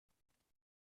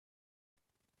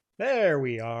There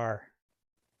we are.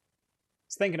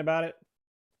 It's thinking about it.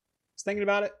 It's thinking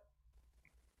about it.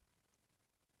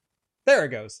 There it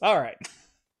goes. All right.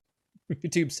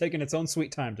 YouTube's taking its own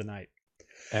sweet time tonight.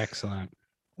 Excellent.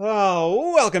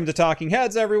 Oh, welcome to Talking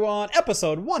Heads, everyone.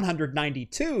 Episode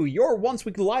 192, your once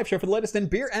weekly live show for the latest in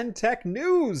beer and tech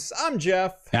news. I'm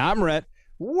Jeff. I'm Rhett.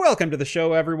 Welcome to the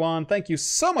show, everyone. Thank you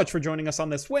so much for joining us on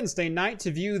this Wednesday night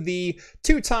to view the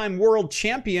two-time world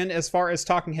champion as far as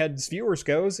Talking Heads viewers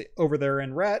goes over there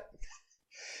in Rhett.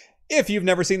 If you've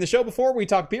never seen the show before, we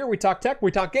talk beer, we talk tech, we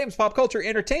talk games, pop culture,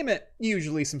 entertainment,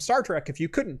 usually some Star Trek if you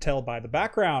couldn't tell by the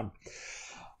background.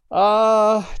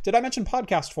 Did I mention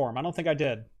podcast form? I don't think I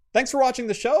did. Thanks for watching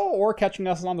the show or catching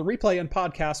us on the replay in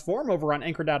podcast form over on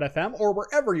Anchor.fm or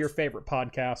wherever your favorite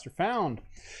podcasts are found.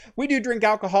 We do drink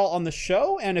alcohol on the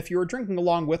show, and if you're drinking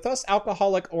along with us,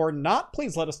 alcoholic or not,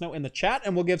 please let us know in the chat,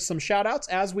 and we'll give some shout-outs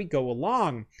as we go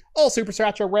along. All super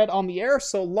chats are read on the air,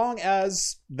 so long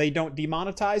as they don't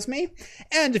demonetize me.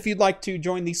 And if you'd like to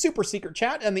join the super secret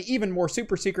chat and the even more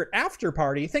super secret after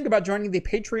party, think about joining the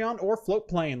Patreon or Float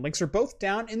Plane. Links are both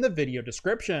down in the video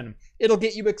description. It'll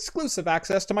get you exclusive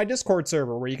access to my Discord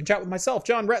server, where you can chat with myself,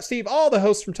 John, Rhett, Steve, all the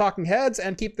hosts from Talking Heads,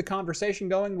 and keep the conversation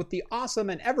going with the awesome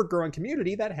and ever-growing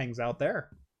community that hangs out there.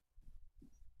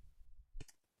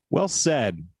 Well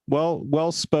said.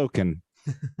 Well spoken.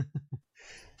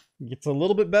 It's a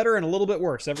little bit better and a little bit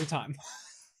worse every time.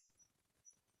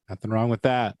 Nothing wrong with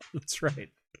that. That's right.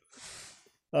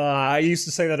 I used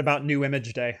to say that about New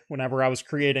Image Day whenever I was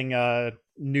creating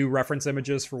new reference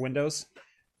images for Windows.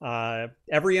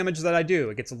 Every image that I do,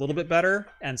 it gets a little bit better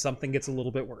and something gets a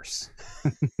little bit worse.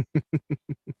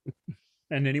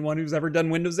 And anyone who's ever done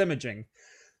Windows imaging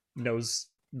knows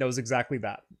exactly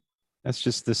that. That's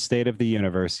just the state of the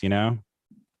universe, you know?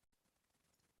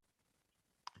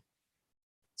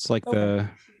 It's like the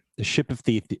ship of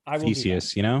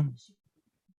Theseus, you know?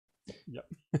 Yep.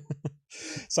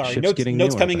 Sorry, Ship's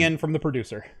notes coming in from the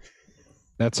producer.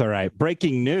 That's all right.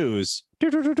 Breaking news.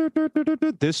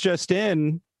 This just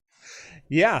in.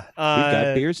 Yeah. We've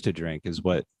got beers to drink is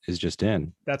what is just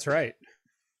in. That's right.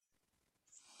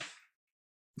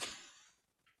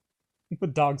 The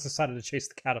dogs decided to chase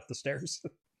the cat up the stairs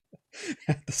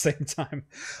at the same time.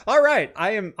 All right.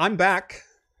 I'm back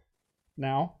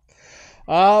now.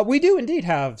 We do indeed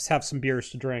have some beers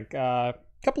to drink. A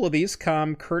couple of these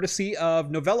come courtesy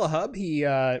of Novella Hub. He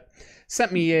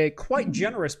sent me a quite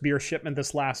generous beer shipment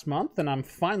this last month, and I'm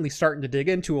finally starting to dig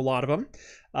into a lot of them.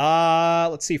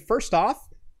 Let's see. First off,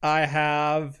 I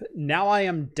have Now I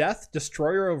Am Death,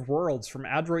 Destroyer of Worlds from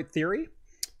Adroit Theory,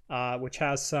 which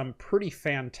has some pretty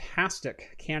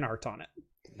fantastic can art on it.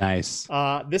 Nice.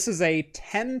 This is a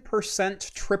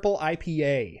 10% triple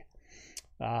IPA.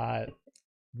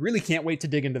 Really can't wait to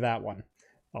dig into that one.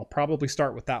 I'll probably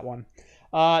start with that one.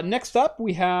 Next up,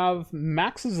 we have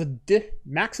Max's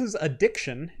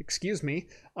Addiction. Excuse me.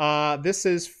 This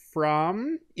is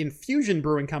from Infusion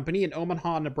Brewing Company in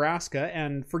Omaha, Nebraska.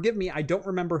 And forgive me, I don't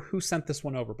remember who sent this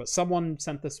one over, but someone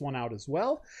sent this one out as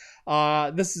well.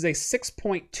 This is a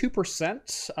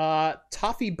 6.2%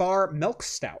 Toffee Bar Milk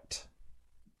Stout.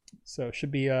 So it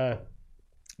should be a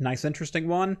nice, interesting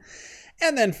one.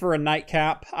 And then for a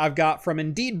nightcap, I've got from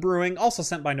Indeed Brewing, also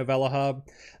sent by Novella Hub,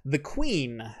 The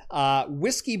Queen,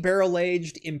 Whiskey Barrel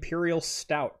Aged Imperial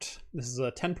Stout. This is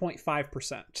a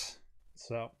 10.5%.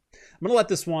 So I'm going to let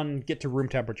this one get to room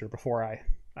temperature before I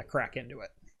crack into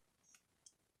it.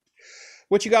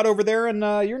 What you got over there in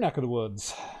your neck of the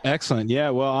woods? Excellent. Yeah,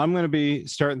 well, I'm going to be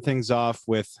starting things off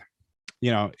with,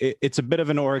 it's a bit of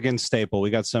an Oregon staple.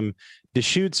 We got some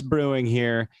Deschutes Brewing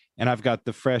here, and I've got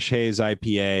the Fresh Haze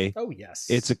IPA. Oh, yes.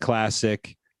 It's a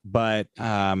classic, but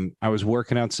I was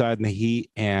working outside in the heat,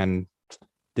 and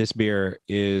this beer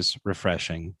is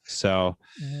refreshing. So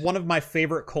one of my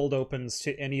favorite cold opens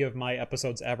to any of my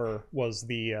episodes ever was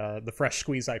the Fresh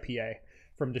Squeeze IPA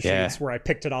from Deschutes, where I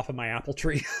picked it off of my apple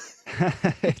tree.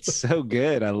 It's so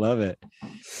good. I love it.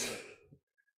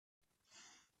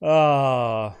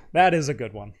 That is a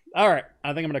good one. All right,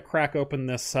 I think I'm going to crack open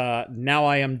this Now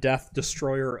I Am Death,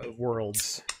 Destroyer of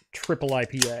Worlds triple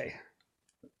IPA.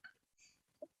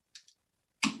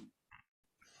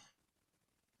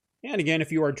 And again,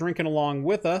 if you are drinking along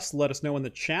with us, let us know in the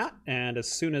chat. And as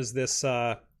soon as this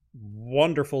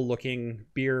wonderful looking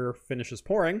beer finishes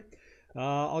pouring,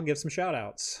 I'll give some shout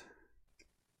outs.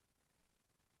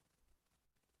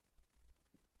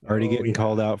 Already getting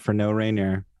called out for no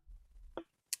Rainier.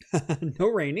 No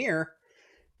Rainier?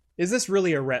 Is this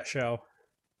really a Rhett show?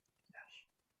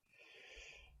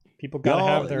 People gotta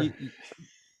have their...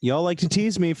 Y'all like to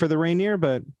tease me for the Rainier,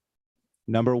 but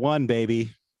number one,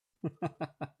 baby.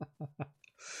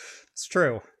 It's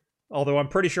true. Although I'm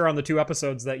pretty sure on the 2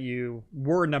 episodes that you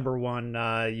were number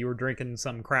 1, you were drinking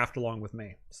some craft along with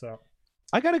me. So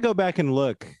I got to go back and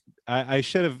look. I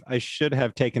should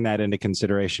have taken that into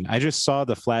consideration. I just saw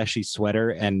the flashy sweater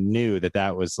and knew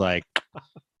that was like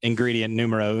ingredient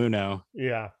numero uno.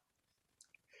 yeah.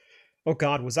 Oh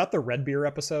God, was that the red beer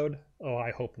episode? Oh,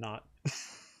 I hope not.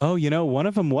 Oh, one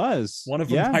of them was. One of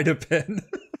them might have been.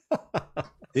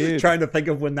 Trying to think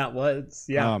of when that was.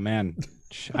 Yeah. Oh man,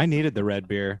 I needed the red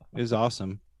beer. It was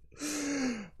awesome.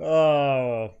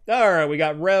 Oh, all right. We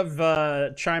got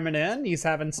Rev chiming in. He's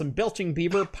having some Belching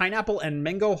Beaver, pineapple, and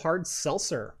mango hard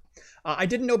seltzer. I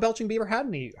didn't know Belching Beaver had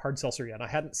any hard seltzer yet. I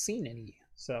hadn't seen any.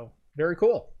 So very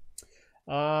cool.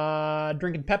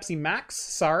 Drinking Pepsi Max.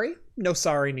 Sorry. No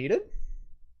sorry needed.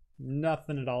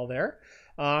 Nothing at all there.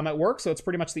 I'm at work, so it's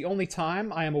pretty much the only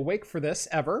time I am awake for this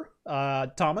ever.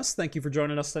 Thomas, thank you for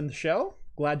joining us on the show.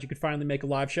 Glad you could finally make a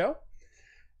live show.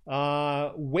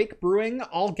 Wake Brewing,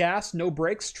 all gas, no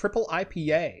brakes, triple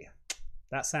IPA.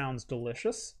 That sounds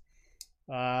delicious.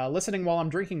 Listening while I'm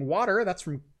drinking water. That's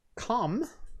from Com.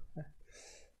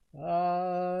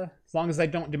 As long as they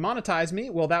don't demonetize me,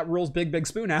 well, that rules Big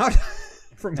Spoon out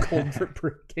from Cold Drip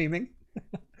Brew Gaming.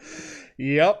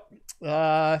 Yep.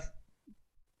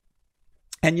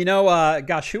 And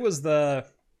gosh, who was was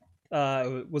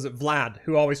it Vlad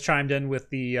who always chimed in with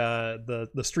the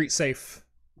street safe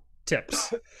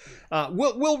tips?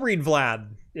 We'll read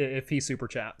Vlad if he super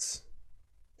chats.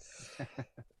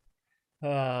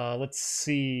 Let's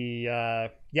see.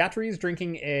 Yatri's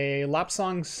drinking a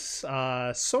Lapsang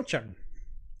Sochang,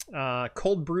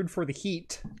 cold brewed for the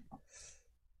heat.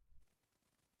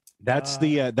 That's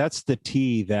the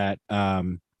tea that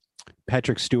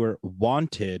Patrick Stewart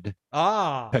wanted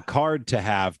Picard to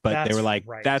have, but they were like,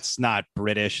 right. That's not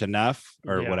British enough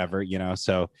or whatever,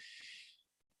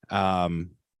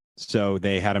 so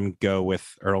they had him go with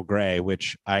Earl Grey,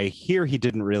 which I hear he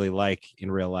didn't really like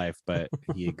in real life, but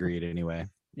he agreed anyway.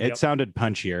 It sounded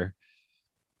punchier.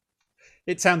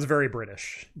 It sounds very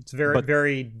British. It's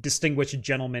very distinguished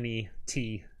gentleman-y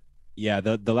tea. Yeah,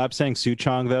 the Lapsang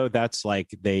Souchong though, that's like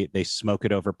they smoke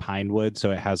it over pine wood,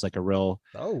 so it has like a real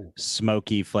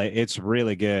smoky flavor. It's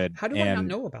really good. How do I not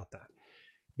know about that?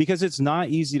 Because it's not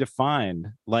easy to find.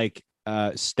 Like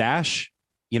Stash,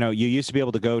 you used to be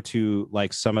able to go to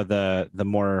like some of the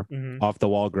more off the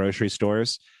wall grocery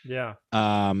stores. Yeah.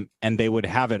 And they would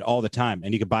have it all the time,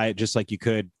 and you could buy it just like you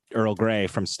could Earl Grey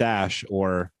from Stash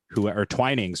or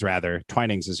Twinings rather.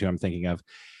 Twinings is who I'm thinking of,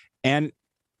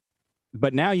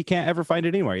 but now you can't ever find it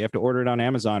anywhere. You have to order it on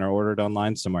Amazon or order it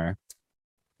online somewhere.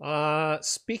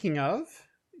 Speaking of,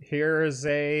 here's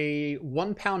a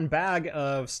 1 pound bag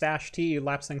of Stash tea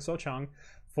Lapsang Sochang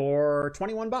for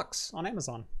 $21 on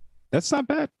Amazon. That's not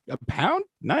bad. A pound?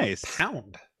 Nice.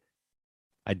 Pound.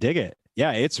 I dig it.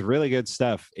 Yeah, it's really good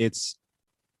stuff. It's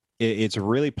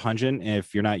really pungent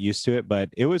if you're not used to it, but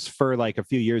it was for like a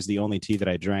few years the only tea that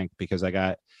I drank because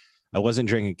I wasn't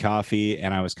drinking coffee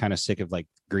and I was kind of sick of like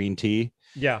green tea.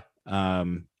 Yeah.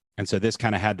 And so this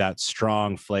kind of had that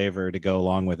strong flavor to go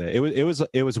along with it.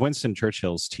 It was Winston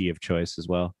Churchill's tea of choice as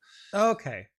well.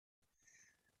 Okay.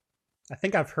 I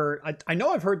think I've heard, I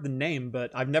know I've heard the name,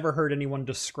 but I've never heard anyone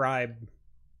describe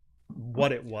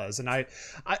what it was. And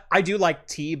I do like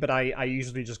tea, but I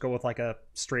usually just go with like a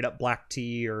straight up black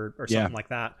tea or something like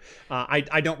that.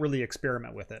 I don't really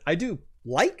experiment with it. I do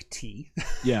like tea.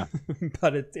 Yeah.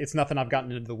 But it's nothing I've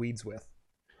gotten into the weeds with.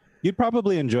 You'd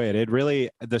probably enjoy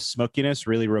it. The smokiness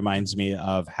really reminds me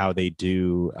of how they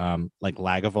do like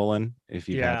Lagavulin, if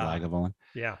you've had Lagavulin.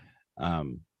 Yeah.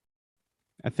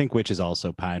 I think which is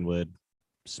also pine wood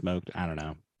smoked. I don't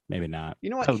know. Maybe not.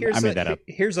 You know what?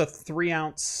 Here's a 3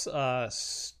 ounce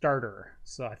starter.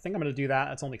 So I think I'm going to do that.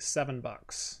 That's only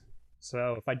 $7.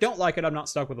 So if I don't like it, I'm not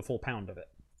stuck with a full pound of it.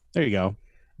 There you go.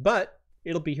 But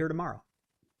it'll be here tomorrow.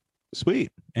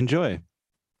 Sweet. Enjoy.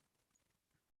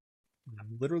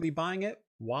 I'm literally buying it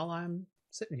while I'm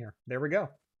sitting here. There we go.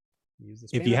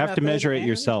 If you have to measure it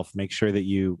yourself, make sure that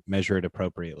you measure it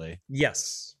appropriately.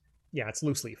 Yes. Yeah, it's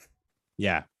loose leaf.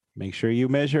 Yeah. Make sure you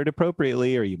measure it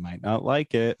appropriately or you might not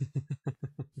like it.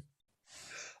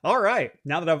 All right.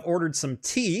 Now that I've ordered some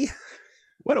tea.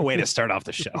 What a way to start off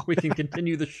the show. We can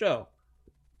continue the show.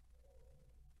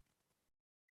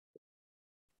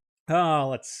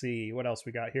 Let's see. What else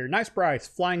we got here? Nice price.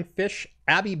 Flying Fish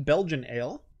Abbey Belgian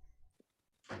Ale.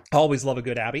 Always love a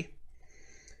good Abbey.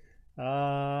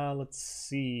 Let's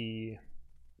see.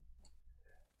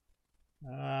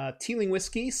 Teeling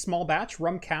Whiskey, small batch,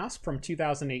 rum cask from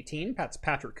 2018. That's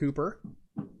Patrick Cooper.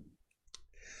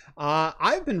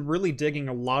 I've been really digging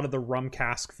a lot of the rum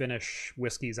cask finish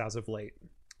whiskeys as of late.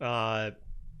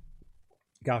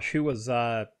 Gosh, who was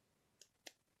one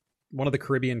of the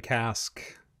Caribbean cask?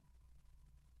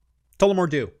 Tullamore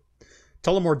Dew.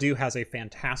 Tullamore Dew has a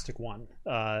fantastic one.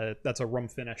 That's a rum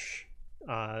finish,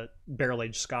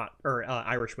 barrel-aged Scott or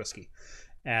Irish whiskey,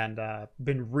 and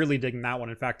been really digging that one.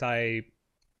 In fact, I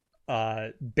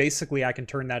basically I can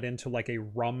turn that into like a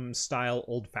rum style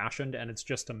old fashioned, and it's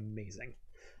just amazing.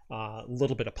 A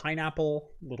little bit of pineapple,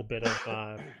 a little bit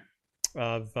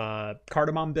of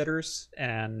cardamom bitters,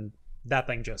 and that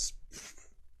thing just,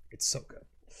 it's so good.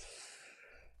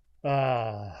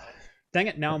 Dang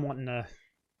it! Now I'm wanting to.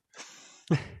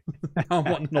 Now I'm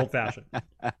wanting an old fashioned.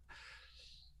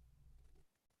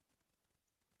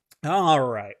 All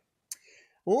right,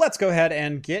 let's go ahead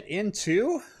and get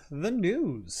into the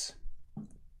news.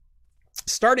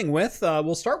 Starting with,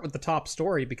 we'll start with the top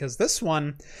story because this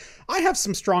one I have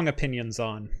some strong opinions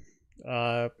on.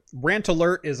 Rant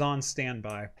alert is on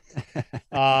standby.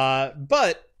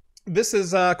 But this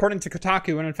is according to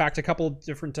Kotaku, and in fact, a couple of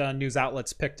different news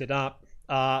outlets picked it up.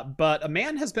 But a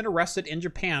man has been arrested in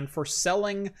Japan for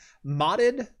selling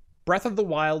modded Breath of the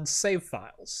Wild save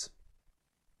files.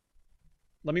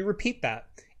 Let me repeat that.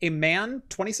 A man,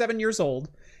 27 years old,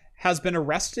 has been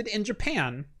arrested in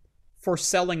Japan for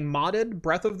selling modded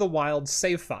Breath of the Wild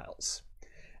save files.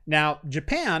 Now,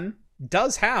 Japan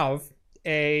does have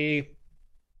a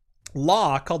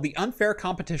law called the Unfair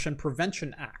Competition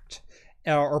Prevention Act,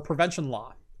 or Prevention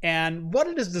Law. And what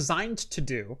it is designed to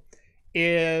do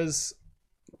is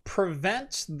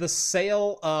prevent the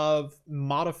sale of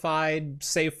modified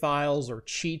save files or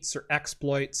cheats or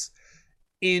exploits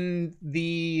in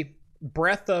the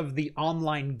breadth of the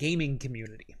online gaming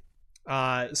community.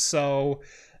 So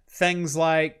things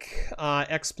like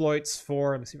exploits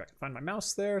for, let me see if I can find my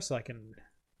mouse there so I can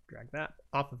drag that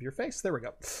off of your face. There we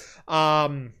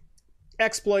go.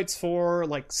 Exploits for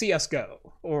like CSGO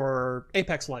or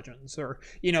Apex Legends, or,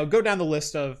 you know, go down the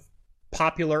list of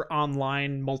popular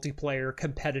online multiplayer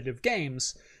competitive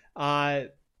games. Yeah,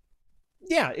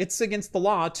 it's against the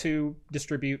law to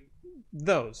distribute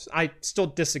those. I still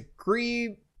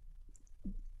disagree.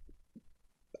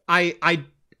 I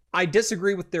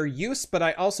disagree with their use, but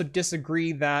I also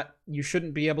disagree that you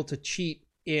shouldn't be able to cheat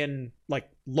in like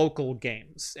local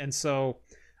games. And so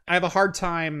I have a hard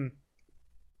time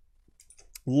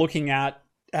looking at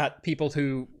people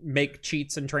who make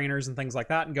cheats and trainers and things like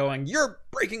that and going, you're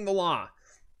breaking the law.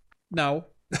 No.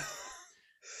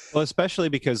 Well, especially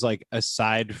because, like,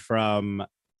 aside from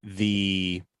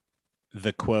the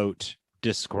quote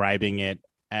describing it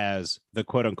as the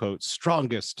quote unquote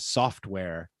strongest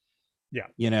software, yeah,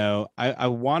 you know, I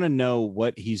want to know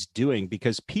what he's doing,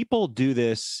 because people do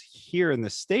this here in the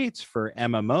States for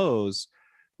MMOs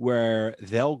where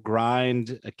they'll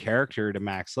grind a character to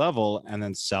max level and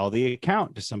then sell the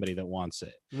account to somebody that wants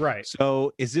it. Right.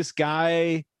 So is this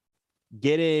guy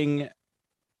getting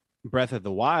Breath of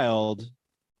the Wild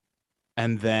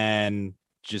and then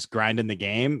just grinding the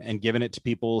game and giving it to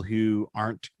people who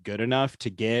aren't good enough to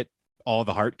get all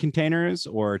the heart containers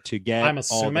or to get, I'm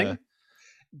assuming, all the...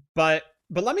 but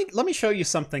let me show you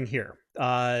something here.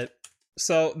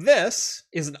 So this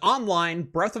is an online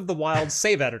Breath of the Wild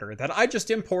save editor that I just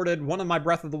imported one of my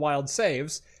Breath of the Wild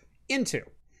saves into.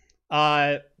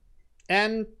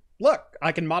 And look,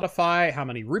 I can modify how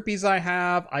many rupees I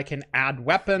have. I can add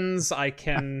weapons. I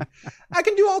can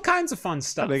do all kinds of fun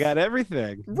stuff. They got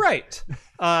everything. Right.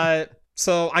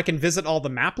 So I can visit all the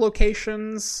map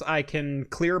locations. I can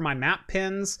clear my map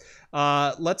pins.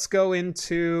 Let's go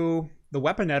into the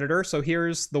weapon editor. So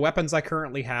here's the weapons I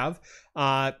currently have.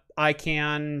 I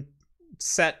can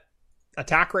set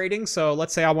attack rating. So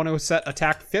let's say I want to set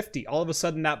attack 50. All of a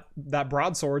sudden that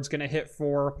broadsword's going to hit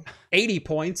for 80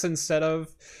 points instead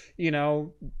of,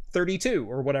 32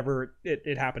 or whatever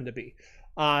it happened to be.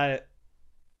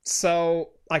 So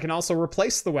I can also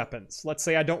replace the weapons. Let's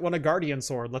say I don't want a guardian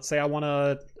sword. Let's say I want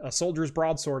a soldier's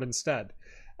broadsword instead.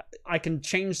 I can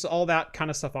change all that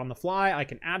kind of stuff on the fly. I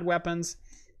can add weapons.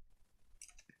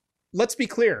 Let's be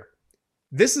clear.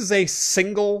 This is a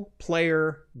single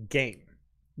player game.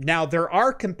 Now, there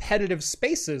are competitive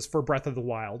spaces for Breath of the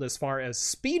Wild as far as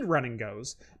speedrunning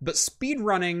goes, but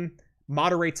speedrunning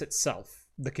moderates itself.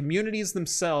 The communities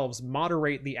themselves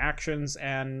moderate the actions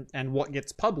and what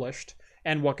gets published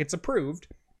and what gets approved.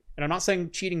 And I'm not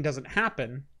saying cheating doesn't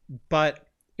happen, but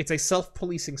it's a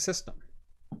self-policing system.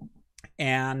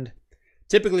 And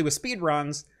typically with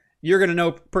speedruns, you're going to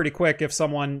know pretty quick if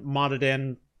someone modded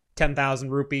in 10,000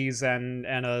 rupees and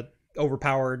a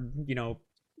overpowered,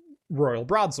 royal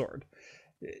broadsword.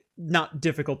 Not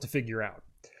difficult to figure out.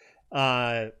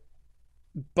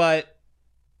 But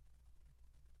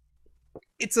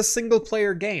it's a single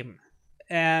player game.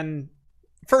 And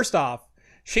first off,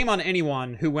 shame on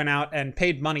anyone who went out and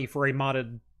paid money for a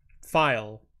modded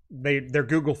file. Their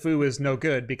Google foo is no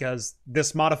good because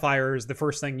this modifier is the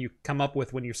first thing you come up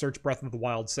with when you search Breath of the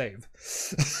Wild save.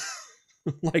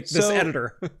 Like this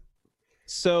editor.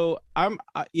 So I'm,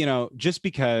 just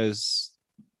because,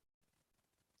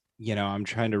 I'm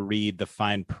trying to read the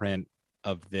fine print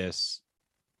of this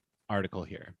article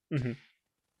here. Mm-hmm.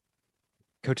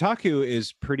 Kotaku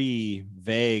is pretty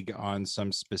vague on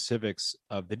some specifics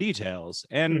of the details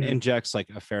and injects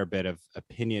like a fair bit of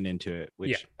opinion into it,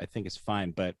 which I think is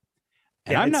fine. But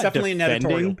I'm not definitely an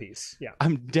editorial piece. Yeah,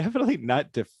 I'm definitely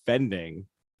not defending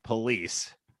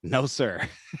police. No, sir.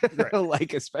 Right.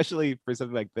 Like, especially for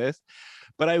something like this.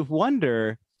 But I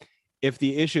wonder if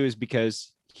the issue is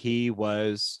because he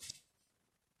was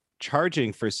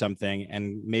charging for something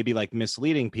and maybe like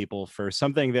misleading people for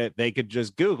something that they could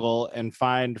just Google and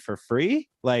find for free.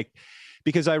 Like,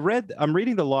 because I'm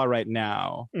reading the law right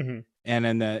now. Mm-hmm.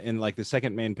 And in like the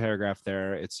second main paragraph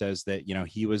there, it says that,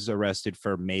 he was arrested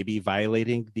for maybe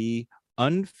violating the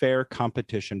unfair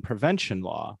competition prevention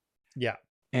law. Yeah.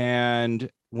 And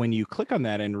when you click on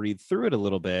that and read through it a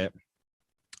little bit,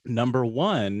 number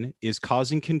 1 is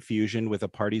causing confusion with a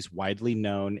party's widely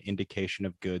known indication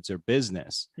of goods or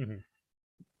business.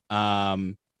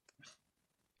 Mm-hmm.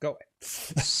 Go away.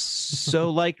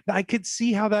 So like, I could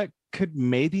see how that could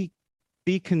maybe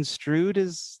be construed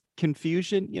as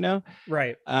confusion,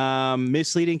 right?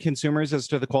 Misleading consumers as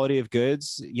to the quality of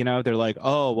goods. They're like,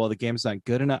 oh, well, the game's not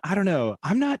good enough. I don't know.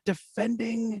 I'm not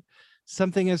defending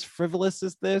something as frivolous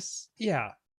as this.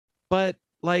 Yeah. But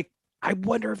like, I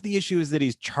wonder if the issue is that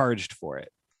he's charged for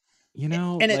it, and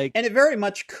it very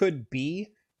much could be,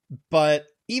 but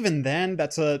even then,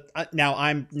 now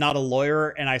I'm not a lawyer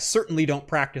and I certainly don't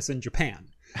practice in Japan.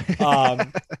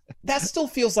 That still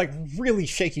feels like really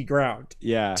shaky ground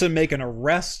to make an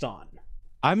arrest on.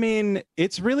 I mean,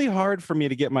 it's really hard for me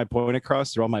to get my point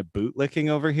across through all my bootlicking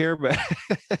over here, but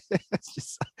it's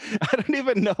just, I don't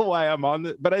even know why I'm on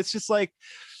this, but it's just like,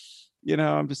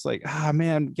 I'm just like,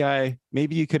 man, guy,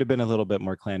 maybe you could have been a little bit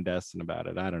more clandestine about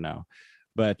it. I don't know.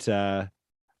 But I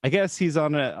guess he's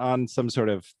on some sort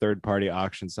of third party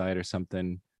auction site or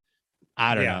something.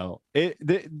 I don't know.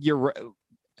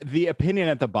 The opinion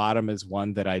at the bottom is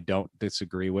one that I don't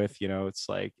disagree with. It's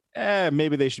like,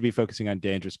 maybe they should be focusing on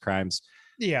dangerous crimes.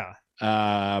 Yeah.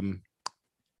 I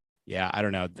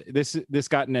don't know. This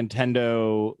got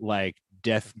Nintendo like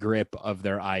death grip of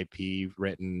their IP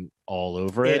written all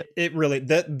over it. It really,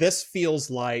 this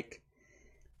feels like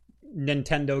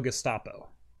Nintendo Gestapo.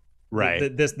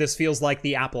 Right. This feels like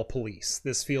the Apple police.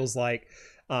 This feels like,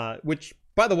 which,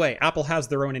 by the way, Apple has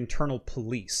their own internal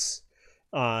police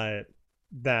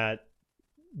that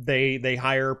they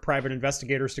hire private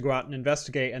investigators to go out and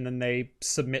investigate, and then they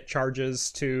submit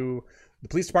charges to the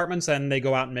police departments, and they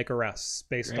go out and make arrests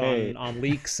based on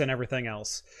leaks and everything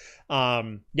else.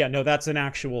 That's an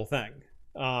actual thing.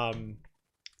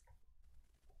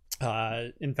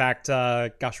 In fact,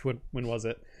 when was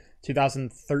it?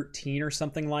 2013 or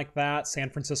something like that. San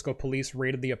Francisco police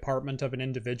raided the apartment of an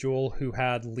individual who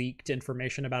had leaked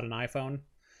information about an iPhone.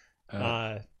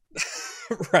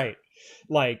 Right.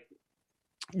 Like,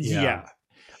 yeah.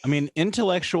 I mean,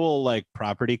 intellectual like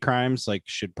property crimes like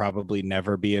should probably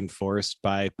never be enforced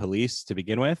by police to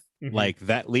begin with. Mm-hmm. Like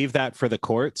that, leave that for the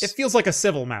courts. It feels like a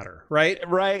civil matter, right?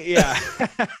 Right. Yeah.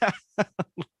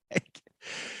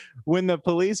 When the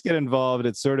police get involved,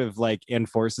 it sort of like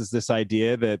enforces this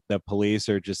idea that the police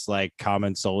are just like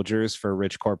common soldiers for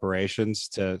rich corporations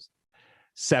to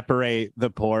separate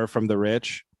the poor from the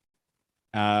rich.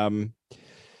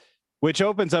 Which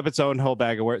opens up its own whole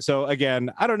bag of work. So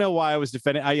again, I don't know why I was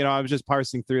defending. I was just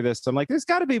parsing through this. So I'm like, there's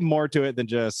got to be more to it than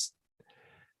just.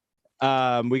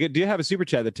 We do have a super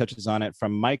chat that touches on it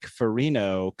from Mike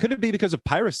Farino. Could it be because of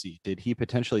piracy? Did he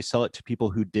potentially sell it to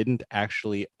people who didn't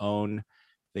actually own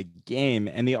the game?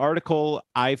 And the article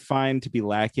I find to be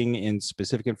lacking in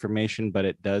specific information, but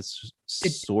it does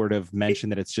sort of mention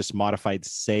that it's just modified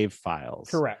save files.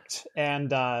 Correct.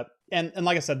 And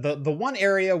like I said, the one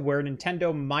area where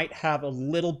Nintendo might have a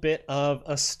little bit of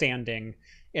a standing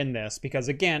in this, because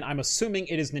again, I'm assuming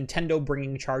it is Nintendo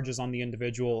bringing charges on the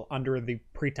individual under the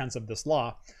pretense of this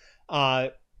law,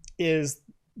 is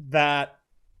that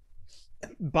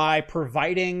by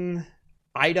providing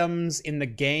items in the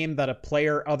game that a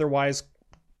player otherwise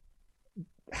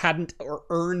hadn't or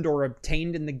earned or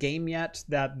obtained in the game yet,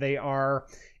 that they are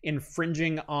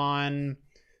infringing on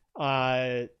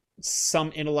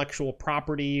some intellectual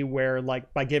property, where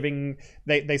like by giving,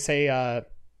 they say,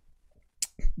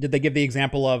 did they give the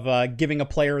example of giving a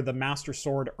player the Master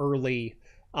Sword early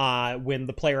when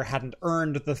the player hadn't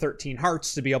earned the 13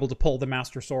 hearts to be able to pull the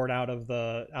Master Sword out of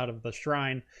the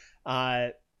shrine.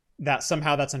 That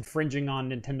somehow that's infringing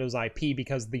on Nintendo's IP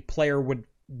because the player would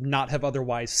not have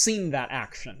otherwise seen that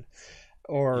action,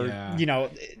 or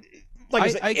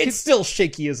like it's still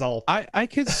shaky as all. I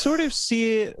could sort of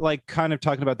see it, like, kind of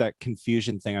talking about that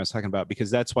confusion thing I was talking about, because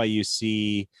that's why you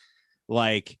see,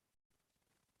 like,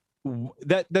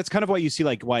 that's kind of why you see,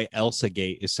 like, why Elsa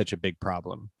Gate is such a big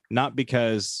problem. Not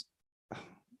because,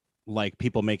 like,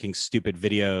 people making stupid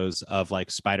videos of, like,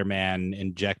 Spider-Man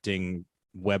injecting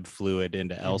web fluid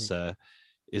into Elsa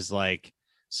is, like,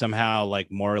 somehow,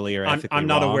 like, morally or ethically I'm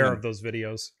not wrong. aware of those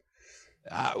videos.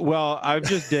 Well, I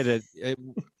just did it.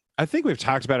 I think we've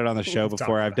talked about it on the show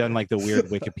before. I've done, like, the weird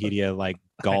Wikipedia, like,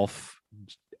 golf.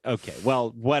 Okay,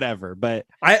 well, whatever. But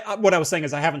what I was saying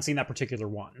is I haven't seen that particular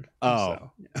one. Oh,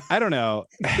 so. I don't know.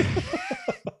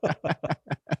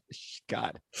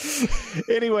 God.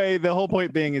 Anyway, the whole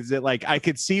point being is that, like, I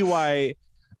could see why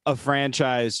a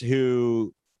franchise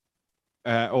who,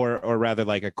 or rather,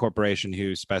 like, a corporation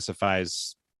who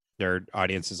specifies their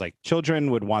audience as, like,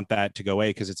 children would want that to go away,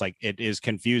 because it's like it is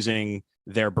confusing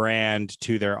their brand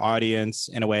to their audience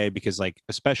in a way, because, like,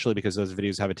 especially because those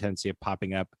videos have a tendency of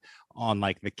popping up on,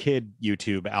 like, the kid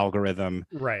YouTube algorithm,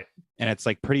 right? And it's,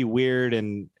 like, pretty weird.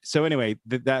 And so anyway,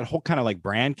 that whole kind of, like,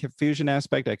 brand confusion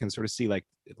aspect, I can sort of see, like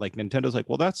Nintendo's like,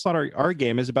 well, that's not our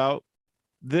game is about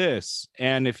this,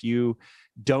 and if you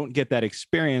don't get that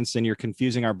experience, then you're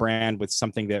confusing our brand with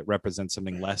something that represents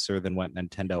something lesser than what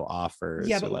Nintendo offers.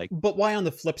 Yeah, but why on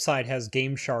the flip side has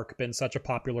Game Shark been such a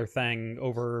popular thing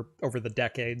over the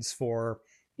decades for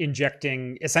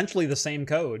injecting essentially the same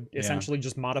code, essentially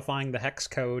just modifying the hex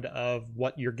code of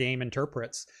what your game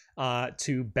interprets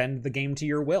to bend the game to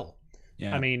your will?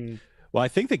 Yeah. I mean, well, I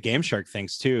think the Game Shark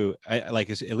things too, at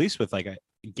least with, like, a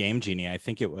Game Genie, I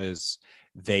think it was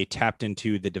they tapped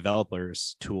into the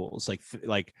developers' tools,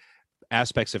 like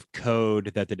aspects of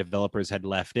code that the developers had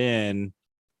left in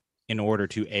order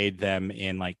to aid them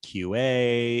in, like,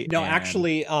 QA. No,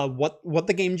 actually, what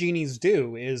the Game Genies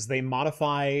do is they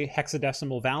modify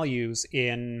hexadecimal values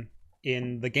in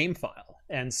the game file,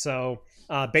 and so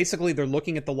basically they're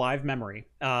looking at the live memory.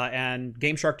 And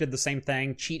Game Shark did the same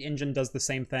thing. Cheat Engine does the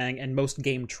same thing, and most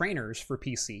game trainers for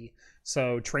PC.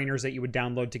 So trainers that you would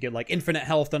download to get, like, infinite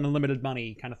health and unlimited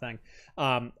money kind of thing.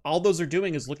 All those are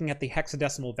doing is looking at the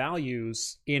hexadecimal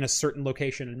values in a certain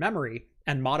location in memory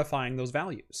and modifying those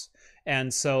values.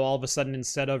 And so all of a sudden,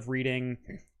 instead of reading,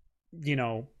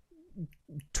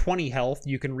 20 health,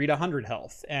 you can read 100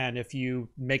 health. And if you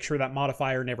make sure that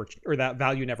modifier that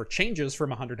value never changes from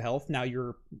 100 health, now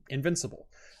you're invincible.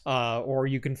 Or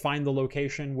you can find the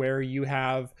location where you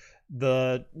have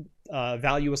the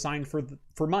value assigned for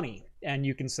money, and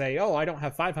you can say, oh, I don't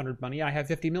have 500 money, I have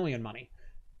 50 million money.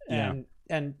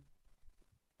 And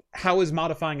how is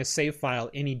modifying a save file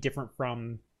any different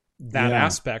from that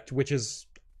aspect, which is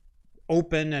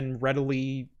open and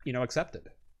readily accepted?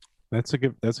 That's a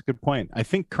good point. I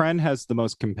think Kren has the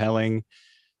most compelling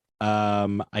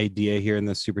idea here in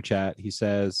the super chat. He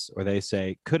says, or they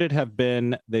say, could it have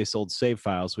been they sold save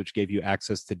files which gave you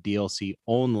access to DLC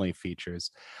only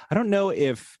features? I don't know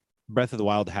if Breath of the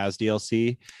Wild has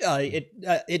DLC.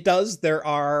 It does. There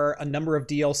are a number of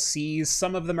DLCs.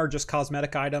 Some of them are just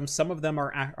cosmetic items. Some of them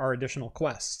are additional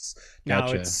quests.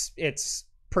 Gotcha. Now it's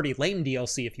pretty lame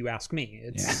DLC if you ask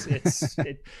me.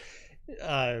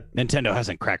 Nintendo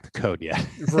hasn't cracked the code yet.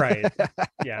 Right.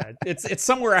 Yeah. It's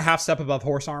somewhere a half step above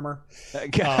horse armor.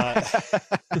 But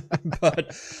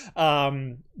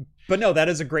no, that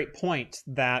is a great point.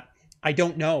 That I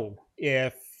don't know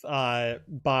if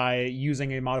by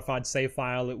using a modified save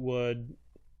file it would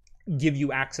give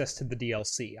you access to the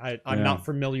DLC. I'm not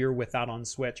familiar with that on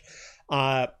Switch.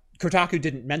 Kotaku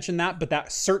didn't mention that, but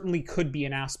that certainly could be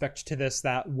an aspect to this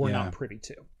that we're not privy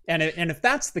to. And if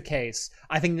that's the case,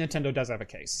 I think Nintendo does have a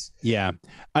case. Yeah.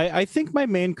 I think my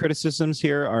main criticisms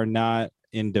here are not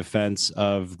in defense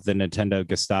of the Nintendo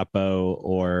Gestapo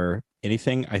or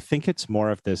anything. I think it's more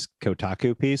of this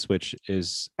Kotaku piece, which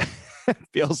is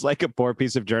feels like a poor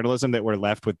piece of journalism that we're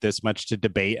left with this much to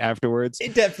debate afterwards.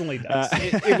 It definitely does.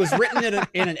 It was written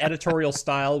in an editorial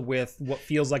style with what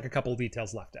feels like a couple of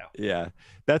details left out. Yeah,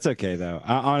 that's okay though.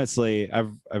 Honestly,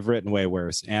 I've written way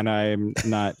worse, and I'm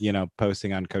not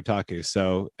posting on Kotaku,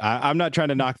 so I'm not trying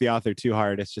to knock the author too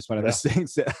hard. It's just one of those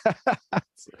things.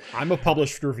 I'm a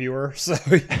published reviewer, so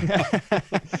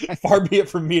far be it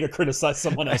from me to criticize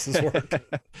someone else's work.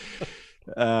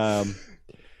 Well,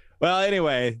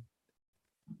 anyway,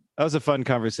 that was a fun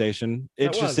conversation.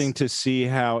 Interesting to see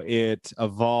how it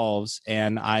evolves,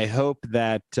 and I hope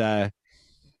that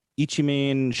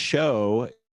Ichimin Show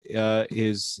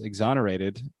is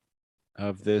exonerated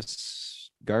of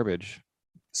this garbage.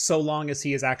 So long as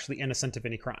he is actually innocent of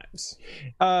any crimes.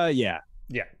 Yeah.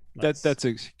 Yeah. That's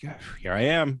here I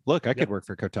am. Look, I could work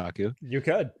for Kotaku. You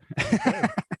could.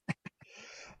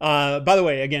 By the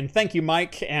way, again, thank you,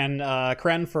 Mike and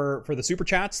Kren, for the super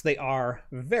chats. They are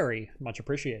very much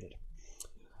appreciated.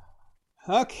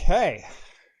 Okay.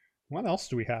 What else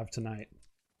do we have tonight?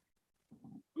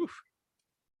 Oof.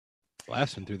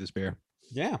 Blasting through this beer.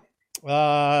 Yeah.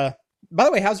 By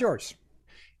the way, how's yours?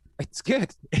 It's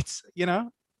good. It's,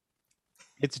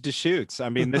 it's Deschutes. I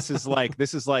mean, this is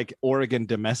like Oregon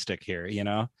domestic here,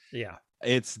 Yeah.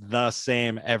 It's the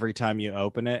same every time you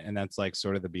open it, and that's like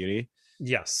sort of the beauty.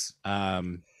 Yes.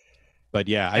 But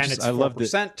yeah, I love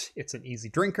it. It's an easy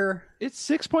drinker. It's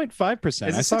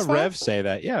 6.5%. I saw 6.5? Rev say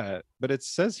that. Yeah, but it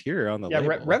says here on the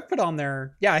label. Rev put on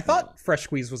there. Yeah, I thought Fresh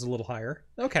Squeeze was a little higher.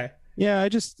 Okay. Yeah, I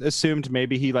just assumed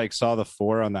maybe he like saw the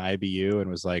 4 on the IBU and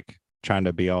was like trying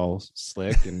to be all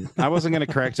slick, and I wasn't going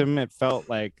to correct him. It felt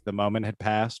like the moment had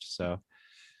passed. So,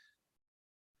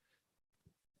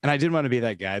 and I didn't want to be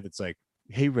that guy that's like,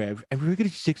 "Hey Rev, are we going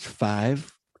to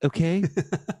 6.5? Okay,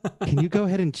 can you go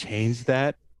ahead and change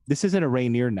that? This isn't a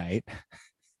Rainier night."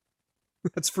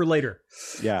 That's for later.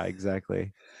 Yeah,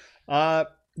 exactly.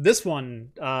 This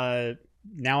one,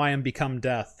 Now I Am Become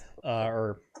Death,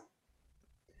 or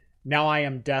Now I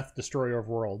Am Death, Destroyer of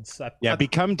Worlds.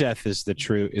 Become Death is the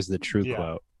true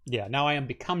quote. Yeah, Now I Am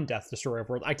Become Death, Destroyer of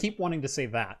Worlds. I keep wanting to say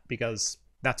that because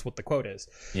that's what the quote is.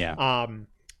 Yeah.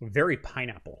 Very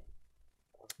pineapple.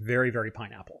 Very, very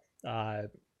pineapple.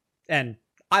 And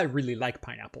I really like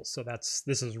pineapple, so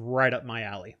this is right up my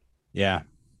alley. Yeah.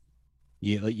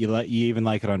 You even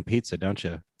like it on pizza, don't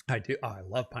you? I do. Oh, I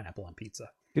love pineapple on pizza.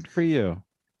 Good for you.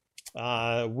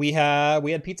 We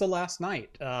had pizza last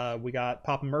night. We got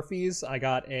Papa Murphy's. I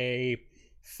got a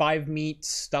 5-meat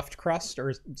stuffed crust,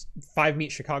 or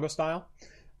 5-meat Chicago style.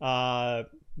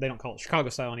 They don't call it Chicago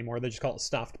style anymore. They just call it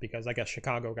stuffed because I guess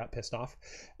Chicago got pissed off.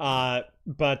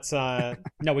 But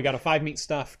no, we got a 5-meat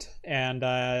stuffed, and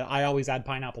I always add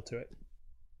pineapple to it.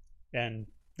 And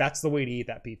that's the way to eat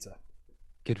that pizza.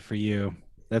 Good for you.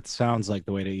 That sounds like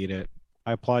the way to eat it.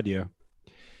 I applaud you.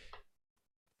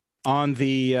 On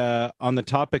the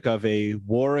topic of a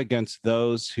war against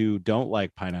those who don't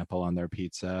like pineapple on their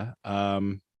pizza,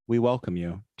 we welcome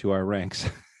you to our ranks.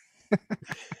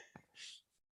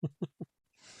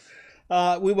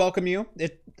 We welcome you.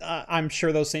 I'm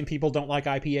sure those same people don't like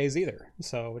IPAs either.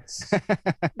 So it's,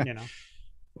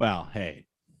 Well, hey.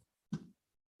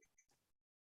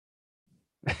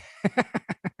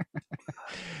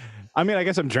 I mean, I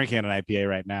guess I'm drinking an IPA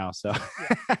right now, so.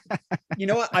 You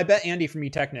know what? I bet Andy from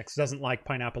eTechnics doesn't like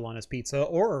pineapple on his pizza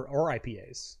or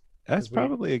IPAs. That's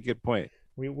probably a good point.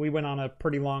 We went on a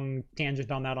pretty long tangent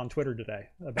on that on Twitter today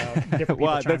about different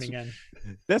people chiming in.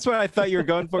 That's what I thought you were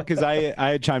going for, because I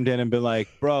had chimed in and been like,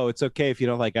 bro, it's okay if you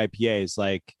don't like IPAs.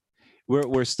 Like,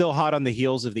 we're still hot on the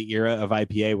heels of the era of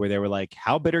IPA where they were like,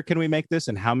 how bitter can we make this,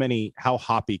 and how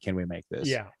hoppy can we make this?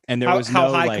 Yeah. And there was how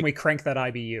no, high like, can we crank that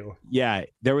IBU? Yeah,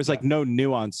 there was like no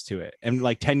nuance to it. And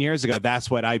like 10 years ago, that's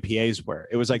what IPAs were.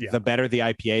 It was like the better the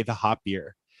IPA, the hoppier.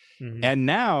 Mm-hmm. And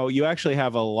now you actually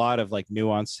have a lot of like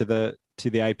nuance to the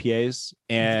IPAs,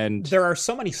 and there are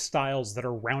so many styles that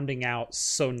are rounding out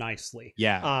so nicely.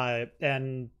 Yeah.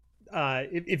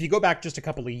 If you go back just a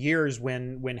couple of years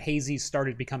when hazy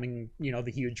started becoming,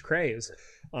 the huge craze,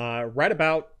 right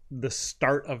about the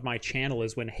start of my channel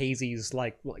is when hazy's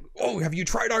like, oh, have you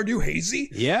tried our new hazy?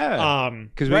 Yeah.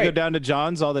 Because we go down to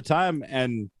John's all the time,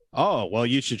 and oh, well,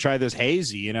 you should try this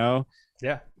hazy.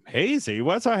 Yeah. Hazy?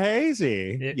 What's a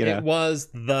hazy? It was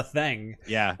the thing.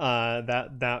 Yeah.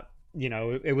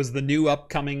 It was the new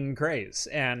upcoming craze,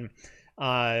 and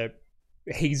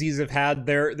hazies have had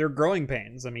their growing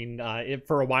pains. I mean,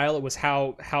 for a while it was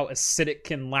how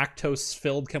acidic and lactose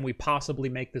filled can we possibly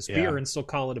make this beer and still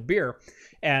call it a beer,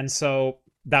 and so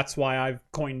that's why I've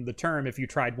coined the term, if you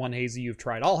tried one hazy, you've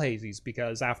tried all hazies,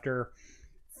 because after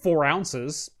 4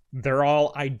 ounces, they're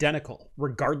all identical,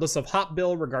 regardless of hop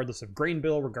bill, regardless of grain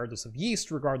bill, regardless of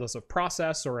yeast, regardless of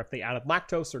process, or if they added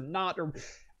lactose or not. Or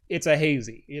it's a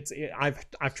hazy.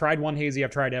 I've tried one hazy.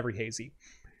 I've tried every hazy.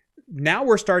 Now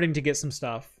we're starting to get some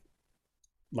stuff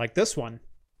like this one,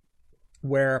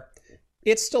 where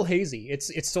it's still hazy.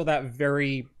 It's still that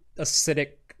very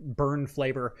acidic burn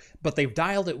flavor, but they've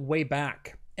dialed it way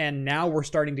back. And now we're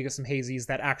starting to get some hazies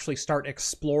that actually start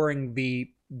exploring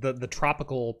the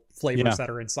tropical flavors that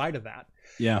are inside of that.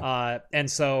 Yeah. And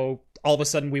so all of a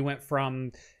sudden we went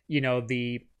from,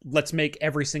 let's make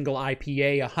every single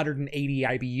IPA 180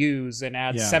 IBUs and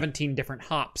add 17 different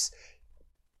hops.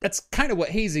 that's kind of what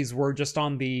hazies were, just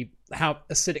on the how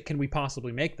acidic can we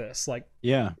possibly make this. Like,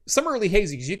 Yeah. some early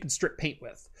hazies you could strip paint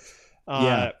with.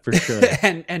 Yeah, for sure.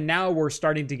 and now we're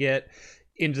starting to get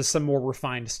into some more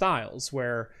refined styles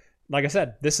where, like I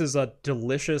said, this is a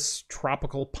delicious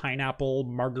tropical pineapple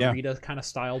margarita kind of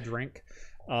style drink.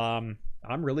 I'm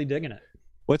really digging it.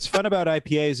 What's fun about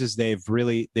IPAs is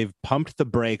they've pumped the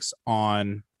brakes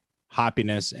on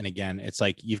hoppiness. And again, it's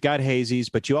like you've got hazies,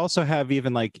 but you also have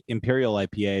even like imperial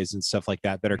IPAs and stuff like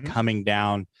that are coming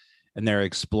down, and they're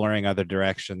exploring other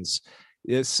directions.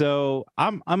 So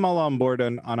I'm all on board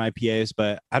on IPAs,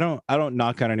 but I don't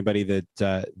knock on anybody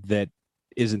that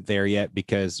isn't there yet,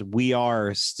 because we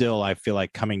are still, I feel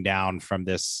like, coming down from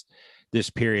this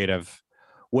period of,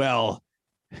 well,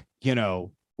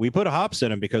 we put hops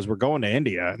in them because we're going to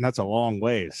India, and that's a long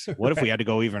ways. What if we had to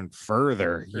go even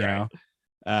further, you know?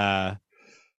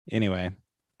 Anyway.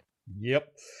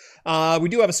 Yep. We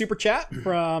do have a super chat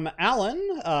from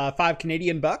Alan, 5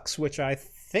 Canadian bucks, which I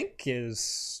think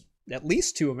is at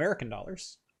least $2 American.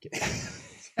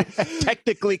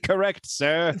 Technically correct,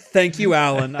 sir. Thank you,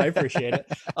 Alan. I appreciate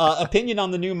it. Opinion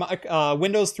on the new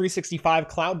Windows 365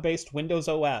 cloud-based Windows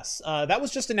OS. That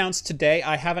was just announced today.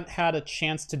 I haven't had a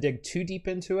chance to dig too deep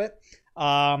into it.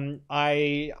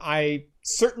 I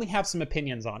certainly have some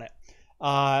opinions on it.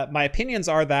 My opinions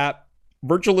are that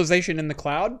virtualization in the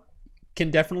cloud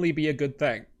can definitely be a good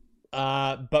thing.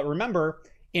 But remember,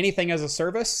 anything as a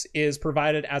service is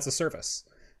provided as a service.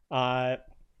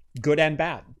 Good and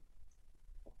bad.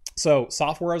 So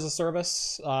software as a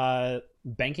service,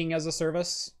 banking as a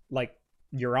service, like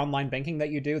your online banking that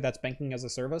you do, that's banking as a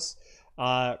service.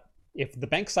 If the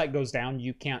bank site goes down,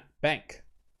 you can't bank.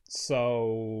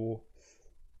 So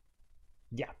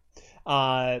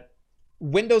yeah.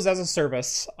 Windows as a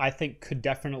service, I think, could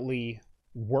definitely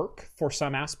work for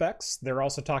some aspects. They're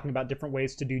also talking about different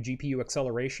ways to do GPU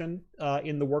acceleration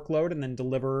in the workload and then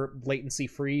deliver latency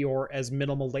free or as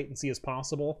minimal latency as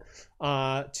possible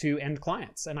to end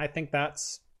clients. And I think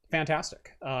that's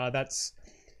fantastic. That's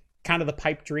kind of the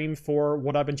pipe dream for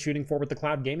what I've been shooting for with the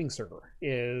cloud gaming server,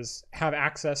 is have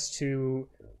access to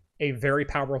a very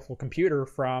powerful computer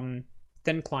from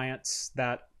thin clients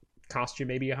that cost you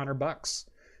maybe $100.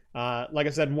 Like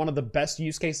I said, one of the best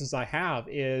use cases I have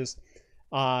is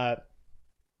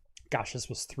this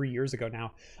was 3 years ago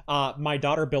now. My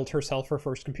daughter built herself her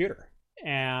first computer,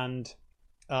 and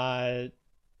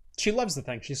she loves the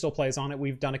thing. She still plays on it.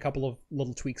 We've done a couple of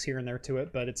little tweaks here and there to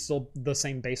it, but it's still the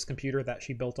same base computer that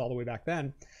she built all the way back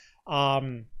then.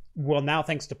 Well, now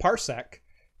thanks to Parsec,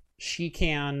 she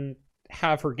can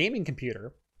have her gaming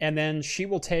computer, and then she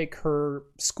will take her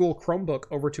school Chromebook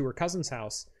over to her cousin's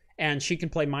house, and she can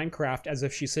play Minecraft as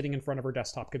if she's sitting in front of her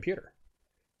desktop computer,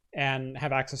 and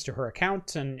have access to her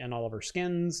account and all of her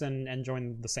skins and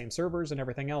join the same servers and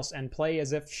everything else, and play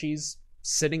as if she's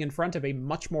sitting in front of a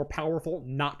much more powerful,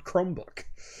 not Chromebook.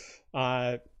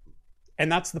 And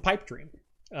that's the pipe dream.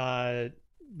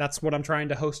 That's what I'm trying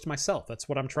to host myself. That's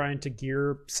what I'm trying to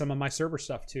gear some of my server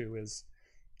stuff to,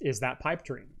 is that pipe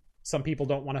dream. Some people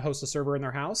don't want to host a server in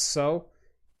their house, so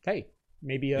hey,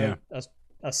 maybe a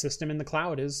system in the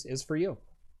cloud is for you.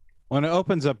 Well, it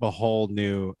opens up a whole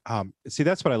new see,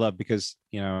 that's what I love, because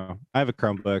I have a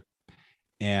Chromebook,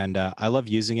 and I love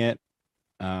using it,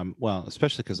 well,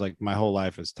 especially because like my whole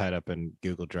life is tied up in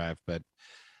Google Drive, but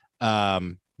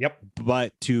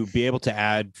but to be able to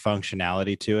add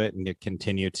functionality to it and to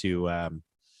continue to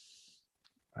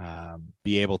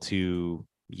be able to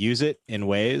use it in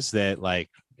ways that like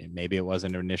maybe it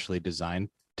wasn't initially designed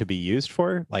to be used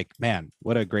for, like, man,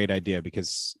 what a great idea,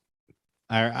 because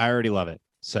I already love it.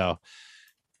 So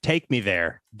take me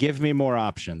there. Give me more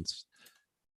options.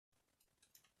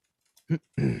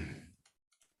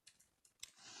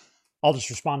 I'll just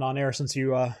respond on air since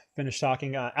you finished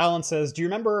talking. Alan says, do you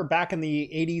remember back in the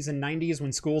 80s and 90s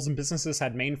when schools and businesses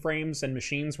had mainframes and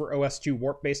machines were OS2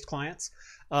 Warp-based clients?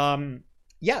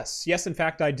 Yes, in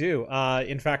fact, I do.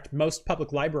 In fact, most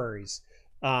public libraries,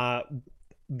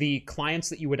 the clients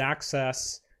that you would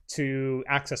access to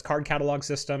access card catalog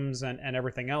systems and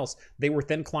everything else, they were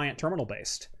thin client terminal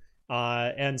based.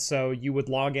 And so you would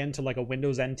log into like a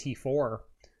Windows NT4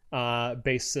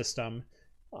 based system,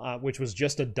 which was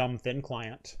just a dumb thin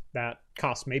client that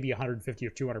cost maybe $150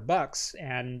 or $200,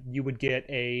 and you would get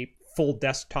a full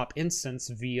desktop instance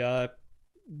via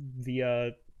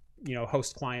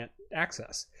host client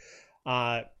access.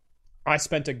 I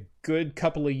spent a good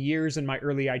couple of years in my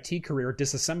early IT career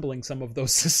disassembling some of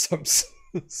those systems.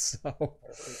 So,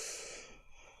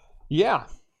 yeah.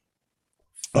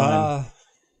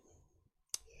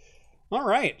 All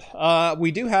right.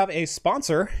 We do have a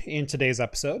sponsor in today's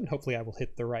episode. Hopefully I will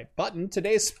hit the right button.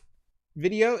 Today's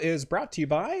video is brought to you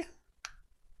by...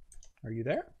 Are you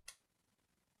there?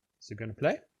 Is it going to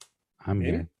play? I'm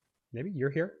here. Maybe you're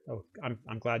here? Oh,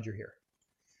 I'm glad you're here.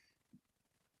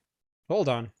 Hold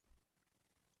on.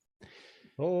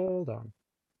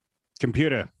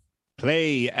 Computer,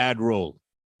 play ad roll.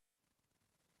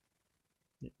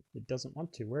 It doesn't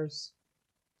want to. Where's...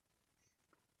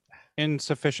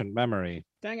 Insufficient memory.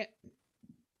 Dang it.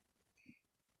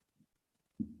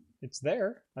 It's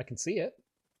there. I can see it.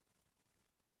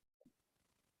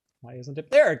 Why isn't it?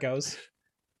 There it goes.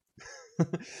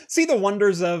 See the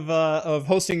wonders of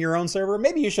hosting your own server?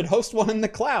 Maybe you should host one in the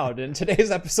cloud. And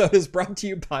today's episode is brought to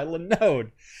you by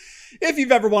Linode. If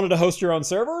you've ever wanted to host your own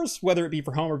servers, whether it be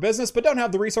for home or business, but don't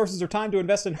have the resources or time to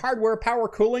invest in hardware, power,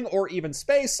 cooling, or even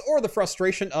space, or the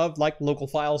frustration of, like, local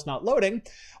files not loading,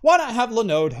 why not have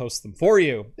Linode host them for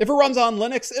you? If it runs on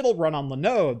Linux, it'll run on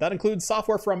Linode. That includes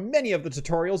software from many of the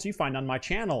tutorials you find on my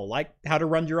channel, like how to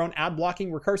run your own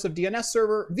ad-blocking recursive DNS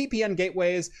server, VPN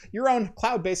gateways, your own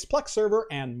cloud-based Plex server,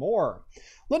 and more.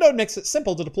 Linode makes it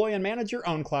simple to deploy and manage your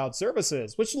own cloud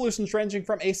services, with solutions ranging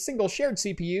from a single shared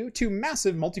CPU to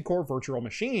massive multi-core virtual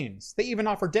machines. They even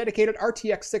offer dedicated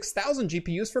RTX 6000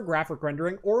 GPUs for graphic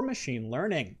rendering or machine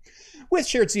learning. With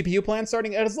shared CPU plans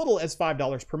starting at as little as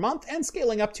 $5 per month and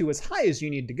scaling up to as high as you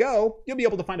need to go, you'll be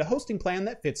able to find a hosting plan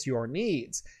that fits your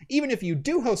needs. Even if you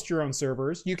do host your own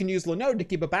servers, you can use Linode to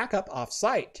keep a backup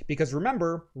off-site, because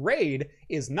remember, RAID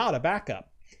is not a backup.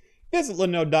 Visit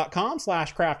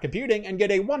linode.com/craftcomputing and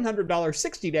get a $100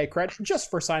 60-day credit just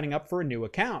for signing up for a new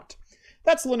account.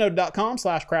 That's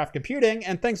linode.com/craftcomputing,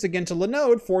 and thanks again to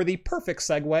Linode for the perfect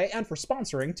segue and for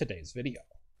sponsoring today's video.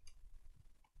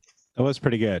 That was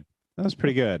pretty good. It's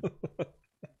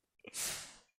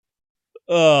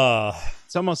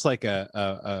almost like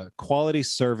a quality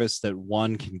service that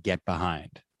one can get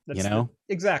behind.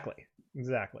 Exactly.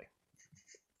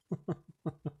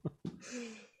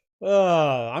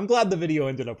 I'm glad the video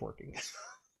ended up working.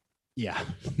 Yeah.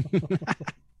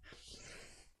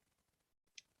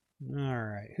 All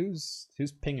right. Who's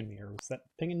pinging me? Or was that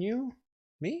pinging you?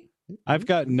 Me? I've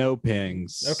got no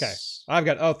pings. Okay. I've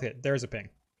got... Oh, there's a ping.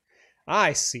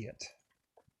 I see it.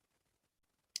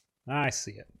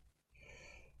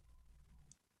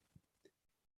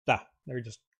 They're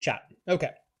just chatting.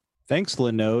 Okay. Thanks,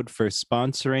 Linode, for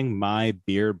sponsoring my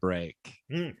beer break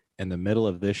in the middle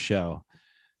of this show.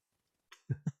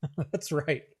 That's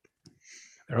right.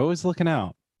 They're always looking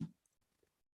out.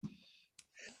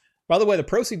 By the way, the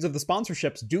proceeds of the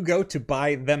sponsorships do go to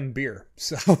buy them beer.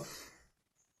 So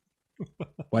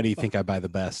why do you think I buy the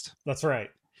best? That's right.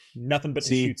 Nothing but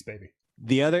Deschutes, baby.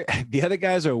 The other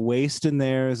guys are wasting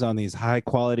theirs on these high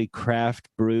quality craft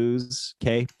brews.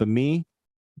 Okay. But me,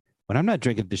 when I'm not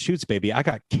drinking Deschutes, baby, I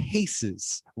got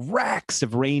cases, racks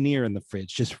of Rainier in the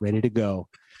fridge, just ready to go.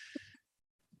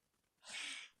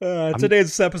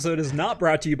 Today's episode is not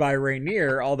brought to you by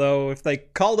Rainier, although if they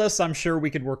called us, I'm sure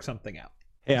we could work something out.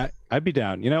 Hey, I'd be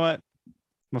down. You know what? I'm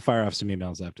going to fire off some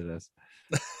emails after this.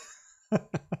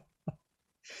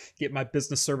 Get my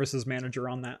business services manager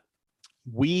on that.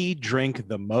 We drink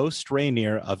the most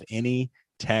Rainier of any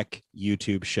tech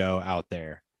YouTube show out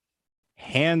there.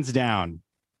 Hands down.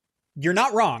 You're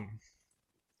not wrong.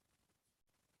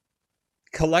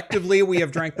 Collectively, we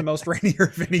have drank the most Rainier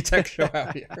of any tech show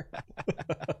out here.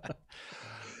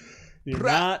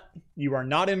 You are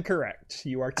not incorrect.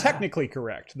 You are technically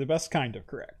correct. The best kind of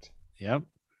correct. Yep.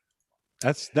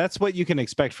 That's what you can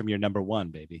expect from your number one,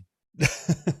 baby.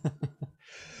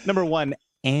 Number 1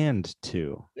 and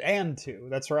 2. And 2.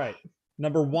 That's right.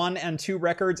 Number 1 and 2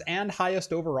 records and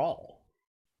highest overall.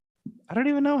 I don't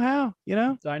even know how,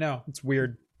 I know. It's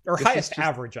weird. Or highest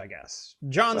average, I guess.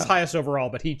 John's highest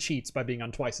overall, but he cheats by being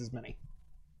on twice as many.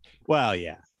 Well,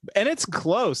 yeah. And it's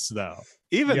close, though.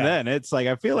 Even then, it's like,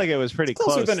 I feel like it was pretty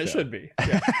close. Closer than it should be.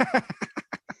 Yeah.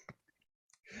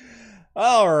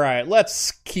 All right.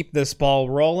 Let's keep this ball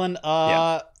rolling.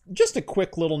 Just a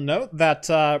quick little note that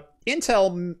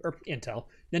Nintendo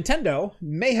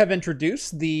may have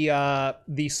introduced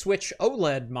the Switch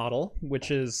OLED model, which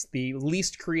is the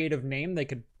least creative name they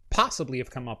could possibly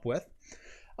have come up with.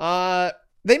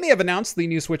 They may have announced the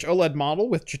new Switch OLED model,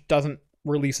 which doesn't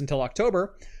release until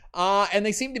October, and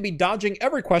they seem to be dodging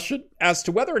every question as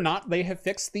to whether or not they have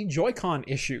fixed the Joy-Con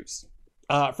issues.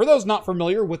 For those not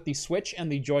familiar with the Switch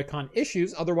and the Joy-Con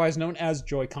issues, otherwise known as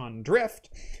Joy-Con drift,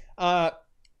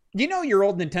 your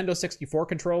old Nintendo 64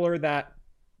 controller that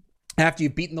after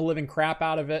you've beaten the living crap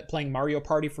out of it, playing Mario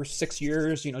Party for 6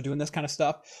 years, doing this kind of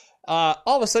stuff, all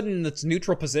of a sudden in its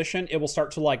neutral position, it will start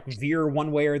to veer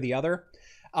one way or the other.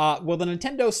 Well, the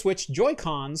Nintendo Switch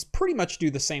Joy-Cons pretty much do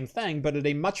the same thing, but at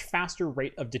a much faster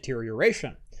rate of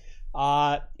deterioration.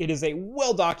 It is a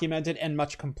well-documented and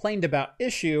much complained about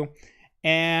issue,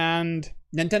 and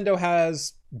Nintendo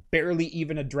has barely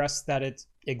even addressed that it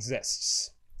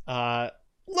exists, let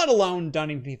alone done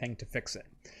anything to fix it.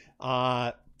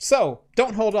 So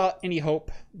don't hold out any hope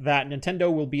that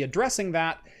Nintendo will be addressing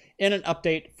that in an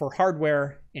update for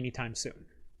hardware anytime soon.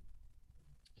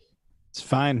 It's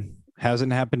fine.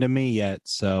 Hasn't happened to me yet,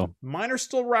 so Mine are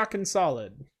still rocking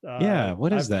solid. yeah.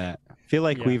 What is that? I feel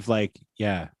like we've dodged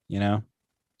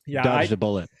a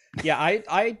bullet. Yeah,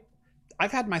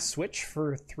 I've had my Switch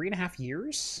for 3.5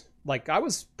 years. Like, I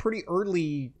was pretty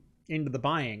early into the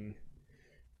buying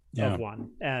of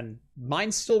one, and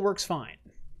mine still works fine.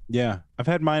 Yeah, I've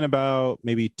had mine about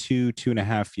maybe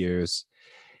 2.5 years,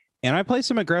 and I play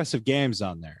some aggressive games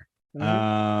on there.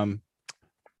 Mm-hmm.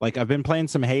 Like I've been playing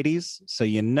some Hades, so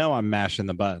I'm mashing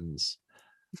the buttons.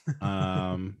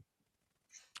 Not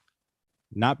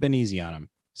been easy on them.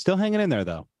 Still hanging in there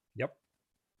though. Yep.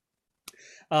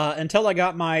 Until I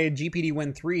got my GPD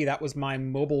Win 3, that was my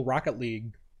mobile Rocket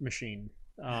League machine.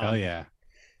 Hell yeah.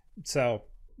 So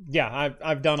yeah,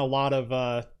 I've done a lot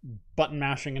of button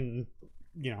mashing and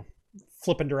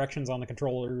flipping directions on the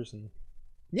controllers, and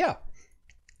yeah,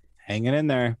 hanging in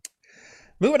there.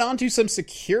 Moving on to some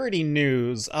security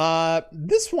news.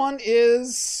 This one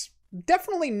is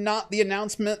definitely not the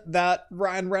announcement that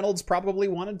Ryan Reynolds probably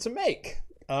wanted to make.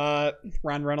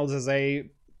 Ryan Reynolds is a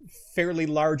fairly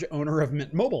large owner of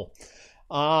Mint Mobile.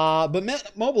 But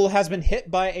Mint Mobile has been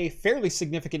hit by a fairly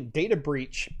significant data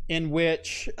breach in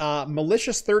which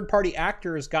malicious third-party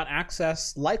actors got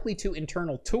access likely to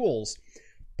internal tools,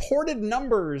 ported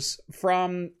numbers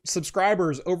from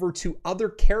subscribers over to other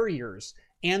carriers,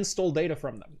 and stole data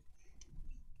from them.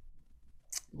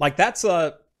 Like, that's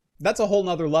a whole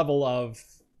nother level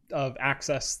of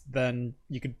access than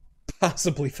you could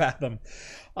possibly fathom.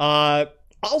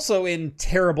 Also in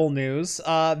terrible news,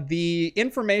 the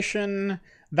information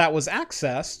that was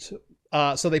accessed,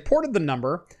 so they ported the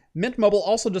number. Mint Mobile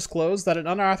also disclosed that an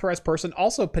unauthorized person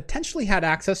also potentially had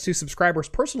access to subscribers'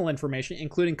 personal information,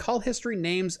 including call history,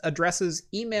 names, addresses,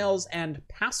 emails, and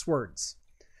passwords,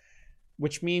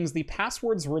 which means the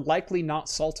passwords were likely not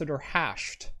salted or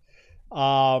hashed.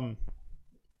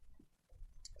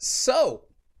 So,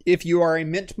 if you are a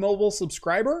Mint Mobile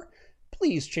subscriber,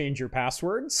 please change your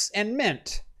passwords. And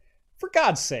Mint, for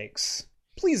God's sakes,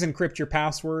 please encrypt your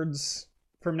passwords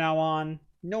from now on.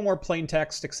 No more plain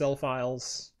text Excel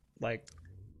files. Like,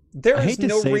 there is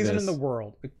no reason in the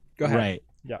world. Go ahead. Right.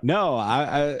 Yeah. No,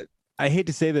 I hate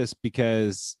to say this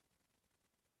because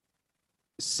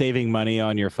saving money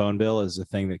on your phone bill is a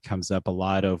thing that comes up a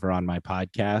lot over on my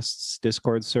podcast's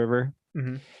Discord server.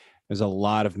 Mm-hmm. There's a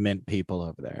lot of Mint people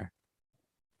over there,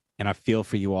 and I feel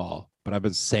for you all, but I've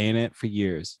been saying it for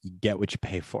years. You get what you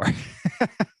pay for.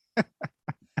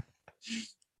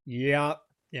 Yeah.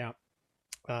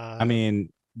 I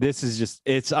mean, this is just,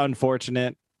 it's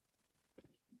unfortunate,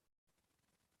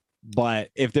 but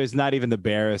if there's not even the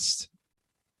barest,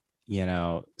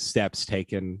 steps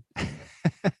taken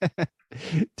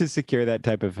to secure that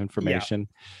type of information.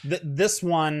 Yeah. This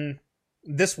one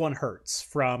hurts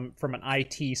from an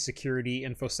IT security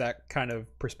infosec kind of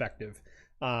perspective.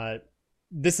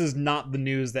 This is not the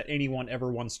news that anyone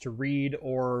ever wants to read,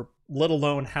 or let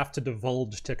alone have to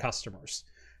divulge to customers.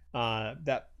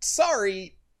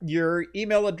 Sorry, your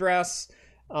email address,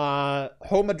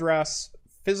 home address,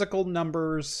 physical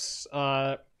numbers,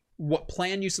 what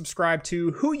plan you subscribe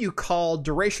to, who you call,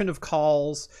 duration of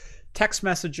calls, text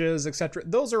messages, etc.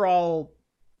 Those are all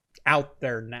out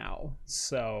there now.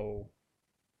 So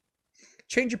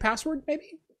change your password,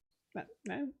 maybe?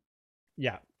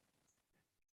 Yeah.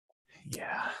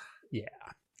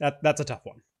 That's a tough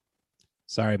one.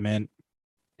 Sorry, Mint.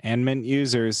 And Mint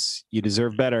users, you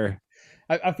deserve better.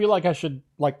 I feel like I should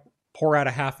pour out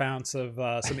a half ounce of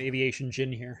some aviation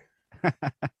gin here.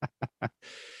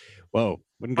 Whoa,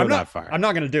 wouldn't go that far. I'm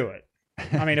not going to do it.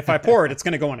 I mean, if I pour it, it's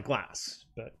going to go in a glass,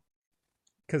 but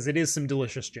because it is some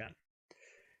delicious gin.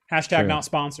 Hashtag True. Not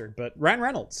sponsored, but Ryan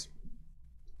Reynolds.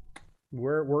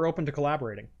 We're open to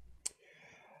collaborating.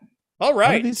 All right.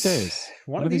 One of these days.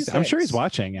 One of these days. I'm sure he's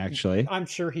watching, actually. I'm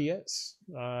sure he is.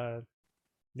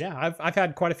 Yeah, I've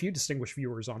had quite a few distinguished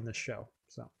viewers on this show,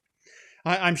 so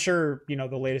I'm sure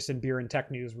the latest in beer and tech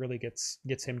news really gets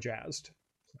him jazzed.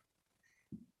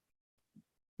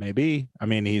 Maybe. I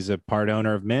mean, he's a part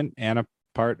owner of Mint and a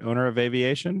part owner of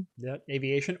Aviation. Yeah,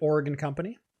 Aviation, Oregon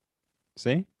company.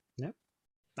 See? Yep.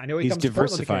 I know he's comes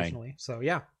diversifying. To Portland occasionally, so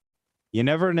yeah. You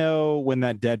never know when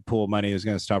that Deadpool money is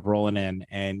going to stop rolling in,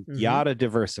 and you ought to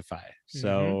diversify.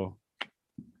 So, at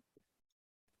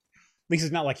least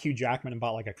it's not like Hugh Jackman and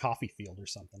bought like a coffee field or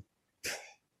something.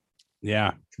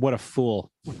 Yeah, what a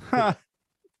fool.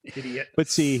 Idiot. But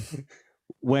see,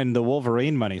 when the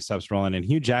Wolverine money stops rolling in,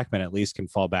 Hugh Jackman at least can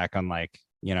fall back on like,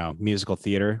 musical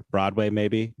theater, Broadway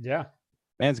maybe. Yeah.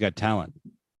 Man's got talent.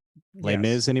 Les Yes.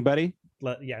 Mis, anybody?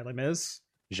 Les Mis.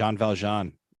 Jean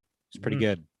Valjean. It's pretty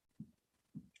good.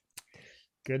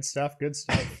 Good stuff. Good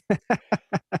stuff.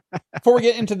 Before we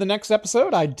get into the next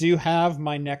episode, I do have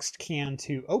my next can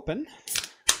to open.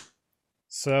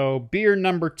 So beer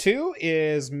number 2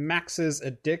 is Max's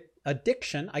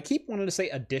Addiction. I keep wanting to say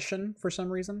Addition for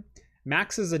some reason.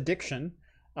 Max's Addiction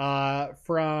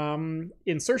from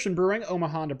Insertion Brewing,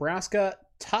 Omaha, Nebraska.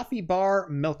 Toffee Bar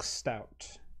Milk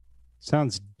Stout.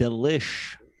 Sounds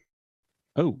delish.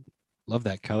 Oh, love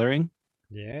that coloring.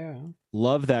 Yeah.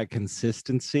 Love that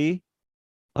consistency.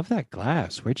 Love that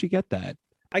glass. Where'd you get that?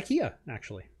 IKEA,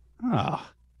 actually.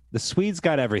 Ah, the Swedes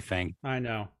got everything. I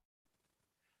know.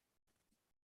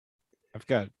 I've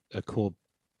got a cool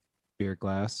beer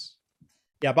glass.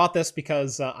 Yeah, I bought this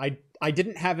because I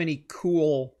didn't have any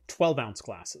cool 12-ounce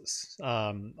glasses.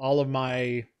 All of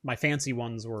my fancy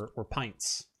ones were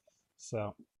pints.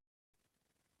 So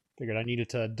figured I needed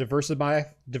to diversify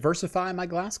my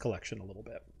glass collection a little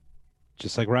bit.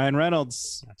 Just like Ryan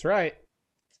Reynolds. That's right.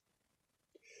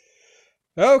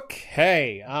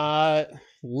 Okay,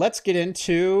 let's get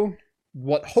into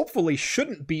what hopefully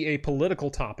shouldn't be a political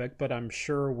topic, but I'm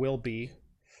sure will be.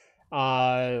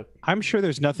 I'm sure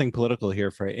there's nothing political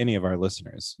here for any of our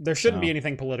listeners. There shouldn't be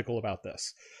anything political about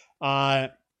this.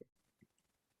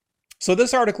 So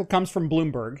this article comes from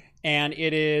Bloomberg, and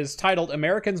it is titled,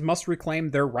 Americans Must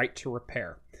Reclaim Their Right to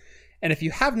Repair. And if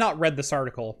you have not read this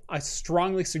article, I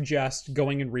strongly suggest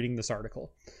going and reading this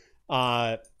article.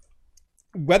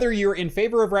 Whether you're in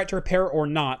favor of right to repair or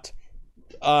not,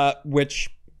 which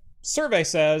survey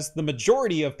says the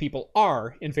majority of people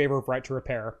are in favor of right to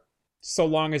repair, so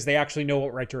long as they actually know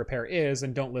what right to repair is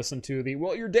and don't listen to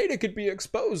well, your data could be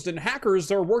exposed and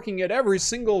hackers are working at every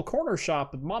single corner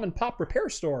shop, mom and pop repair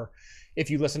store, if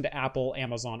you listen to Apple,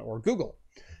 Amazon, or Google.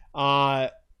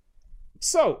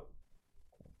 So,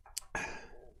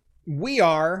 we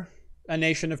are a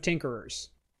nation of tinkerers.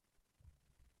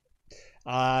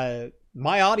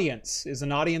 My audience is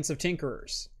an audience of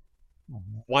tinkerers.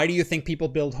 Why do you think people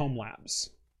build home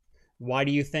labs? Why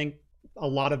do you think a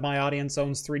lot of my audience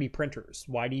owns 3D printers?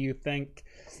 Why do you think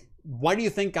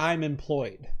I'm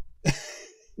employed?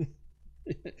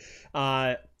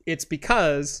 It's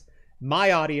because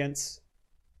my audience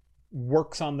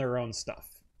works on their own stuff.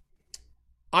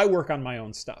 I work on my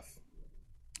own stuff,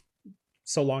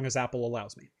 so long as Apple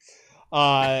allows me.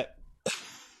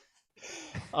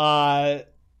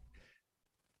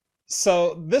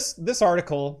 So this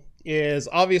article is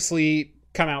obviously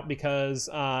come out because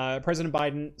President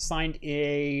Biden signed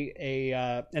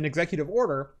an executive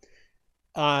order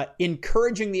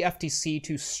encouraging the FTC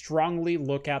to strongly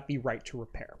look at the right to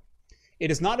repair. It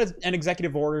is not an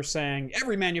executive order saying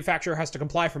every manufacturer has to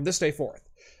comply from this day forth.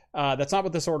 That's not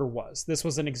what this order was. This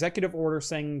was an executive order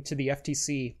saying to the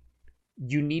FTC,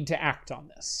 you need to act on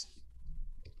this.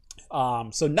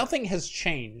 So nothing has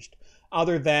changed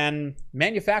other than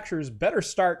manufacturers better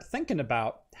start thinking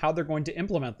about how they're going to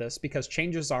implement this because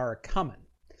changes are coming.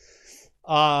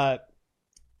 The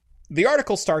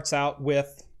article starts out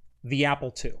with the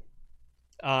Apple II,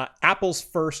 Apple's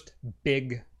first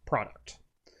big product.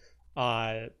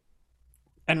 And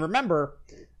remember,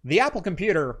 the Apple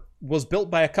computer was built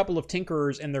by a couple of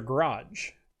tinkerers in their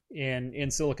garage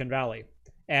in Silicon Valley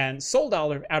and sold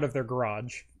out of their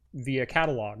garage via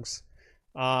catalogs,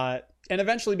 and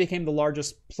eventually became the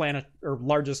largest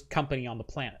company on the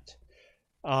planet.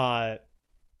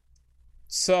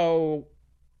 So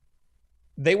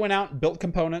they went out and built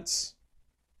components,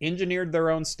 engineered their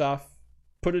own stuff,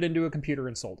 put it into a computer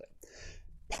and sold it.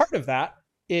 Part of that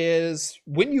is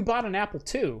when you bought an Apple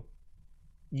II,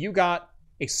 you got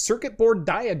a circuit board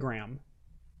diagram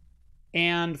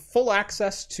and full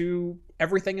access to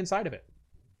everything inside of it.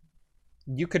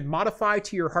 You could modify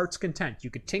to your heart's content. You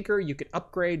could tinker, you could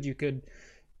upgrade, you could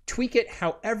tweak it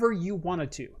however you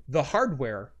wanted to. The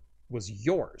hardware was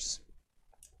yours.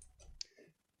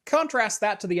 Contrast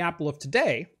that to the Apple of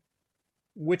today,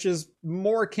 which is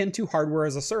more akin to hardware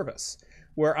as a service,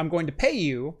 where I'm going to pay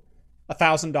you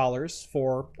 $1,000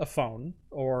 for a phone,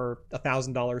 or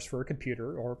 $1,000 for a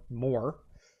computer, or more,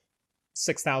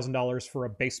 $6,000 for a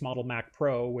base model Mac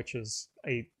Pro, which is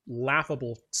a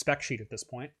laughable spec sheet at this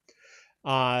point.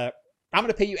 I'm going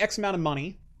to pay you X amount of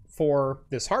money for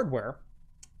this hardware.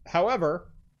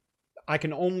 However, I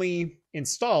can only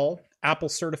install Apple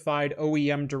certified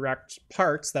OEM direct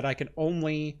parts that I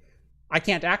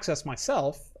can't access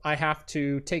myself. I have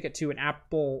to take it to an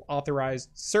Apple authorized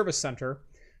service center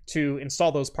to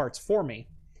install those parts for me.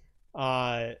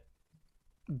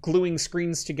 Gluing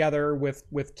screens together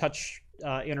with touch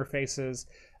interfaces,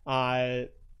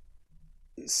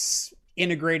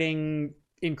 integrating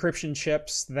encryption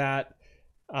chips that,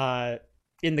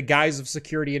 in the guise of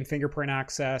security and fingerprint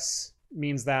access,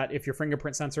 means that if your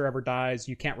fingerprint sensor ever dies,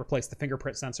 you can't replace the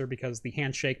fingerprint sensor because the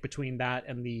handshake between that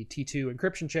and the T2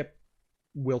 encryption chip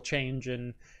will change,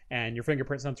 and your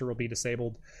fingerprint sensor will be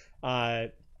disabled.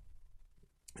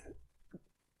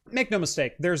 Make no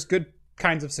mistake, there's good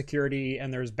kinds of security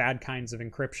and there's bad kinds of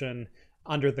encryption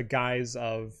under the guise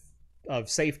of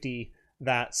safety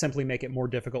that simply make it more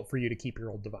difficult for you to keep your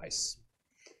old device.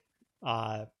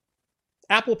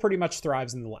 Apple pretty much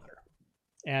thrives in the latter.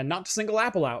 And not to single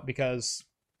Apple out, because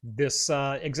this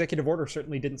executive order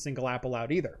certainly didn't single Apple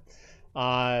out either.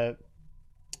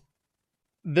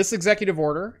 This executive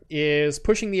order is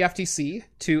pushing the FTC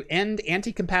to end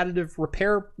anti-competitive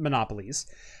repair monopolies.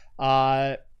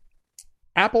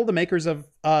 Apple, the makers of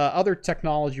other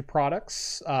technology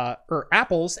products, or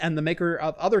Apple's and the maker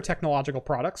of other technological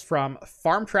products, from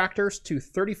farm tractors to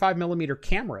 35mm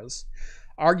cameras,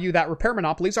 argue that repair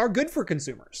monopolies are good for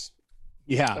consumers.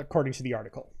 Yeah. According to the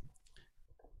article.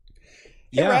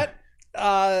 Yeah. Hey,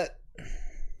 Rhett,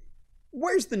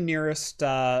 where's the nearest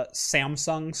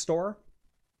Samsung store?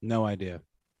 No idea.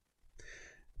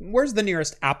 Where's the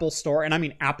nearest Apple store? And I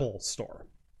mean Apple store.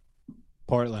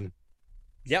 Portland.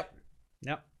 Yep.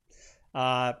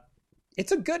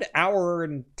 It's a good hour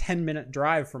and 10-minute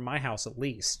drive from my house, at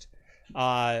least. If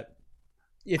I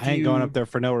ain't going up there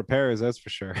for no repairs, that's for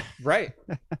sure. Right.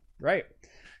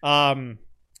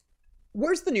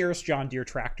 Where's the nearest John Deere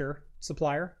tractor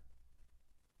supplier?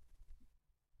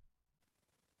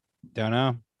 Don't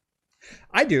know.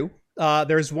 I do.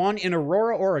 There's one in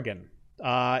Aurora, Oregon.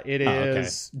 It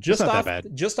is just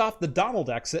off the Donald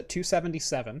exit,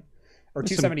 277 or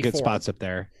 274. Good spots up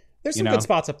there. There's some good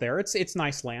spots up there. It's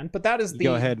nice land, but that is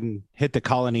go ahead and hit the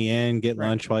Colony Inn, get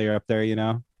lunch while you're up there.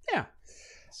 Yeah,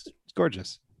 it's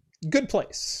gorgeous. Good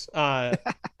place.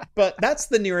 But that's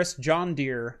the nearest John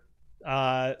Deere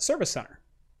service center.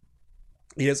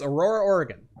 It is Aurora,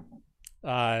 Oregon.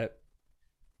 I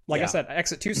said,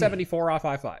 exit 274 off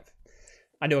I-5.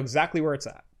 I know exactly where it's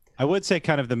at. I would say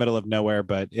kind of the middle of nowhere,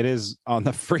 but it is on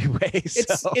the freeway.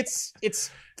 So. It's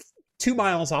 2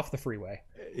 miles off the freeway.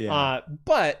 Yeah.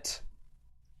 But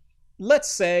let's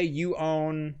say you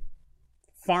own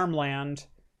farmland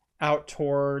out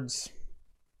towards,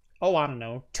 I don't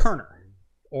know, Turner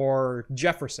or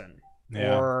Jefferson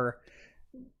or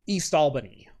East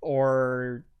Albany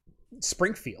or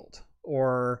Springfield,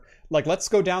 or let's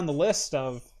go down the list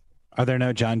of. Are there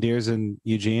no John Deeres in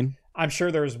Eugene? I'm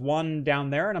sure there's one down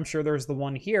there, and I'm sure there's the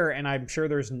one here, and I'm sure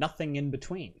there's nothing in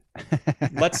between.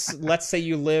 Let's say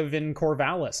you live in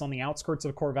Corvallis, on the outskirts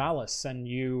of Corvallis, and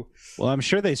you. Well, I'm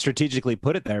sure they strategically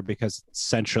put it there because it's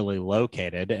centrally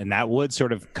located, and that would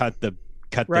sort of cut the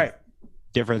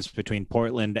difference between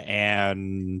Portland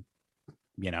and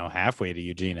halfway to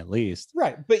Eugene at least.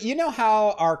 Right, but you know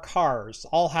how our cars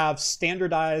all have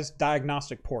standardized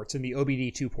diagnostic ports in the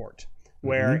OBD2 port.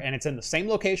 And it's in the same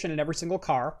location in every single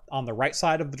car on the right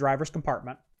side of the driver's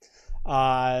compartment,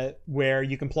 where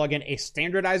you can plug in a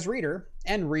standardized reader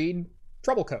and read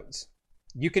trouble codes.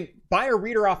 You can buy a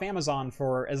reader off Amazon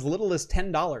for as little as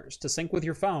 $10 to sync with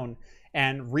your phone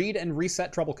and read and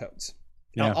reset trouble codes.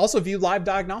 Now, also view live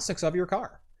diagnostics of your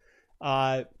car.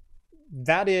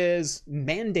 That is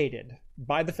mandated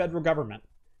by the federal government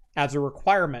as a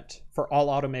requirement for all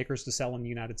automakers to sell in the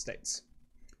United States.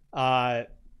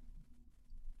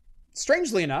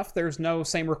 Strangely enough, there's no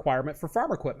same requirement for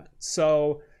farm equipment.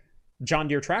 So John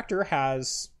Deere tractor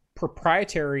has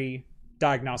proprietary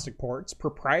diagnostic ports,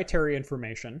 proprietary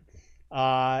information,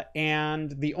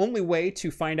 and the only way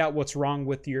to find out what's wrong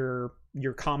with your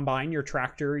combine, your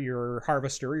tractor, your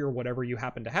harvester, or whatever you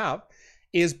happen to have,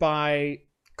 is by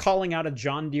calling out a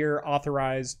John Deere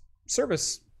authorized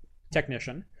service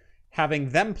technician, having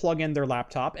them plug in their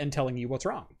laptop and telling you what's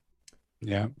wrong.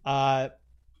 Yeah.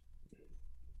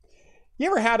 You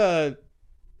ever had a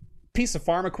piece of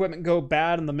farm equipment go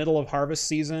bad in the middle of harvest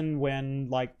season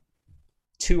when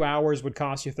 2 hours would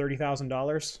cost you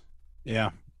 $30,000?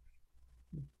 Yeah.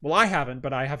 Well, I haven't,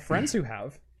 but I have friends who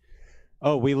have.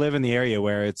 Oh, we live in the area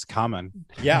where it's common.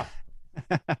 Yeah.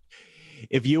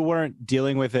 If you weren't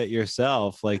dealing with it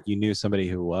yourself, you knew somebody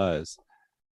who was.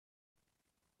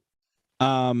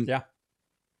 Yeah.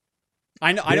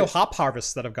 I know hop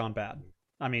harvests that have gone bad.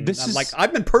 I mean,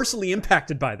 I've been personally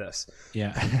impacted by this.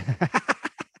 Yeah.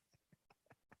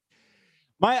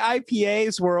 My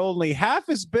IPAs were only half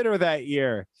as bitter that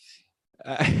year.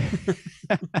 They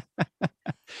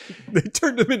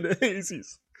turned them into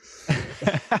hazies.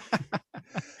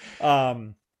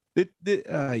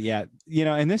 Yeah, you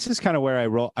know, and this is kind of where I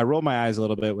roll my eyes a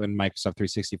little bit when Microsoft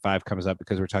 365 comes up,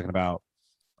 because we're talking about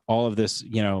all of this,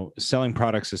 you know, selling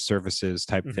products as services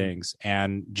type things.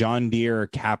 And John Deere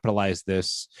capitalized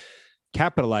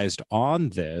on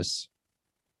this,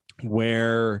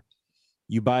 where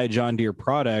you buy a John Deere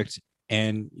product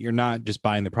and you're not just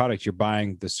buying the product, you're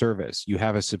buying the service. You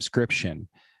have a subscription.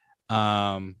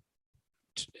 And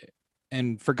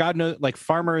for God knows, like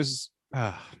farmers,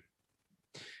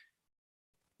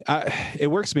 it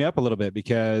works me up a little bit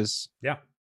because,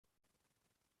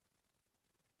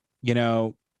 you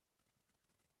know,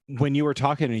 when you were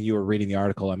talking and you were reading the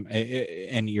article,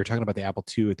 and you're talking about the Apple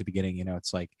II at the beginning, you know,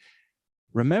 it's like,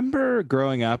 remember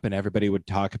growing up and everybody would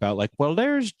talk about like, well,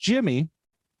 there's Jimmy.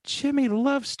 Jimmy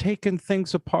loves taking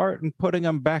things apart and putting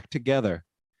them back together.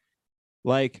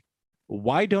 Like,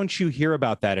 why don't you hear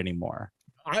about that anymore?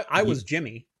 I was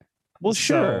Jimmy. Well,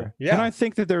 sure. So, yeah. And I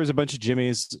think that there was a bunch of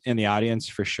Jimmys in the audience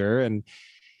for sure. And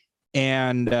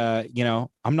you know,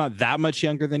 I'm not that much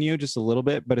younger than you, just a little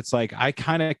bit, but it's like, I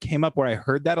kind of came up where I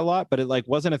heard that a lot, but it like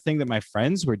wasn't a thing that my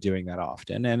friends were doing that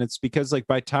often. And it's because like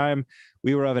by time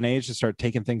we were of an age to start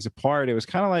taking things apart, it was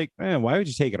kind of like, man, why would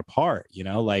you take it apart? You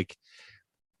know, like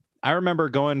I remember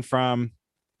going from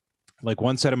like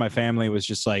one side of my family was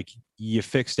just like, you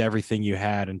fixed everything you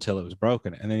had until it was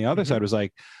broken. And then the other side was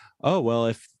like, oh, well,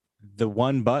 if the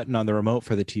one button on the remote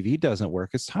for the TV doesn't work,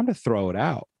 it's time to throw it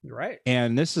out. Right.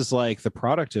 And this is like the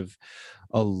product of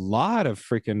a lot of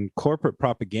freaking corporate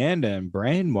propaganda and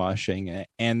brainwashing,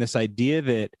 and this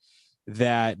idea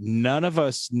that none of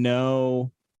us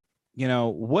know, you know,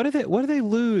 what do they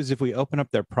lose if we open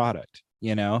up their product?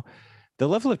 You know, the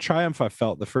level of triumph I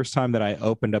felt the first time that I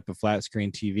opened up a flat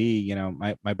screen TV, you know,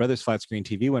 my brother's flat screen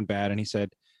TV went bad, and he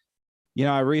said, you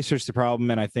know, I researched the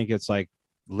problem and I think it's like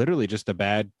literally just a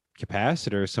bad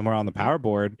capacitor somewhere on the power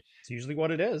board. It's usually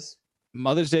what it is.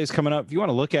 Mother's Day is coming up. If you want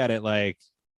to look at it, like,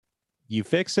 you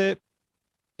fix it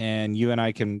and you and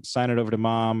I can sign it over to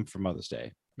mom for Mother's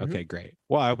Day. Okay, great.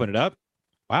 Well, I opened it up.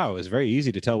 Wow, it was very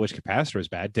easy to tell which capacitor was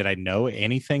bad. Did I know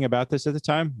anything about this at the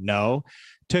time? No.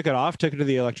 Took it off, took it to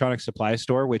the electronic supply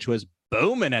store, which was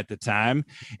booming at the time,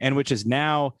 and which is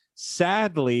now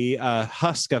sadly a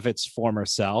husk of its former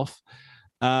self.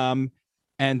 And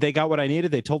they got what I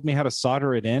needed. They told me how to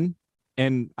solder it in,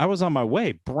 and I was on my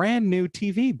way. Brand new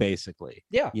TV, basically.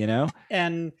 Yeah. You know?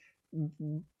 And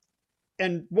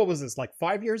what was this, like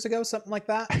 5 years ago, something like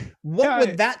that? What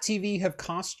would that TV have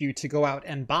cost you to go out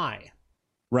and buy?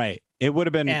 Right. It would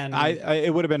have been,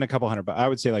 it would have been a couple $100. I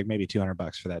would say like maybe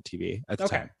 $200 for that TV at the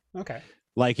time. Okay.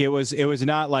 Like it was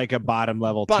not like a bottom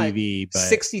level TV, but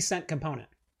 60-cent component.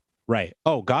 Right.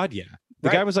 Oh God. Yeah. The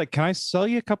guy was like, can I sell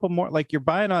you a couple more? Like, you're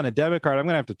buying on a debit card, I'm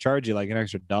going to have to charge you like an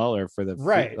extra $1 for the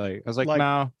right. Like, I was like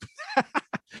no,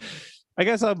 I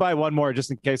guess I'll buy one more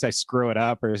just in case I screw it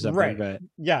up or something. Right. But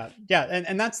yeah.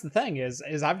 And that's the thing is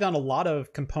I've done a lot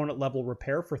of component level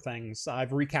repair for things. I've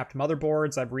recapped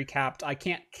motherboards. I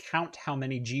can't count how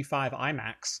many G5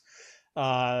 iMacs.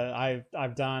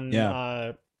 I've done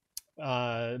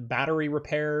battery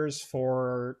repairs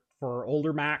for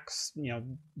older Macs, you know,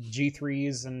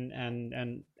 G3s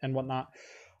and whatnot.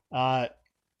 I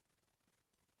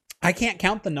can't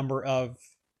count the number of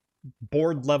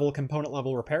board level, component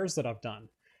level repairs that I've done,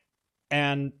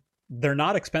 and they're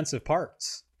not expensive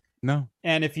parts. No.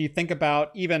 And if you think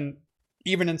about even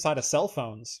inside of cell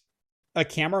phones, a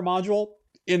camera module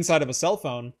inside of a cell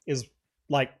phone is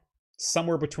like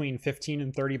somewhere between $15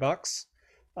 and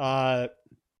 $30.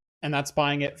 And that's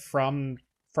buying it from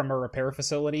a repair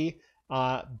facility.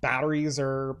 Batteries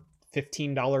are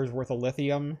 $15 worth of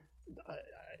lithium.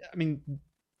 I mean,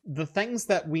 the things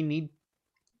that we need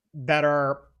that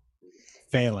are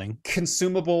failing,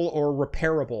 consumable or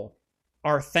repairable,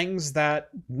 are things that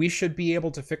we should be able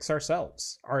to fix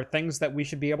ourselves, are things that we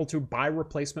should be able to buy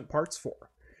replacement parts for.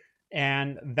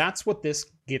 And that's what this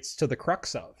gets to the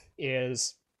crux of,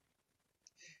 is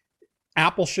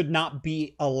Apple should not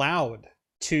be allowed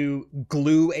to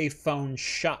glue a phone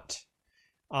shut.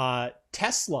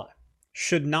 Tesla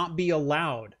should not be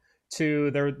allowed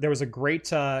to. There was a great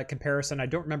comparison. I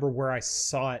don't remember where I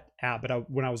saw it at,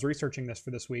 but when I was researching this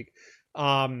for this week,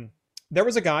 there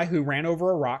was a guy who ran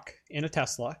over a rock in a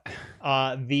Tesla.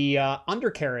 The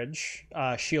undercarriage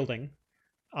shielding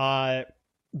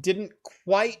didn't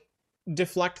quite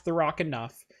deflect the rock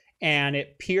enough, and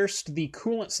it pierced the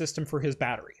coolant system for his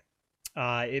battery.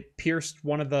 It pierced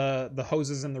one of the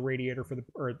hoses in the radiator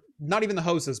or not even the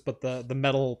hoses, but the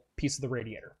metal piece of the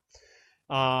radiator.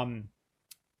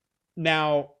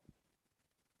 Now,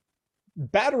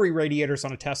 battery radiators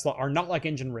on a Tesla are not like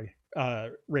engine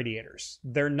radiators.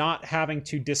 They're not having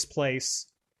to displace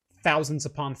thousands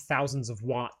upon thousands of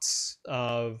watts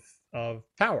of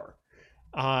power.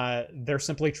 They're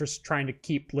simply just trying to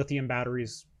keep lithium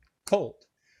batteries cold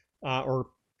or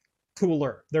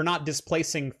cooler. They're not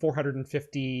displacing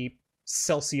 450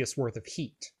 Celsius worth of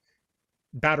heat.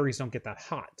 Batteries don't get that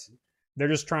hot. They're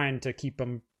just trying to keep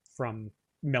them from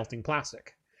melting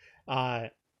plastic. They're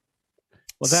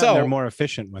more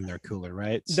efficient when they're cooler,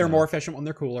 right? They're more efficient when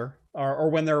they're cooler, or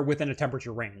when they're within a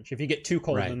temperature range. If you get too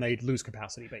cold, Right. then they lose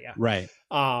capacity. But yeah, Right.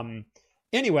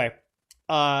 Anyway,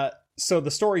 so the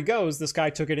story goes, this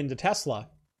guy took it into Tesla,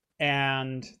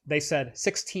 and they said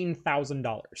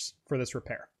 $16,000 for this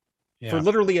repair for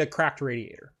literally a cracked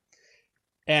radiator,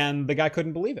 and the guy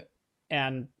couldn't believe it,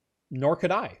 and nor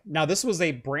could I. Now, this was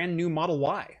a brand new Model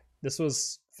Y. This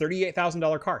was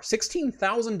 $38,000 car.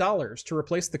 $16,000 to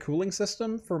replace the cooling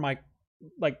system for my,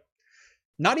 like,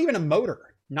 not even a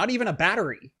motor, not even a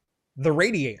battery, the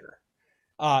radiator.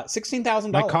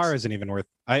 $16,000. My car isn't even worth.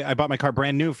 I bought my car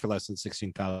brand new for less than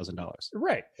 $16,000.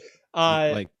 Right.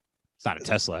 Like, it's not a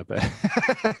Tesla, but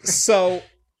So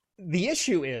the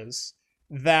issue is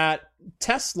that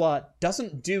Tesla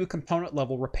doesn't do component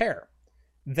level repair.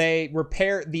 They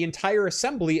repair the entire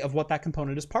assembly of what that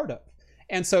component is part of.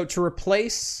 And so to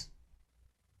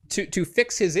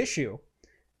fix his issue,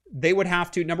 they would have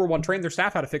to, number one, train their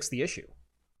staff how to fix the issue,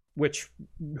 which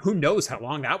who knows how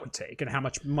long that would take and how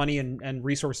much money and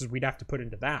resources we'd have to put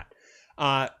into that.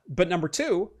 But number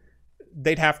two,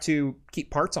 they'd have to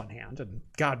keep parts on hand. And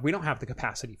God, we don't have the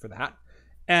capacity for that.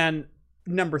 And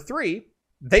number three,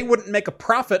 they wouldn't make a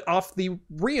profit off the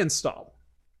reinstall.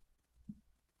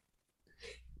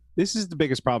 this is the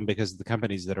biggest problem because the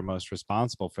companies that are most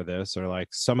responsible for this are like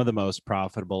some of the most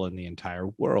profitable in the entire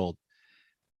world.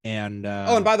 And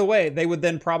and by the way, they would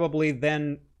then probably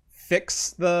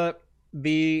fix the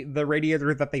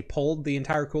radiator that they pulled, the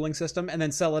entire cooling system, and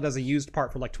then sell it as a used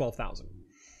part for like $12,000.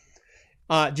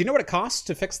 Do you know what it costs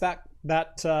to fix that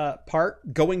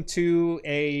part going to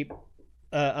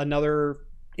another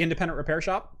independent repair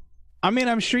shop? I mean,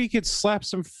 I'm sure you could slap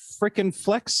some freaking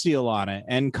Flex Seal on it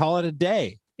and call it a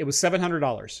day. It was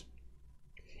 $700.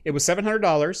 It was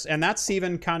 $700, and that's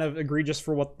even kind of egregious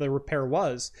for what the repair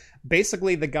was.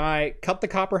 Basically, the guy cut the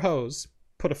copper hose,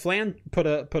 put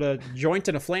a joint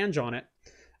and a flange on it,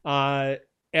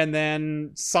 and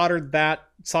then soldered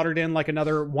in like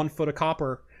another 1 foot of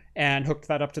copper and hooked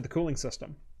that up to the cooling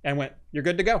system and went, "You're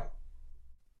good to go."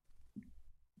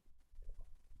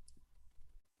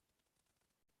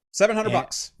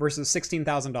 $700 versus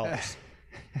 $16,000.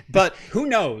 But who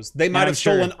knows? They might have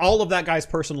stolen all of that guy's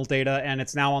personal data, and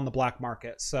it's now on the black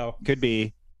market. So could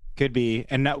be,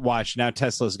 and now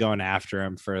Tesla's going after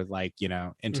him for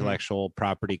intellectual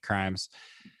property crimes.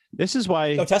 This is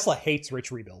why Tesla hates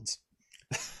rich rebuilds.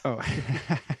 Oh,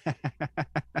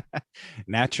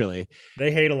 naturally,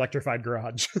 they hate electrified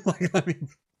garage.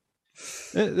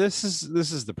 This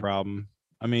is the problem.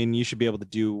 I mean, you should be able to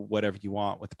do whatever you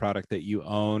want with the product that you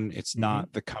own. It's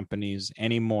not the company's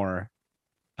anymore.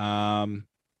 There's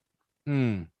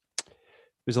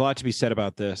a lot to be said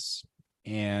about this,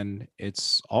 and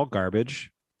it's all garbage.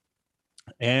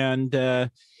 And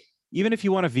even if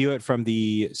you want to view it from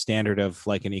the standard of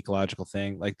like an ecological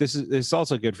thing, like this is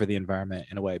also good for the environment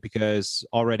in a way, because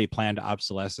already planned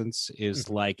obsolescence is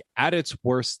like at its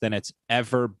worst than it's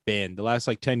ever been. The last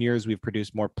 10 years, we've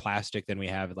produced more plastic than we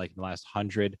have in the last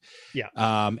 100. Yeah.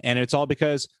 And it's all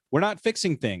because we're not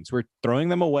fixing things. We're throwing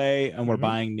them away and we're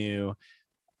buying new.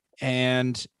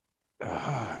 And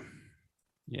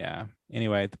yeah.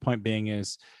 Anyway, the point being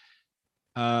is,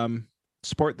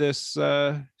 support this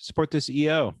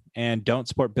EO and don't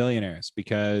support billionaires,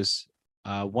 because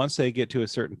once they get to a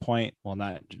certain point, well,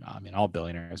 not, I mean, all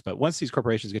billionaires, but once these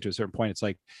corporations get to a certain point, it's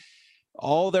like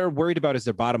all they're worried about is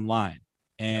their bottom line,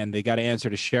 and they got to answer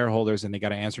to shareholders, and they got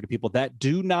to answer to people that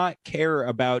do not care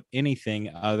about anything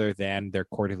other than their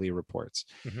quarterly reports.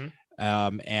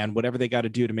 And whatever they got to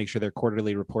do to make sure their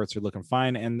quarterly reports are looking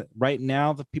fine. And right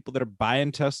now, the people that are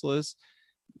buying Teslas,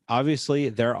 obviously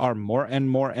there are more and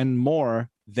more and more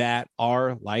that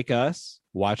are like us,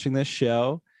 watching this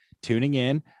show, tuning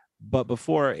in. But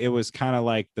before, it was kind of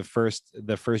like the first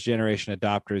generation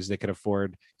adopters that could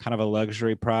afford kind of a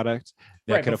luxury product.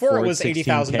 Right. Before it was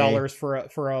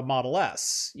 $80,000 for a Model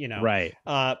S, Right.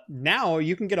 Now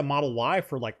you can get a Model Y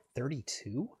for like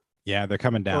 32. Yeah, they're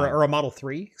coming down. Or a Model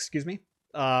 3, excuse me.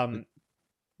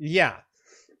 Yeah.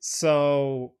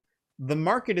 So the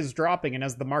market is dropping, and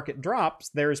as the market drops,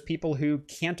 there's people who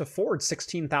can't afford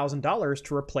 $16,000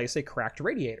 to replace a cracked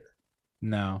radiator.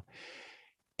 No.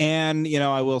 And,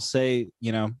 I will say,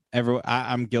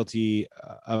 I'm guilty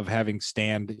of having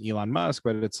stand Elon Musk,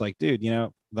 but it's like, dude,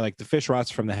 like the fish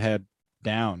rots from the head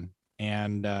down.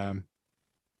 And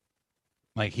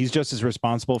like he's just as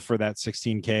responsible for that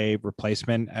 16K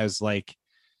replacement as like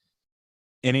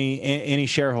any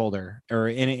shareholder or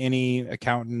any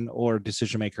accountant or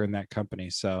decision maker in that company.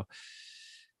 So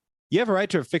you have a right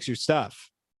to fix your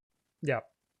stuff. Yeah.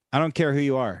 I don't care who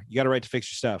you are. You got a right to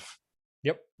fix your stuff.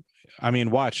 Yep. I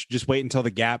mean, just wait until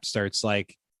the Gap starts.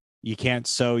 Like, you can't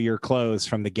sew your clothes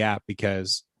from the Gap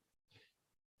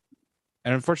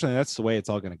and unfortunately, that's the way it's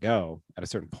all going to go at a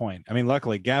certain point. I mean,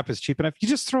 luckily, Gap is cheap enough. You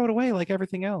just throw it away like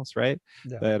everything else, right?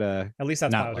 Yeah. But at least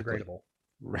that's not biodegradable.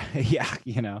 Right?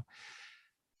 Yeah,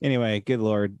 Anyway, good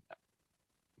Lord,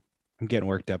 I'm getting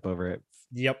worked up over it.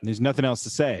 Yep. There's nothing else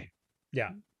to say. Yeah.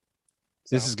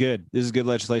 This is good. This is good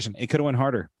legislation. It could have went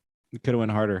harder. Could have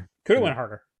went harder.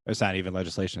 It's not even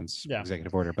legislation, it's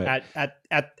executive order. But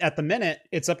at the minute,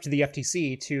 it's up to the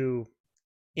FTC to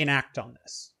enact on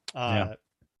this.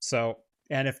 So,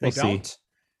 and if they don't,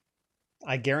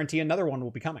 I guarantee another one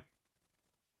will be coming.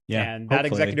 Yeah, and that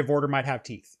executive order might have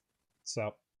teeth.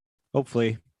 So,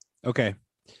 hopefully, okay.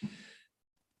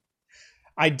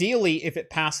 Ideally, if it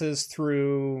passes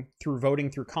through voting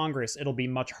through Congress, it'll be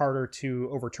much harder to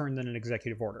overturn than an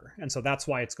executive order. And so that's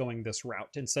why it's going this route.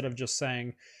 Instead of just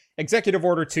saying executive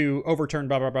order to overturn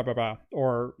blah, blah, blah, blah, blah,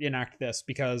 or enact this,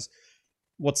 because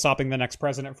what's stopping the next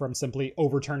president from simply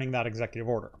overturning that executive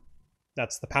order?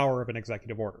 That's the power of an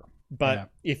executive order.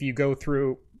 But if you go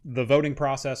through the voting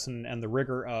process and the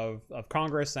rigor of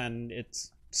Congress and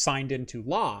it's signed into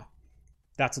law,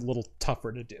 that's a little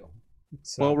tougher to do.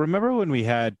 So. Well, remember when we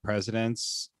had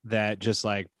presidents that just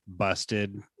like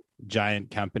busted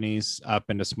giant companies up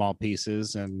into small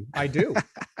pieces? And I do.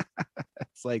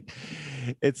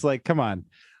 it's like, come on,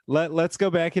 let's go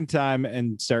back in time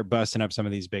and start busting up some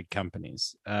of these big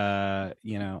companies.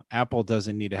 Apple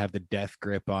doesn't need to have the death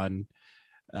grip on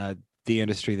the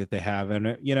industry that they have.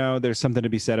 And, there's something to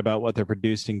be said about what they're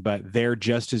producing, but they're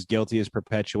just as guilty as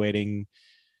perpetuating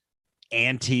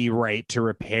anti-right to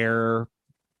repair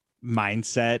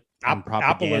mindset and propaganda.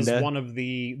 Apple is one of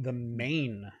the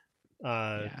main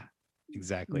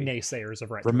exactly naysayers of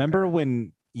right. Remember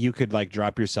when you could like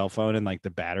drop your cell phone and like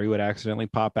the battery would accidentally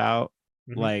pop out?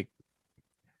 Mm-hmm. Like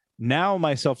now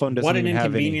my cell phone doesn't even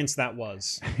have any... inconvenience that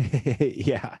was.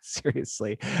 Yeah,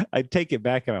 seriously. I'd take it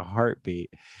back in a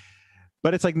heartbeat.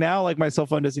 But it's like now like my cell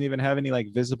phone doesn't even have any like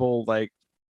visible like,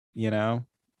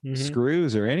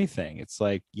 screws or anything. It's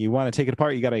like you want to take it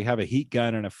apart, you got to have a heat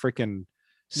gun and a freaking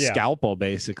scalpel,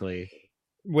 basically.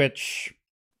 Which,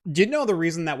 do you know the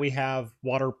reason that we have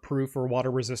waterproof or water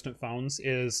resistant phones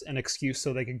is an excuse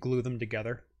so they could glue them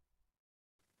together?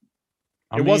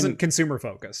 It wasn't consumer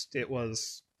focused. It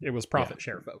was profit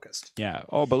share focused. Yeah.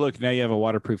 Oh, but look, now you have a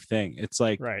waterproof thing. It's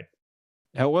like, right.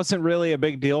 It wasn't really a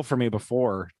big deal for me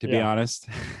before, to be honest.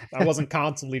 I wasn't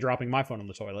constantly dropping my phone in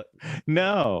the toilet.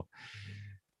 No.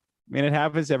 I mean, it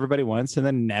happens to everybody once and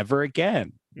then never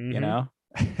again,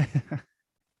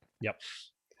 Yep.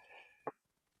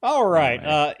 All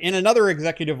right. In another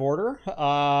executive order,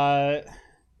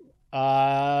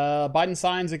 Biden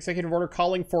signs executive order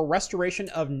calling for restoration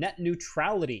of net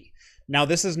neutrality. Now,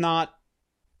 this is not,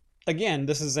 again,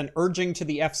 this is an urging to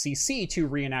the FCC to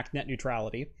reenact net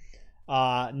neutrality,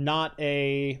 not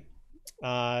a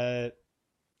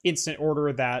instant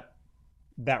order that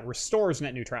restores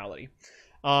net neutrality.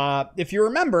 If you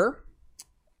remember,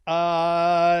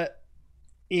 what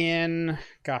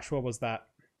was that?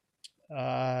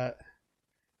 It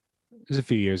was a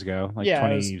few years ago, like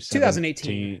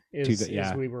 2018.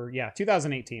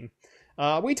 2018.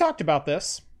 We talked about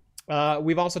this.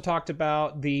 We've also talked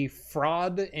about the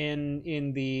fraud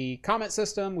in the comment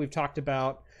system. We've talked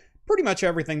about pretty much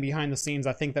everything behind the scenes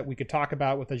I think that we could talk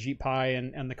about with Ajit Pai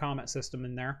and the comment system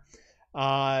in there.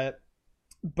 But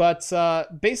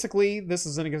basically, this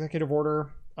is an executive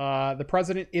order. The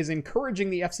president is encouraging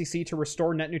the FCC to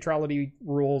restore net neutrality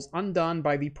rules undone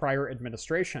by the prior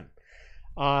administration.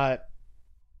 And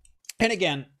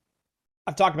again,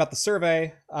 I've talked about the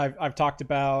survey. I've talked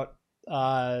about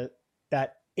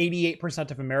that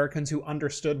 88% of Americans who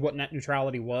understood what net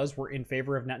neutrality was were in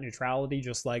favor of net neutrality,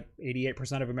 just like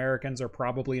 88% of Americans are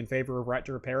probably in favor of right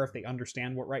to repair if they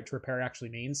understand what right to repair actually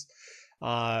means.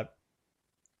 I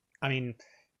mean,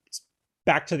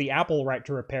 back to the Apple right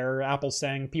to repair, Apple's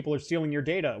saying people are stealing your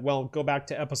data. Well, go back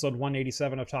to episode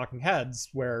 187 of Talking Heads,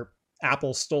 where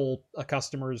Apple stole a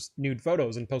customer's nude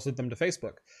photos and posted them to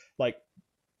Facebook. Like,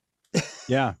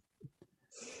 Yeah.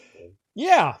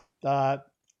 yeah,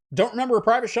 don't remember a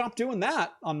private shop doing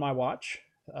that on my watch.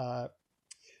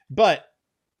 But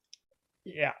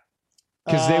yeah,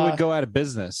 Because they would go out of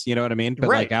business, you know what I mean? But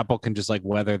right. like Apple can just like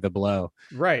weather the blow.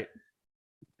 Right.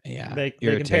 Yeah. They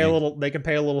can pay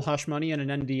a little hush money and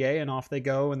an NDA, and off they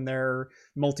go in their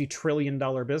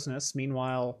multi-trillion-dollar business.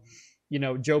 Meanwhile, you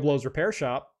know, Joe Blow's repair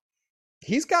shop,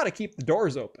 he's got to keep the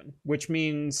doors open, which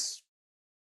means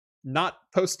not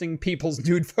posting people's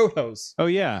nude photos. Oh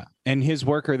yeah, and his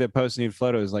worker that posts nude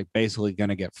photos is like basically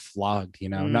gonna get flogged. You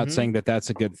know, not saying that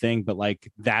that's a good thing, but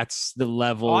like that's the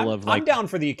level of like. I'm down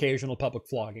for the occasional public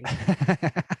flogging.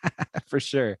 For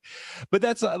sure, but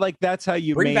that's that's how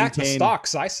you bring maintain... back the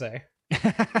stocks. I say.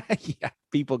 Yeah,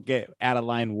 people get out of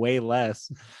line way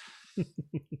less.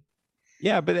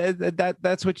 Yeah, but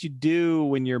that's what you do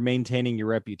when you're maintaining your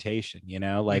reputation, you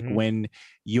know, like when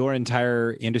your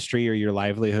entire industry or your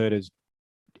livelihood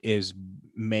is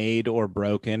made or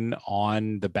broken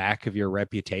on the back of your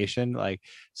reputation. Like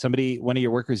one of your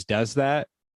workers does that,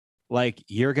 like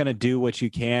you're going to do what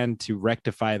you can to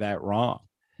rectify that wrong.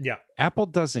 Yeah. Apple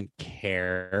doesn't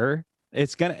care.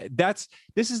 This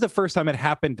is the first time it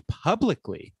happened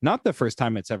publicly, not the first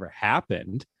time it's ever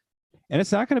happened. And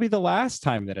it's not going to be the last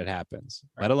time that it happens,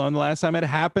 right, let alone the last time it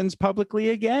happens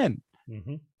publicly again.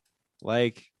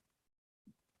 Like,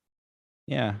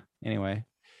 yeah. Anyway,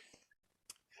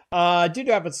 do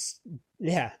have a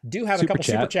couple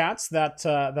super chats that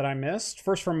I missed.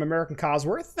 First from American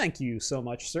Cosworth, thank you so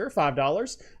much, sir.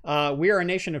 $5. We are a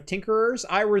nation of tinkerers.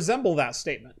 I resemble that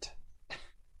statement.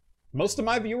 Most of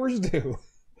my viewers do.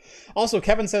 Also,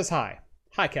 Kevin says hi.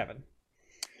 Hi, Kevin.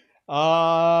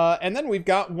 And then we've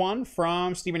got one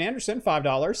from Steven Anderson,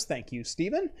 $5. Thank you,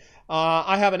 Steven.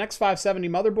 I have an X570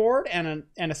 motherboard and a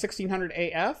 1600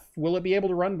 AF. Will it be able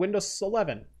to run Windows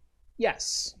 11?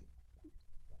 Yes.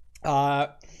 My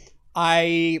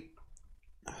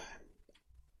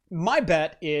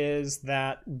bet is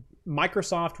that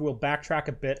Microsoft will backtrack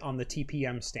a bit on the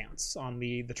TPM stance, on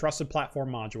the Trusted Platform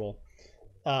Module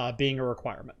being a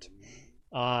requirement.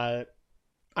 I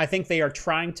think they are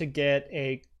trying to get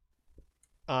a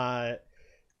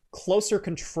closer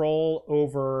control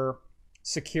over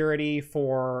security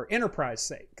for enterprise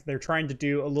sake. They're trying to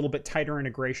do a little bit tighter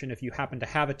integration if you happen to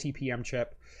have a TPM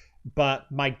chip.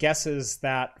 But my guess is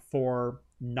that for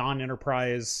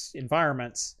non-enterprise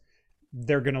environments,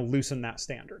 they're going to loosen that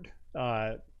standard.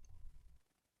 And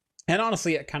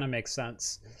honestly, it kind of makes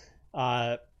sense.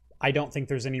 I don't think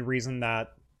there's any reason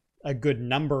that a good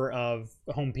number of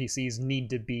home PCs need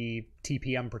to be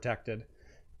TPM protected.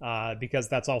 Because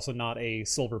that's also not a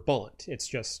silver bullet. It's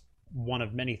just one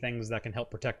of many things that can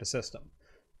help protect a system.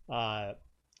 Kind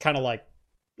of like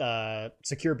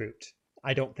Secure Boot.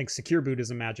 I don't think Secure Boot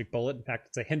is a magic bullet. In fact,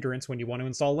 it's a hindrance when you want to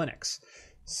install Linux.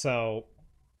 So,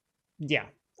 yeah,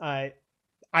 I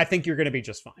think you're going to be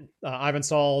just fine. I've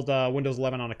installed Windows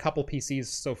 11 on a couple PCs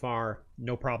so far.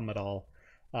 No problem at all.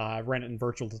 I've ran it in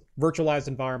virtualized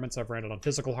environments. I've ran it on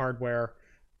physical hardware.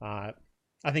 I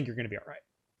think you're going to be all right.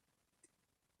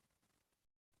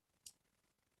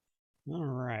 All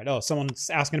right. Oh, someone's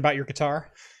asking about your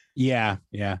guitar? Yeah.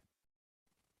 Yeah,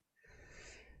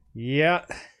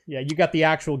 you got the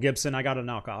actual Gibson. I got a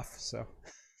knockoff, so.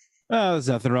 Well, there's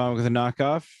nothing wrong with a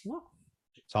knockoff. Well,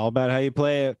 it's all about how you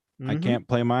play it. I can't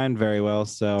play mine very well,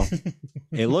 so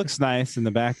it looks nice in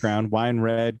the background. Wine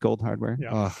red, gold hardware. Yeah.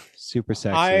 Oh, super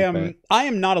sexy. I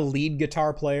am not a lead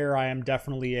guitar player. I am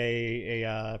definitely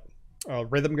a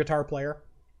rhythm guitar player.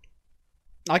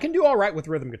 I can do all right with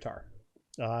rhythm guitar.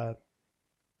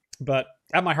 But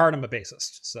at my heart, I'm a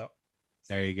bassist. So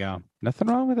there you go. Nothing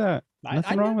wrong with that.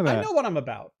 Nothing wrong with that. I know what I'm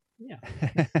about. Yeah.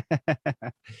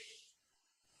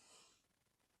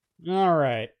 All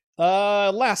right.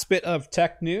 Last bit of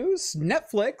tech news.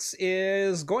 Netflix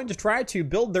is going to try to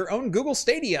build their own Google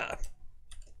Stadia.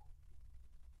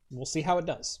 We'll see how it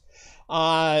does.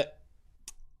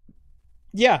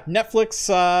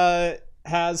 Netflix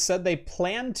has said they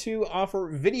plan to offer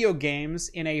video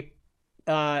games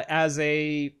as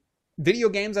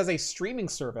a streaming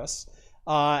service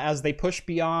as they push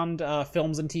beyond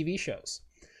films and TV shows.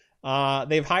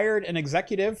 They've hired an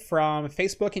executive from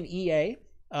Facebook and EA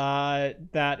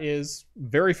that is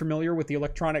very familiar with the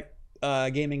electronic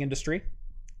gaming industry,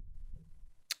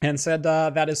 and said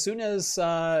that as soon as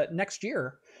next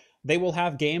year, they will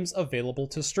have games available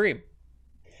to stream.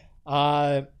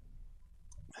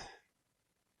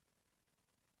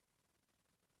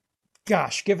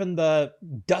 Gosh, given the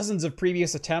dozens of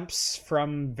previous attempts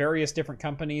from various different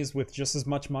companies with just as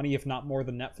much money, if not more,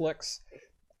 than Netflix,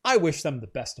 I wish them the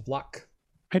best of luck.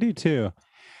 I do too.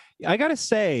 I gotta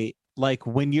say, like,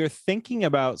 when you're thinking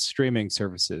about streaming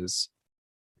services,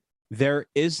 there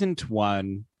isn't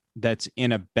one that's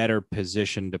in a better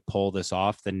position to pull this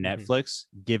off than Netflix,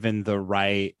 given the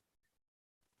right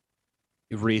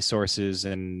resources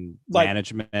and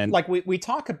management. Like we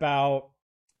talk about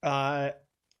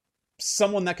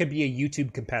someone that could be a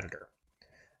YouTube competitor.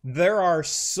 There are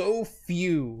so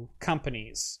few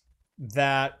companies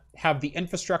that have the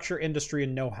infrastructure, industry,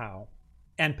 and know-how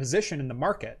and position in the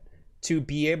market to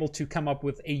be able to come up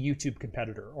with a YouTube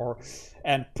competitor.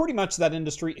 And pretty much that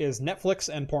industry is Netflix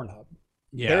and Pornhub.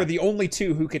 Yeah. They're the only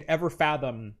two who could ever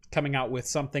fathom coming out with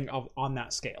something on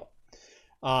that scale.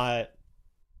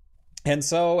 And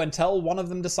so until one of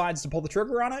them decides to pull the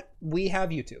trigger on it, we have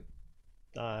YouTube.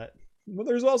 Well,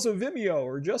 there's also Vimeo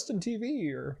or Justin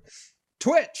TV or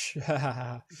Twitch.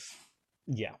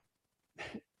 Yeah.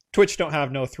 Twitch don't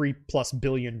have no 3+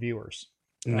 billion viewers.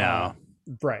 No.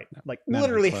 Right. Like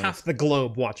literally half the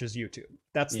globe watches YouTube.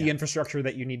 That's the infrastructure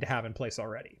that you need to have in place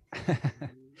already.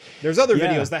 There's other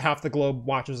videos that half the globe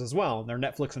watches as well, and they're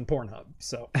Netflix and Pornhub.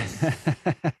 So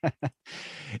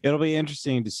it'll be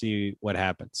interesting to see what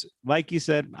happens. Like you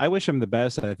said, I wish them the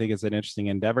best. I think it's an interesting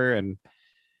endeavor, and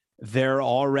they're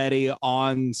already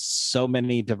on so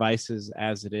many devices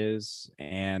as it is.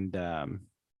 And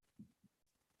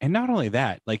not only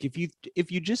that, like if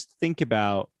you just think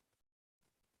about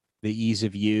the ease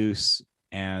of use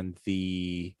and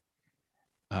the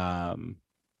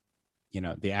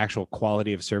the actual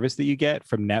quality of service that you get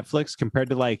from Netflix compared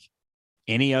to like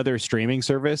any other streaming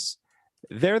service,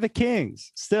 they're the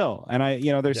kings still. And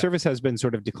their service has been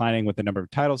sort of declining with the number of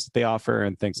titles that they offer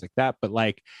and things like that. But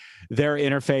like their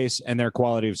interface and their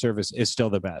quality of service is still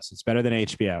the best. It's better than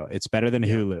HBO. It's better than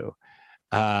Hulu.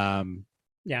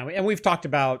 Yeah, and we've talked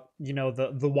about,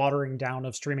 the watering down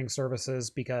of streaming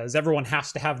services because everyone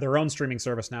has to have their own streaming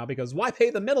service now because why pay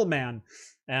the middleman?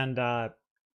 And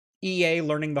EA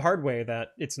learning the hard way that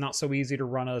it's not so easy to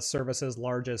run a service as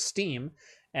large as Steam.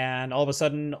 And all of a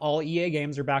sudden, all EA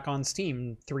games are back on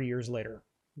Steam 3 years later.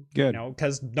 Good.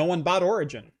 Because no one bought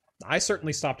Origin. I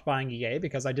certainly stopped buying EA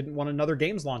because I didn't want another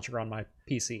games launcher on my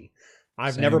PC.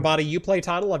 I've never bought a Uplay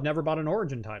title. I've never bought an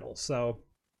Origin title. So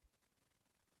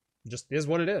just is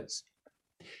what it is.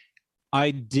 I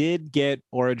did get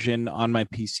Origin on my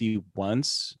PC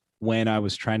once when I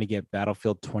was trying to get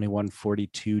Battlefield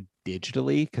 2142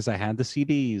 digitally because I had the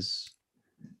CDs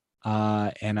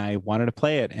and I wanted to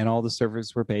play it, and all the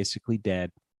servers were basically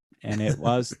dead. And it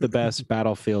was the best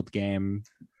Battlefield game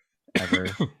ever.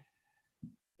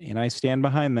 And I stand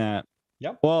behind that.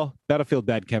 Yep. Well, Battlefield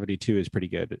Bad Company 2 is pretty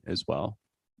good as well,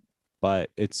 but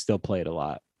it's still played a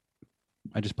lot.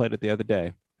 I just played it the other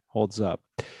day. Holds up.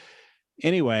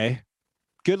 Anyway,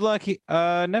 good luck,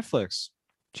 Netflix.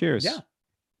 Cheers. Yeah.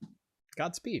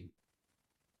 Godspeed.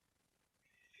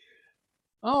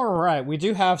 All right, we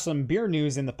do have some beer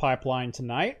news in the pipeline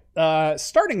tonight.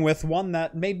 Starting with one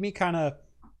that made me that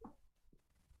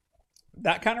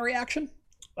kind of reaction.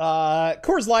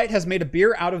 Coors Light has made a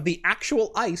beer out of the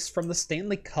actual ice from the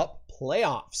Stanley Cup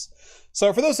playoffs.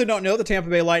 So for those who don't know, the Tampa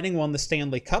Bay Lightning won the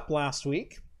Stanley Cup last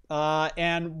week.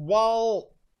 And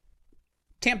while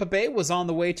Tampa Bay was on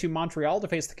the way to Montreal to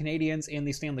face the Canadiens in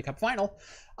the Stanley Cup final,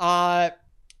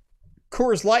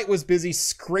 Coors Light was busy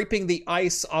scraping the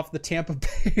ice off the Tampa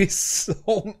Bay's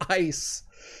home ice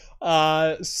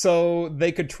so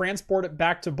they could transport it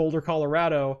back to Boulder,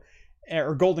 Colorado,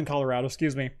 or Golden, Colorado,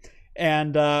 excuse me,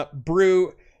 and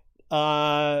brew,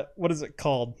 what is it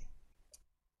called?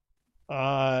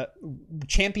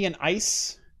 Champion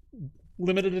Ice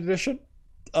limited edition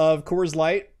of Coors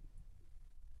Light.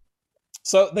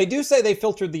 So they do say they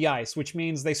filtered the ice, which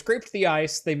means they scraped the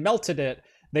ice, they melted it,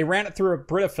 they ran it through a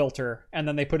Brita filter, and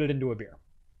then they put it into a beer.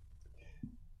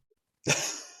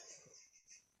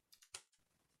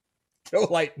 Go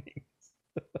Lightning.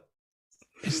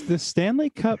 Is the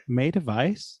Stanley Cup made of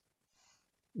ice?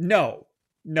 No,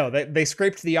 they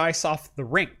scraped the ice off the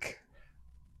rink.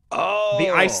 Oh, the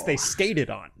ice they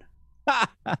skated on.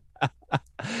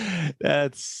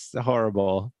 That's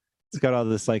horrible. It's got all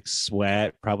this like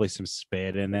sweat, probably some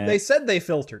spit in it. They said they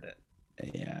filtered it.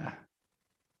 Yeah.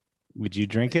 Would you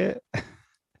drink it?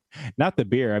 Not the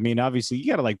beer. I mean, obviously you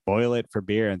got to like boil it for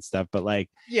beer and stuff, but like,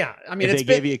 yeah, I mean,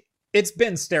 it's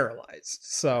been sterilized.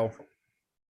 So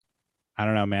I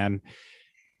don't know, man.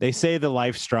 They say the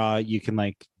Life Straw, you can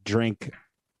like drink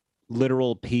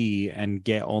literal pee and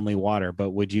get only water,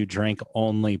 but would you drink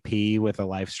only pee with a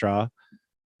Life Straw?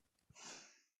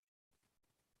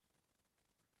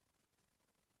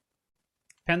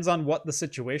 Depends on what the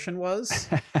situation was.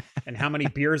 and how many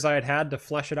beers I had to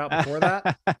flesh it out before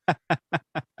that.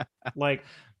 Like,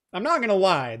 I'm not gonna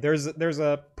lie. There's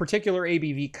a particular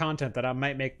ABV content that I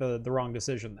might make the wrong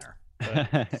decision there.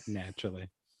 But Naturally.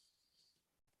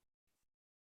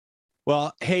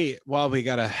 Well, hey, while we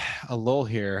got a lull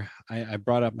here, I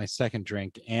brought up my second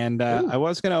drink, and I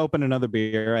was going to open another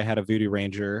beer. I had a Voodoo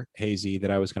Ranger Hazy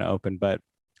that I was going to open, but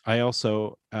I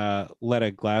also let a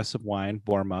glass of wine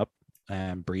warm up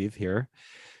and breathe here.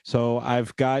 So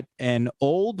I've got an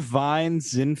Old Vine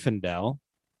Zinfandel,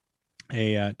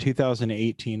 a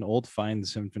 2018 Old Vine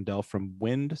Zinfandel from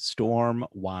Windstorm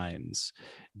Wines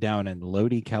down in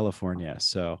Lodi, California.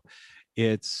 So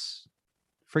it's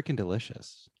freaking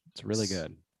delicious. It's really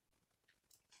good.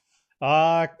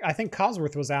 I think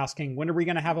Cosworth was asking, when are we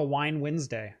going to have a Wine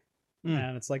Wednesday?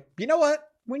 And it's like, you know what?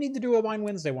 We need to do a Wine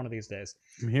Wednesday one of these days.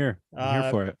 I'm here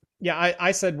for it. Yeah,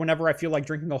 I said whenever I feel like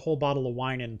drinking a whole bottle of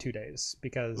wine in 2 days,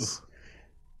 because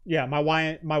yeah, my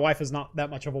wife is not that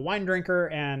much of a wine drinker,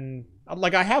 and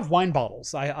like I have wine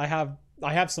bottles. I have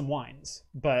some wines,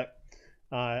 but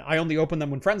I only open them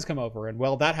when friends come over, and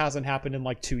well, that hasn't happened in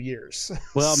like 2 years.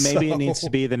 Well, maybe it needs to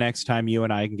be the next time you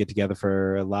and I can get together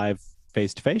for a live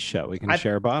face-to-face show. We can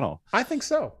share a bottle. I think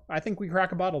so. I think we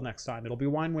crack a bottle next time. It'll be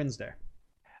Wine Wednesday.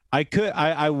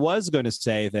 I was going to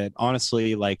say that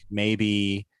honestly, like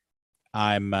maybe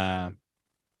I'm a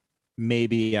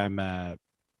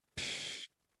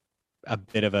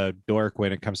bit of a dork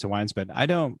when it comes to wines, but I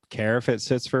don't care if it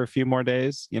sits for a few more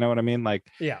days. You know what I mean? Like,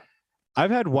 yeah.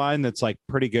 I've had wine that's like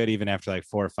pretty good even after like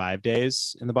 4 or 5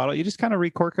 days in the bottle. You just kind of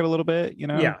recork it a little bit, you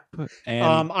know? Yeah.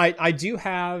 And I do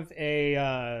have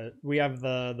we have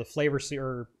the flavor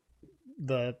sealer,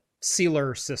 the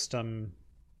sealer system.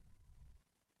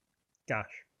 Gosh.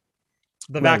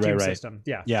 The vacuum system.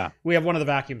 Yeah. Yeah. We have one of the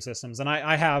vacuum systems, and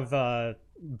I have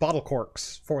bottle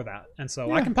corks for that. And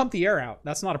so I can pump the air out.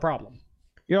 That's not a problem.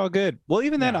 You're all good. Well,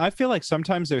 even then, I feel like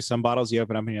sometimes there's some bottles you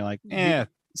open up and you're like,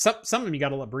 Some of them you got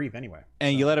to let breathe anyway.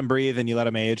 And you let them breathe and you let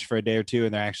them age for a day or two,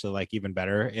 and they're actually like even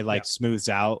better. It like smooths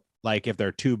out. Like if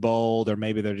they're too bold, or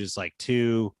maybe they're just like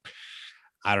too,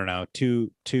 I don't know,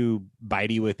 too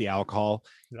bitey with the alcohol.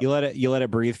 Yep. You let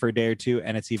it breathe for a day or two,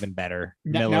 and it's even better.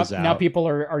 Now people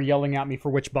are yelling at me for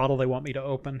which bottle they want me to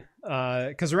open.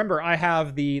 Because remember, I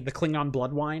have the Klingon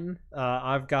blood wine.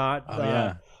 I've got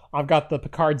I've got the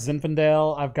Picard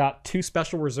Zinfandel. I've got 2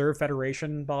 Special Reserve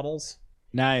Federation bottles.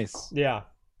 Nice. Yeah.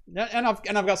 And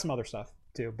I've got some other stuff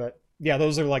too, but yeah,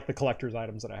 those are like the collector's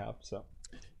items that I have. So,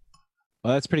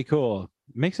 well, that's pretty cool.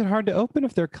 Makes it hard to open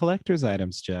if they're collector's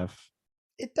items, Jeff.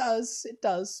 It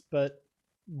does, but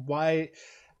why?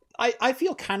 I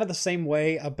feel kind of the same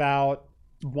way about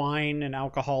wine and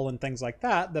alcohol and things like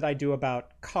that I do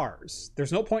about cars.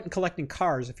 There's no point in collecting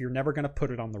cars if you're never going to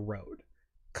put it on the road.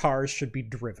 Cars should be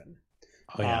driven.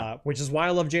 Oh, yeah. Which is why I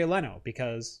love Jay Leno,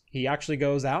 because he actually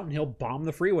goes out and he'll bomb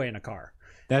the freeway in a car.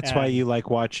 That's why you like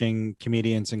watching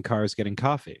comedians in cars getting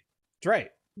coffee. That's right.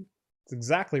 That's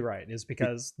exactly right. Is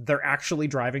because they're actually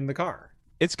driving the car.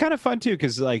 It's kind of fun too,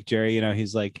 because like Jerry, you know,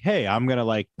 he's like, hey, I'm gonna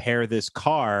like pair this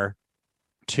car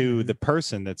to the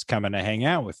person that's coming to hang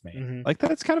out with me. Mm-hmm. Like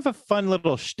that's kind of a fun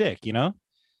little shtick, you know?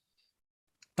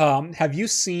 Have you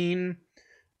seen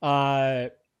Tim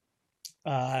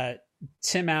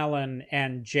Allen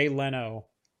and Jay Leno,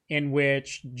 in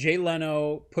which Jay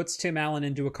Leno puts Tim Allen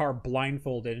into a car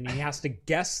blindfolded, and he has to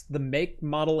guess the make,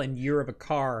 model, and year of a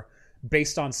car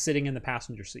based on sitting in the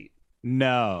passenger seat?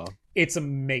 No. It's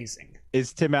amazing.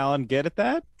 Is Tim Allen good at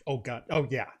that? Oh, God. Oh,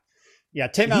 yeah. Yeah,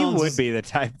 Tim Allen would be the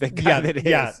type of guy that is.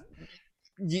 Yeah.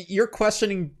 You're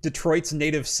questioning Detroit's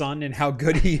native son and how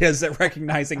good he is at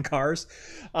recognizing cars.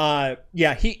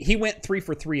 Yeah, he went 3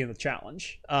 for 3 in the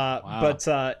challenge. Wow. But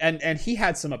and he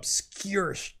had some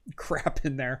obscure crap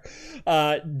in there.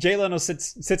 Jay Leno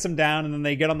sits him down, and then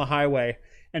they get on the highway,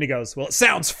 and he goes, "Well, it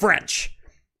sounds French."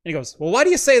 And he goes, "Well, why do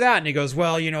you say that?" And he goes,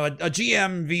 "Well, you know, a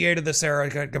GM V8 of this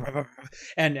era,"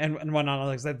 and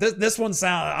whatnot. Like, this one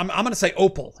sound. I'm going to say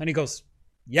Opel. And he goes,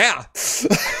 "Yeah."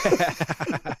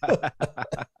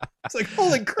 It's like,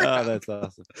 holy crap. Oh, that's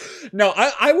awesome. No,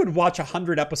 I would watch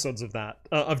 100 episodes of that,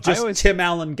 of just Tim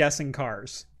Allen guessing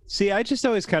cars. See, I just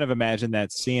always kind of imagine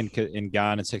that scene in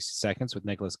Gone in 60 Seconds with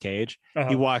Nicolas Cage. Uh-huh.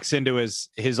 He walks into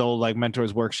his old like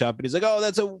mentor's workshop, and he's like, "Oh,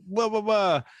 that's a blah, blah,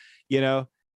 blah," you know?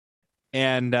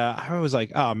 And I was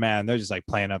like, oh man, they're just like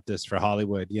playing up this for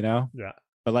Hollywood, you know? Yeah.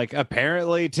 But like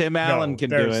apparently Tim Allen can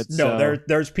do it. No,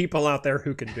 there's people out there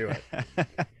who can do it.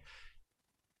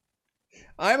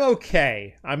 I'm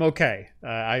okay. I'm a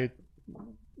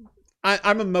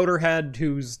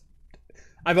motorhead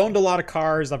I've owned a lot of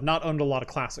cars. I've not owned a lot of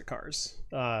classic cars,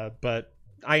 but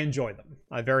I enjoy them.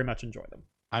 I very much enjoy them.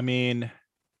 I mean,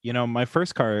 my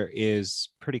first car is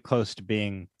pretty close to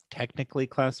being technically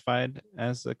classified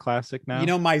as a classic You now.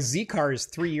 know, my Z car is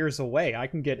 3 years away. I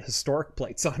can get historic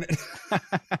plates on it.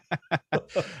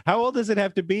 How old does it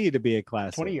have to be a 20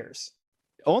 classic? years.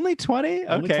 Only 20?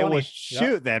 Only Okay, well 20.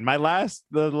 shoot Yep. then.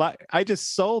 I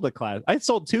just sold a class. I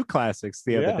sold two classics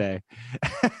the other Yeah. day.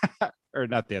 Or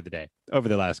not the other day, over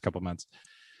the last couple months.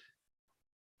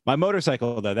 My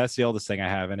motorcycle though, that's the oldest thing I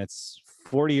have, and it's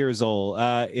 40 years old.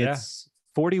 It's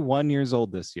 41 years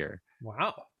old this year.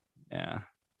 Wow. Yeah.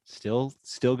 Still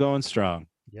going strong.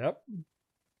 Yep.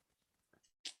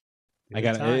 I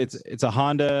got it. It's a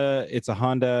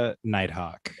Honda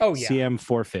Nighthawk. Oh, yeah. CM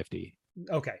 450.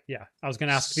 Okay, yeah. I was going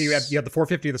to ask if you had the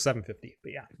 450 or the 750,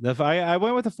 but yeah. I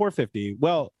went with the 450.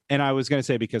 Well, and I was going to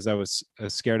say because I was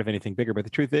scared of anything bigger, but the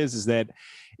truth is that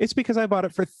it's because I bought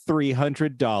it for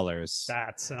 $300.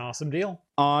 That's an awesome deal.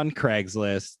 On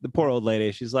Craigslist. The poor old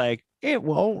lady, she's like, it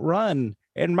won't run,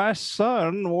 and my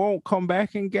son won't come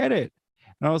back and get it.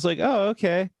 And I was like, oh,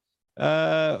 okay.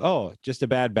 Just a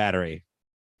bad battery.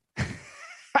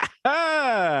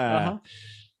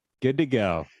 Good to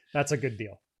go. That's a good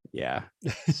deal. Yeah.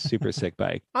 Super sick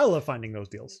bike. I love finding those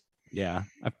deals. Yeah.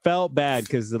 I felt bad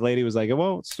because the lady was like, it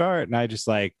won't start. And I just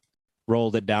like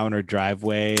rolled it down her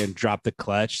driveway and dropped the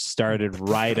clutch, started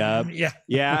right up.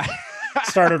 Yeah.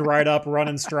 Started right up,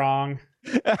 running strong.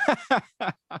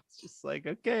 It's just like,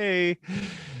 okay.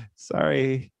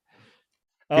 Sorry.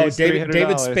 Oh,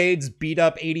 David Spade's beat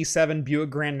up 87 Buick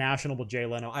Grand National with Jay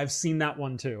Leno. I've seen that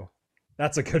one too.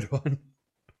 That's a good one.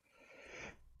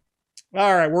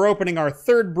 All right, we're opening our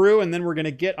third brew, and then we're going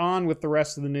to get on with the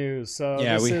rest of the news. So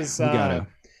yeah, we gotta.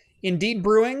 Indeed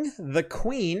Brewing, The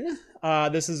Queen.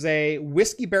 This is a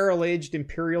whiskey barrel-aged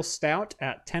imperial stout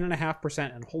at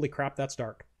 10.5%, and holy crap, that's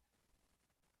dark.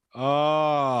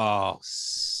 Oh,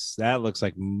 that looks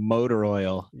like motor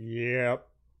oil. Yep.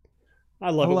 I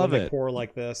love it when they pour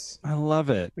like this. I love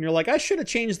it. When you're like, I should have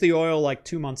changed the oil like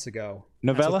 2 months ago.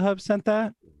 Novella Hub sent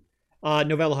that?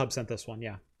 Novella Hub sent this one,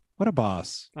 yeah. What a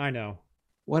boss. I know.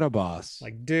 What a boss.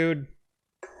 Like, dude.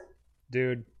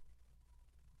 It's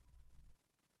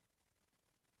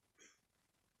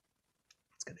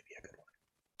going to be a good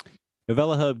one.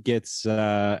 Novella Hub gets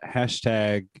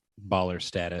hashtag baller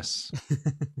status.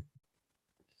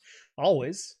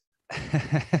 Always.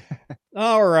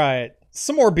 All right.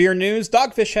 Some more beer news.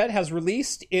 Dogfish Head has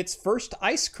released its first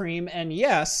ice cream, and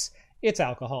yes, it's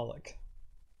alcoholic.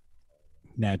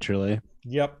 Naturally.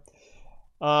 Yep.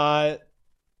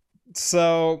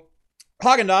 So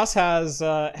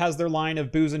Häagen-Dazs has their line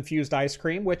of booze-infused ice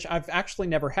cream, which I've actually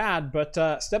never had, but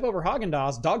step over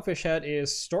Häagen-Dazs, Dogfish Head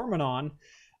is storming on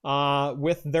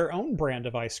with their own brand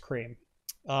of ice cream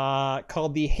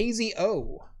called the Hazy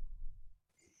O.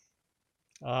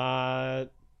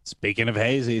 Speaking of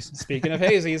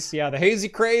hazies, yeah, the hazy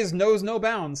craze knows no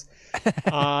bounds.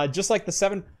 Just like the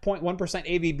 7.1%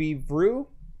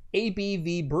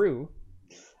 ABV brew.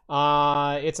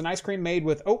 It's an ice cream made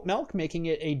with oat milk, making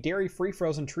it a dairy-free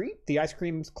frozen treat. The ice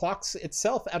cream clocks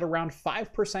itself at around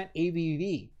 5%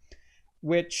 ABV,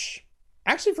 which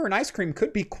actually for an ice cream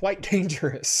could be quite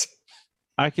dangerous.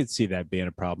 I could see that being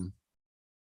a problem.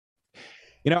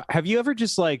 Have you ever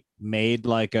just like made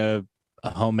like a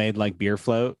homemade like beer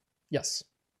float? Yes.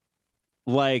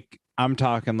 Like I'm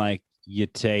talking like you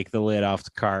take the lid off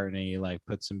the carton and you like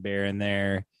put some beer in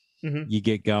there. Mm-hmm. You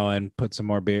get going, put some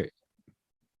more beer.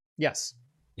 Yes.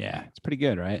 Yeah, it's pretty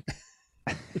good, right?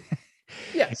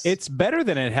 Yes. It's better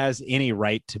than it has any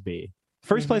right to be.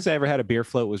 First place I ever had a beer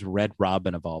float was Red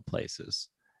Robin of all places.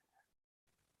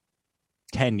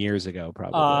 10 years ago,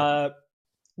 probably.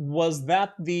 Was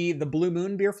that the Blue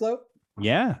Moon beer float?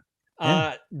 Yeah.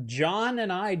 John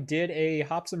and I did a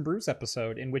Hops and Brews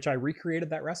episode in which I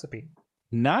recreated that recipe.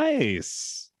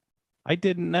 Nice. I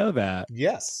didn't know that.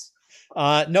 Yes.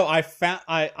 No, I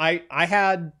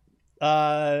had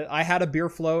a beer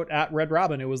float at Red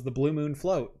Robin. It was the Blue Moon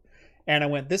float. And I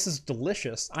went, this is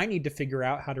delicious. I need to figure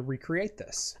out how to recreate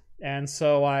this. And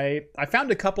so I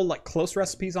found a couple like close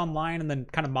recipes online and then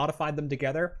kind of modified them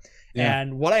together. Yeah.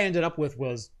 And what I ended up with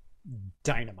was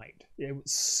dynamite. It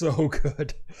was so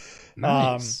good.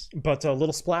 Nice. But a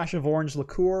little splash of orange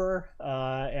liqueur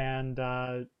and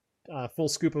a full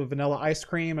scoop of vanilla ice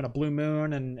cream and a Blue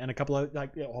Moon and a couple of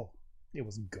it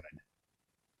was good.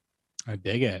 I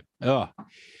dig it. Oh,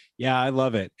 yeah, I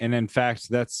love it. And in fact,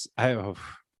 you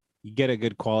get a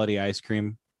good quality ice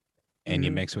cream and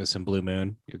you mix it with some Blue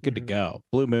Moon, you're good to go.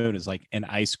 Blue Moon is like an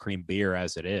ice cream beer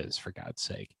as it is, for God's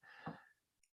sake.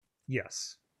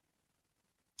 Yes.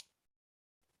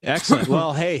 Excellent.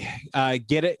 Well, hey,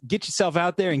 get yourself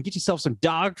out there and get yourself some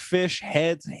Dogfish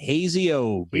Heads Hazy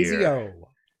O beer. Hazy O.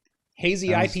 Hazy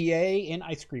Sounds- IPA in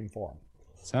ice cream form.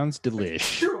 Sounds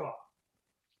delish.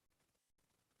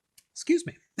 Excuse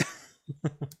me.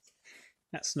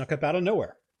 That snuck up out of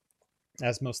nowhere,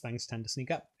 as most things tend to sneak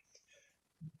up.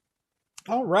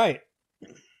 All right.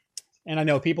 And I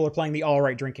know people are playing the all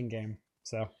right drinking game.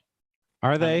 So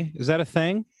Are they? Is that a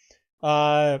thing?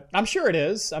 I'm sure it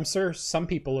is. I'm sure some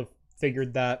people have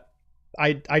figured that.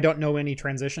 I don't know any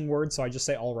transition words, so I just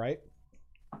say all right.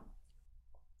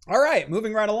 All right,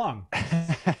 moving right along.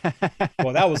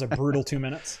 Well, that was a brutal 2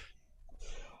 minutes.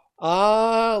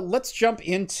 Let's jump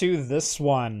into this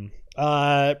one.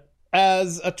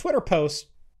 As a Twitter post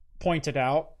pointed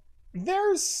out,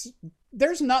 there's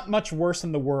not much worse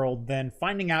in the world than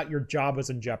finding out your job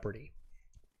is in jeopardy.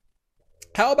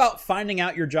 How about finding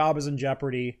out your job is in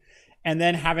jeopardy and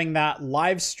then having that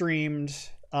live streamed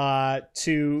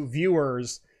to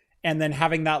viewers and then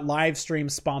having that live stream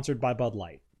sponsored by Bud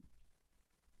Light?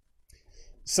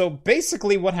 So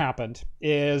basically what happened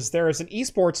is there is an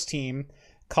esports team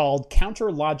called the Counter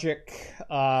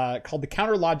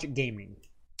Logic Gaming.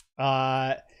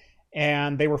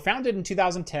 And they were founded in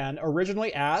 2010,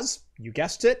 originally as, you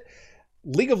guessed it,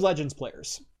 League of Legends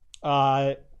players.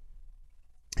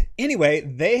 Anyway,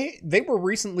 they were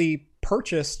recently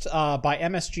purchased by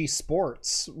MSG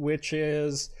Sports, which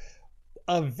is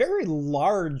a very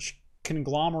large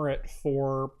conglomerate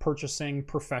for purchasing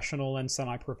professional and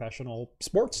semi-professional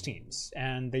sports teams.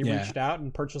 And they reached out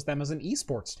and purchased them as an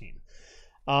esports team.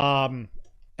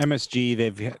 MSG,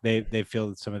 they've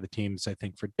fielded some of the teams, I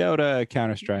think, for Dota,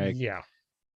 Counter-Strike. Yeah,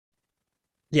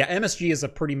 MSG is a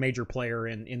pretty major player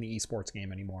in the esports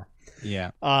game anymore. Yeah.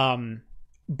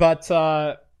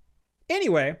 But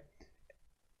anyway,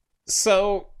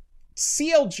 so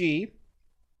CLG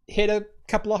hit a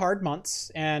couple of hard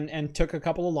months and took a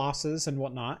couple of losses and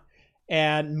whatnot.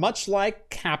 And much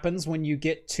like happens when you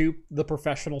get to the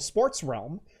professional sports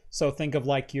realm, so think of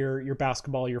like your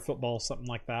basketball, your football, something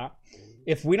like that.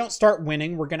 If we don't start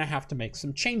winning, we're going to have to make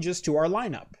some changes to our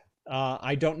lineup.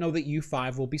 I don't know that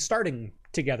U5 will be starting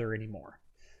together anymore.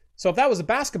 So if that was a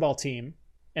basketball team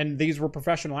and these were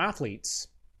professional athletes,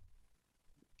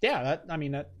 yeah, that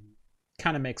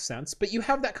kind of makes sense. But you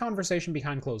have that conversation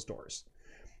behind closed doors.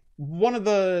 One of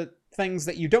the things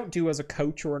that you don't do as a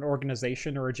coach or an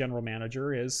organization or a general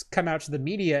manager is come out to the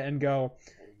media and go,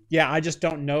 yeah, I just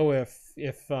don't know if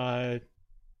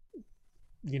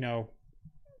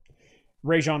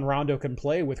Rajon Rondo can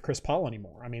play with Chris Paul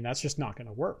anymore. I mean, that's just not going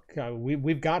to work.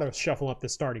 We've got to shuffle up the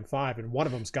starting five, and one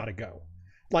of them's got to go.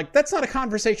 Like, that's not a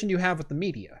conversation you have with the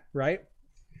media, right?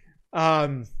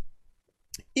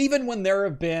 Even when there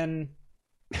have been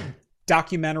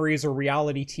documentaries or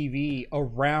reality TV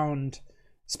around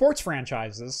sports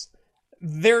franchises,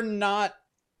 they're not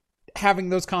having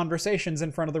those conversations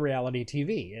in front of the reality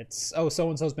TV. It's, oh,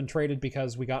 so-and-so's been traded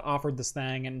because we got offered this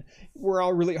thing and we're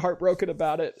all really heartbroken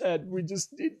about it. And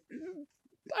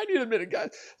I need a minute, guys.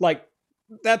 Like,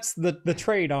 that's the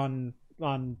trade on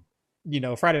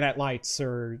Friday Night Lights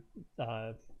or,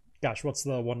 gosh, what's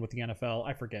the one with the NFL?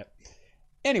 I forget.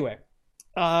 Anyway,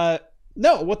 no,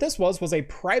 what this was a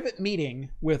private meeting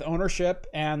with ownership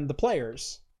and the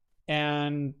players.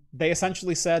 And they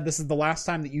essentially said, this is the last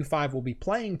time that U5 will be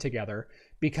playing together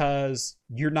because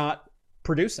you're not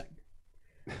producing.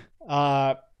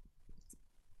 So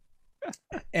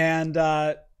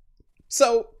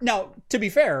now, to be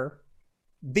fair,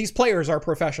 these players are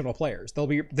professional players.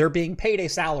 They're being paid a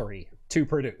salary to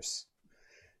produce.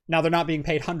 Now, they're not being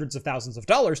paid hundreds of thousands of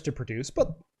dollars to produce, but,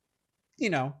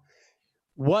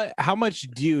 how much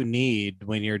do you need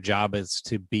when your job is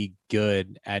to be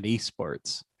good at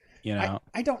esports?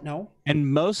 I don't know. And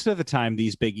most of the time,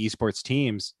 these big esports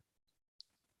teams,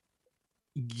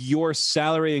 your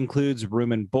salary includes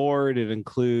room and board. It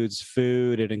includes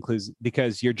food. It includes,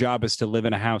 because your job is to live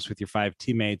in a house with your 5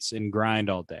 teammates and grind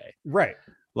all day. Right.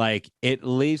 Like, at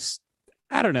least,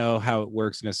 I don't know how it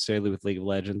works necessarily with League of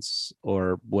Legends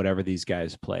or whatever these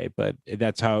guys play, but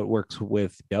that's how it works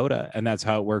with Dota. And that's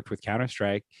how it worked with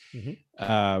Counter-Strike.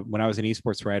 Mm-hmm. When I was an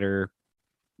esports writer,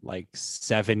 like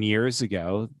 7 years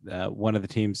ago, one of the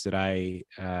teams that I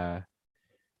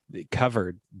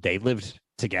covered, they lived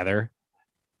together,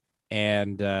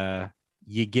 and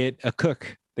you get a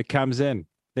cook that comes in.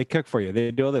 They cook for you.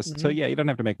 They do all this. Mm-hmm. So yeah, you don't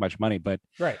have to make much money, but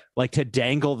right, like to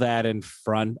dangle that in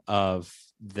front of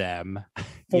them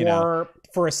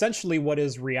for essentially what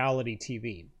is reality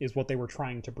TV is what they were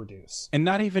trying to produce, and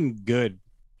not even good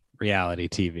reality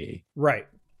TV. Right.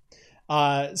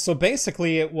 So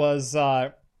basically, it was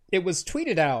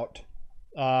tweeted out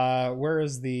Where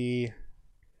is the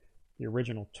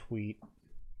original tweet?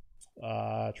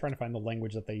 Trying to find the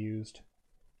language that they used.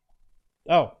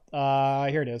 Oh,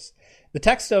 here it is. The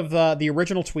text of the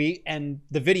original tweet and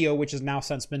the video, which has now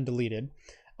since been deleted.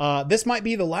 This might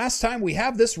be the last time we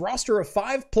have this roster of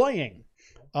 5 playing.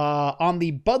 On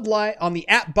the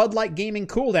at Bud Light Gaming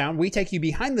cooldown, we take you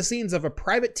behind the scenes of a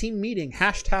private team meeting.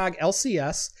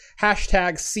 #LCS,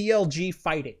 #CLG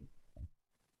fighting.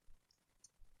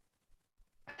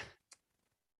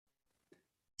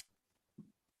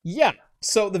 Yeah,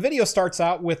 so the video starts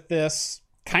out with this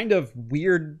kind of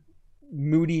weird,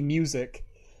 moody music,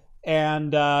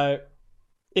 and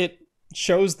it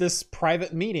shows this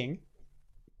private meeting,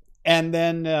 and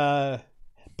then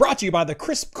brought to you by the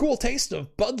crisp, cool taste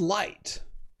of Bud Light.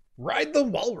 Ride the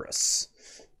Walrus.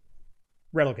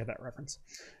 Red will get that reference.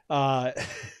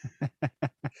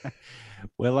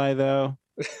 Will I, though?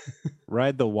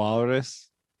 Ride the Walrus?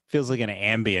 Feels like an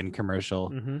Ambien commercial.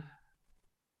 Mm-hmm.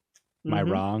 Am I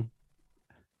wrong?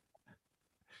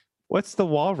 What's the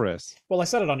Walrus? Well, I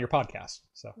said it on your podcast,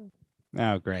 so.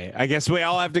 Oh, great. I guess we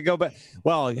all have to go back.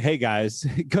 Well, hey, guys,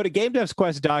 go to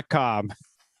GameDevsQuest.com.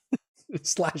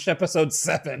 / episode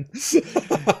 7.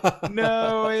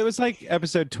 No, it was like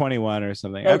episode 21 or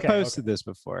something. Okay, I posted this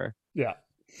before. Yeah.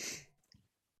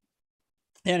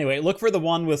 Anyway, look for the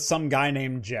one with some guy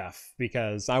named Jeff,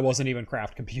 because I wasn't even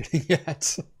craft computing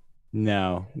yet.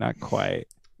 No, not quite.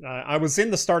 I was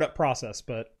in the startup process,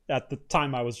 but at the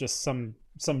time I was just some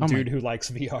dude who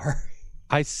likes VR.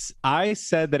 I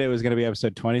said that it was going to be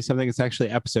episode 20 something. It's actually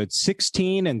episode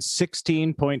 16 and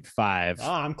 16.5.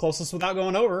 I'm closest without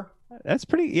going over. That's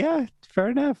yeah, fair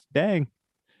enough. Dang.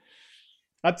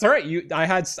 That's all right.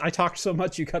 I talked so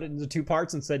much you cut it into 2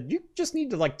 parts and said you just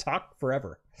need to talk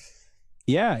forever.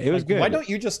 Yeah, it was good. Why don't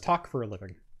you just talk for a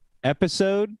living?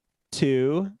 Episode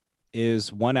 2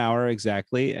 is 1 hour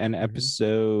exactly, and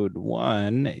episode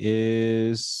 1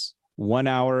 is 1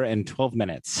 hour and 12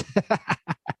 minutes.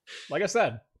 Like I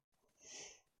said.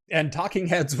 And Talking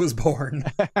Heads was born.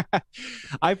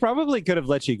 I probably could have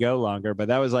let you go longer, but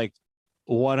that was like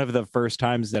one of the first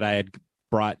times that I had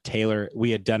brought Taylor.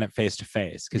 We had done it face to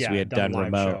face because we had done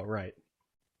remote. Show, right.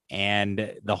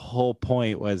 And the whole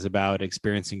point was about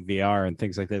experiencing VR and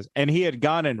things like this. And he had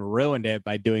gone and ruined it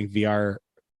by doing VR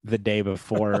the day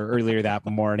before, earlier that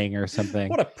morning or something.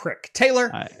 What a prick. Taylor,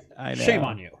 I know. Shame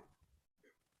on you.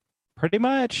 Pretty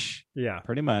much. Yeah.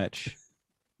 Pretty much.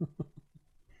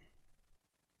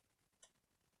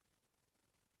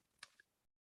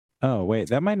 Oh, wait,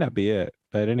 that might not be it.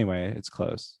 But anyway, it's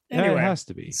close. Anyway, it has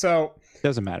to be. So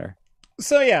doesn't matter.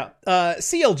 So yeah,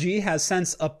 CLG has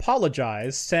since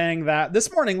apologized, saying that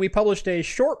this morning we published a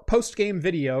short post-game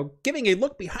video giving a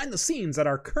look behind the scenes at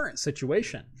our current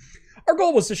situation. Our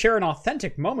goal was to share an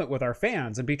authentic moment with our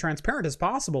fans and be transparent as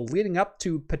possible leading up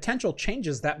to potential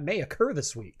changes that may occur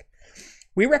this week.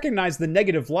 We recognize the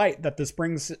negative light that this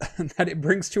brings that it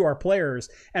brings to our players,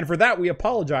 and for that we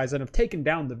apologize and have taken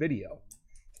down the video.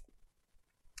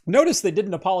 Notice they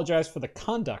didn't apologize for the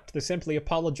conduct. They simply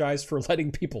apologized for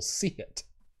letting people see it.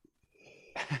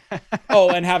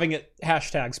 Oh, and having it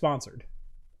hashtag sponsored.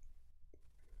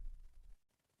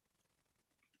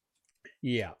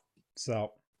 Yeah.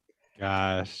 So.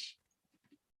 Gosh.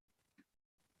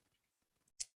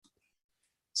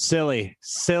 Silly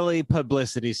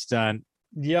publicity stunt.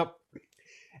 Yep.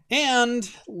 And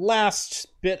last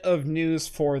bit of news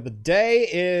for the day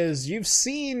is you've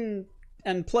seen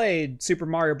and played Super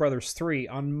Mario Bros. 3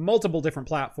 on multiple different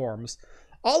platforms,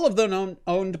 all of them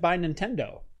owned by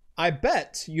Nintendo. I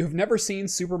bet you have never seen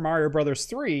Super Mario Bros.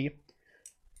 3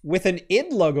 with an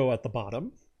id logo at the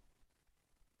bottom.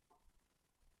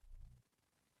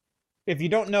 If you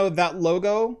don't know that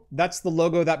logo, that's the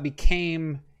logo that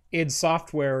became id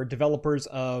Software, developers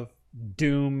of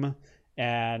Doom,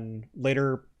 and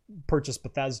later purchased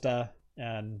Bethesda,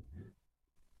 and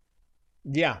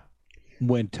yeah.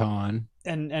 Went on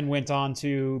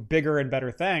to bigger and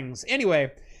better things.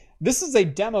 Anyway, this is a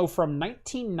demo from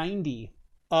 1990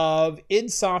 of id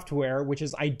Software, which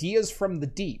is Ideas from the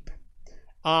Deep,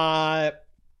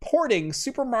 porting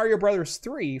Super Mario Bros.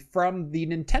 3 from the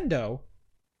Nintendo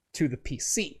to the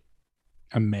PC.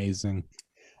 Amazing.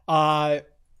 And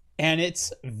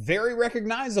it's very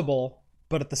recognizable,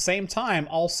 but at the same time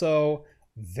also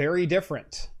very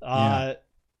different. Yeah,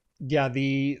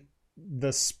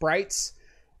 the sprites,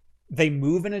 they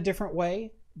move in a different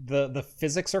way. The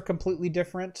physics are completely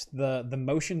different. The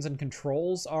motions and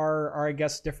controls are I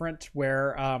guess different.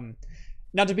 Where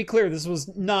now, to be clear, this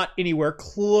was not anywhere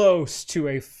close to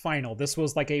a final. This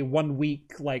was like a 1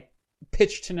 week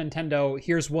pitch to Nintendo.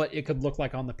 Here's what it could look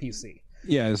like on the PC.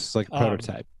 Yeah, it's like a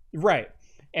prototype. Right.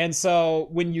 And so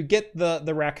when you get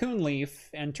the raccoon leaf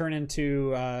and turn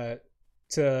into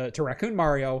to Raccoon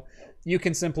Mario, you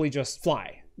can simply just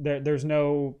fly. There's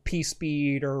no P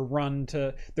speed or run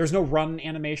to. There's no run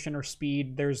animation or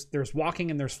speed. There's walking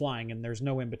and there's flying and there's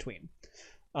no in between.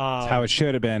 That's how it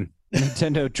should have been.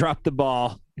 Nintendo dropped the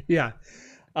ball. Yeah.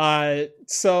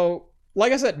 So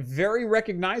like I said, very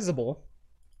recognizable,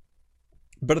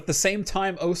 but at the same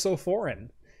time, oh so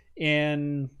foreign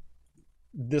in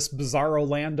this bizarro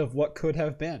land of what could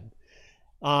have been.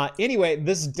 Anyway,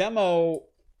 this demo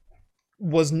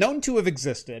was known to have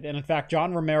existed, and in fact,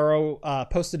 John Romero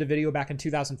posted a video back in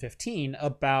 2015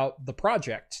 about the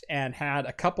project and had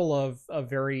a couple of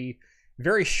very,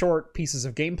 very short pieces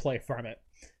of gameplay from it.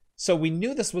 So we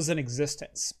knew this was in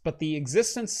existence, but the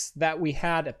existence that we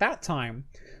had at that time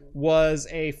was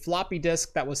a floppy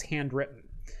disk that was handwritten.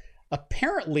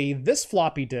 Apparently, this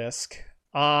floppy disk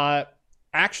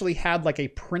actually had like a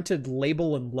printed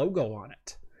label and logo on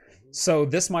it. So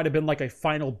this might have been like a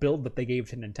final build that they gave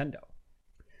to Nintendo.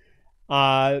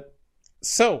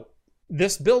 So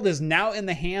this build is now in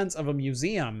the hands of a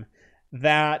museum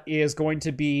that is going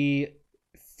to be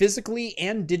physically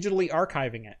and digitally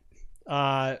archiving it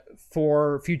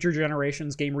for future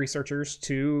generations, game researchers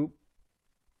to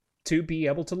be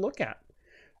able to look at.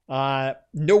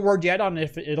 No word yet on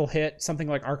if it'll hit something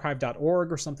like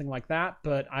archive.org or something like that,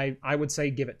 but I would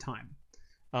say give it time,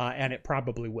 and it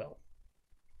probably will.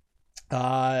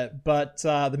 But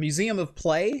the Museum of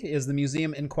Play is the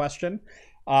museum in question.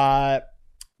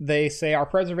 They say our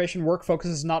preservation work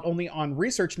focuses not only on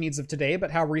research needs of today, but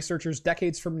how researchers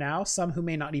decades from now, some who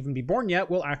may not even be born yet,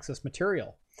 will access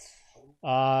material.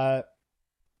 Yeah,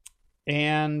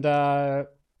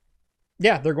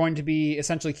 they're going to be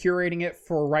essentially curating it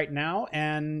for right now.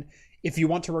 And if you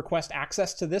want to request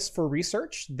access to this for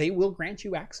research, they will grant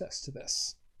you access to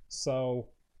this. So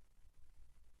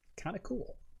kind of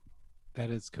cool. That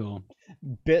is cool.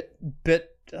 Bit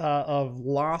of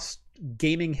lost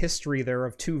gaming history there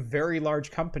of two very large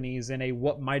companies in a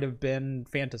what might have been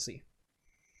fantasy.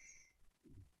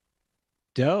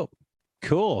 Dope.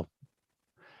 Cool.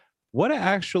 What an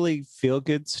actually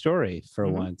feel-good story for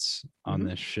once on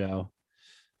this show.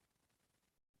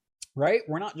 Right?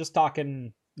 We're not just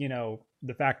talking,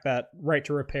 the fact that right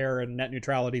to repair and net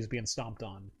neutrality is being stomped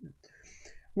on.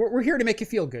 We're here to make you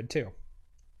feel good, too.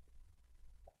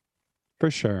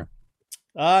 For sure.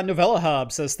 Novella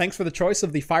Hub says, thanks for the choice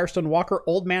of the Firestone Walker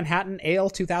Old Manhattan Ale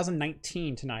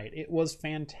 2019 tonight. It was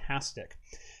fantastic.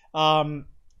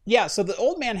 Yeah, so the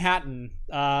Old Manhattan,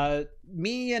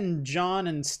 me and John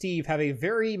and Steve have a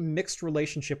very mixed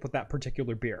relationship with that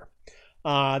particular beer.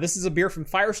 This is a beer from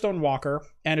Firestone Walker,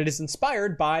 and it is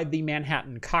inspired by the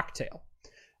Manhattan cocktail.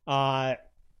 And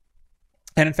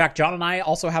in fact, John and I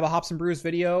also have a Hops and Brews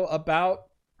video about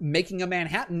making a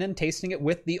Manhattan and tasting it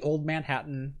with the Old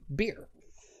Manhattan beer.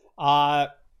 And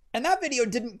that video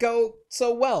didn't go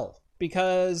so well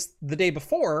because the day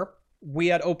before, we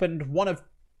had opened one of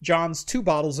John's 2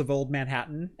 bottles of Old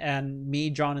Manhattan, and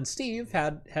me, John, and Steve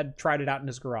had tried it out in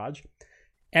his garage.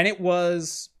 And it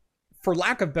was, for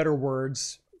lack of better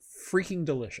words, freaking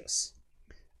delicious.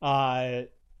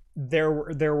 There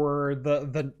were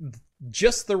the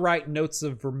just the right notes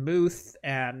of vermouth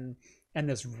and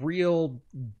this real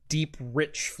deep,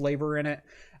 rich flavor in it.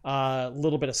 A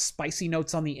little bit of spicy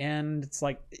notes on the end. It's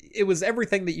like, it was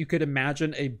everything that you could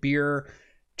imagine a beer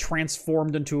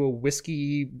transformed into a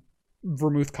whiskey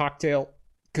vermouth cocktail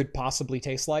could possibly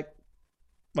taste like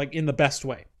in the best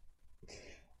way.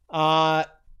 And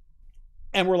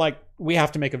we're like, we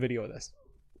have to make a video of this.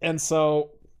 And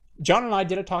so John and I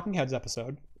did a Talking Heads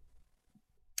episode.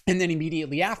 And then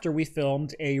immediately after, we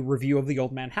filmed a review of the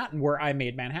Old Manhattan where I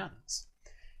made Manhattans.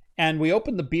 And we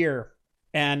opened the beer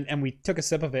and we took a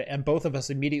sip of it, and both of us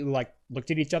immediately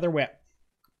looked at each other, went,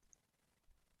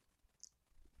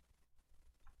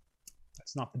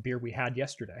 that's not the beer we had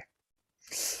yesterday.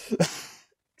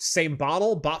 Same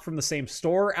bottle, bought from the same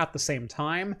store at the same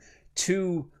time,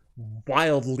 2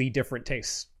 wildly different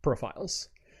taste profiles.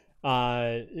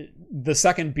 The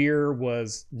second beer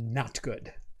was not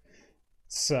good.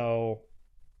 So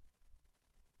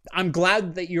I'm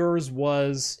glad that yours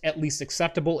was at least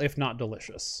acceptable, if not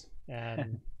delicious.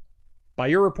 And by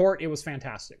your report, it was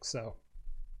fantastic. So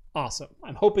awesome.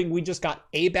 I'm hoping we just got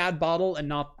a bad bottle and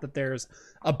not that there's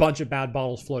a bunch of bad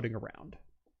bottles floating around.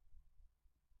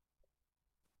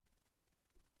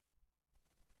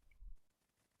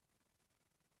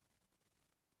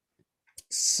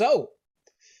 So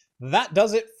that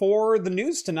does it for the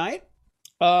news tonight.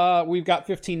 We've got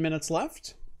 15 minutes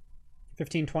left,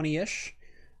 15, 20-ish.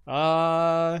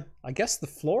 I guess the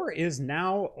floor is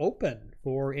now open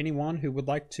for anyone who would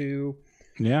like to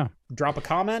Yeah. drop a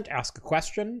comment, ask a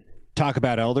question. Talk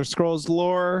about Elder Scrolls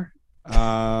lore.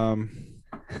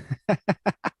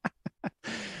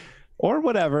 Or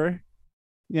whatever.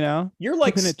 You know, You're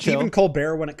like keeping it chill. Stephen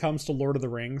Colbert when it comes to Lord of the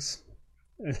Rings.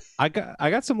 I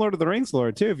got some Lord of the Rings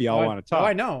lore too if y'all want to talk. Oh,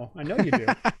 I know you do.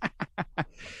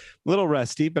 Little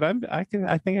rusty, but I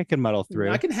think I can muddle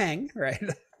through. I can hang, right?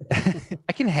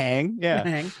 I can hang. Yeah.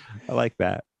 Hang. I like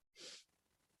that.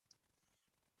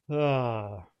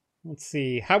 Let's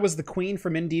see. How was the Queen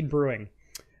from Indeed Brewing?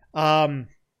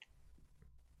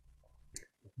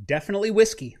 Definitely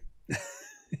whiskey.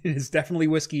 It is definitely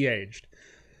whiskey aged.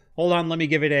 Hold on, let me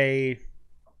give it a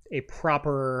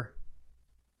proper.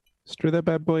 Stir that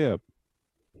bad boy up.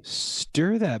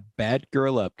 Stir that bad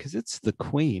girl up, because it's the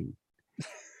Queen.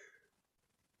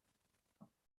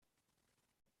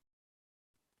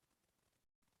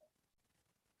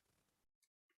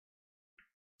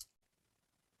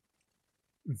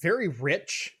 Very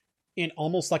rich in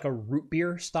almost like a root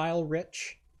beer style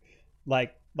rich.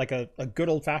 Like a good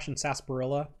old fashioned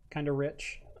sarsaparilla kind of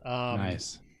rich.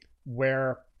 Nice.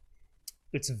 Where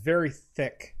it's very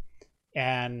thick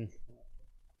and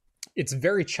it's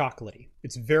very chocolatey.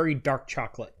 It's very dark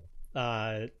chocolate,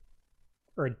 or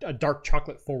a dark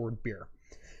chocolate forward beer.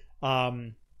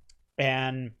 And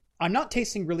I'm not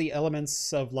tasting really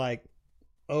elements of like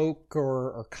oak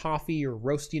or coffee or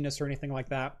roastiness or anything like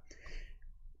that.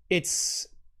 It's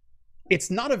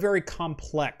not a very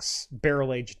complex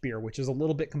barrel aged beer, which is a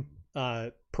little bit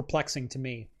perplexing to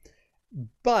me.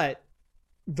 But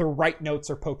the right notes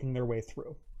are poking their way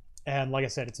through. And like I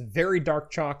said, it's very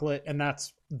dark chocolate, and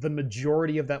that's the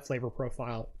majority of that flavor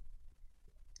profile.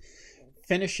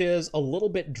 Finishes a little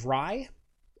bit dry,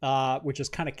 which is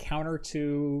kind of counter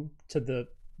to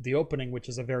the opening, which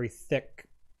is a very thick,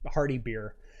 hearty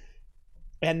beer.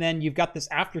 And then you've got this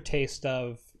aftertaste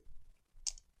of,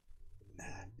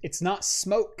 it's not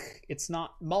smoke, it's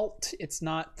not malt, it's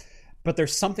not, but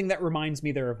there's something that reminds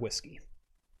me there of whiskey,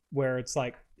 where it's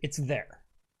like, it's there.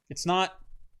 It's not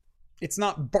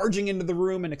barging into the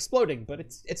room and exploding, but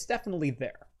it's definitely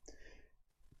there.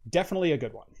 Definitely a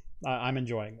good one. I'm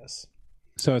enjoying this.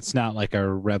 So it's not like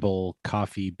a Rebel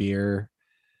coffee beer?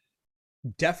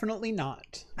 Definitely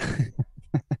not.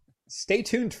 Stay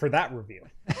tuned for that review.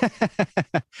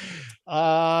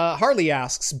 Harley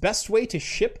asks, best way to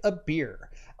ship a beer?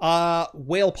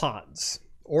 Whale pods.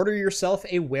 Order yourself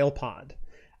a whale pod.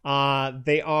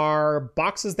 They are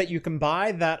boxes that you can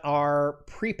buy that are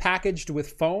pre-packaged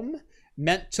with foam,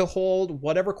 meant to hold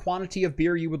whatever quantity of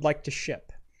beer you would like to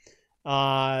ship.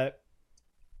 And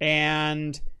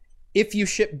if you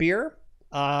ship beer,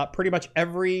 pretty much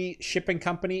every shipping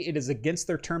company, it is against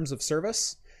their terms of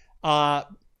service.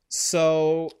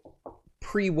 So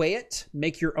pre-weigh it,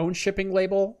 make your own shipping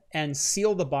label, and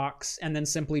seal the box, and then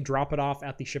simply drop it off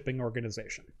at the shipping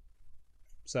organization.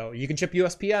 So you can ship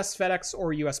USPS, FedEx,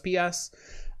 or USPS.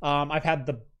 I've had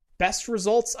the best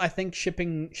results, I think,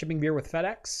 shipping beer with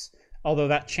FedEx, although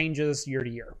that changes year to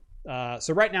year.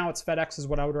 So right now it's FedEx is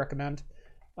what I would recommend.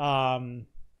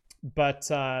 But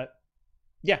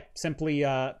simply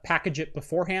package it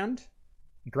beforehand,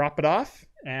 drop it off,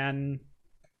 and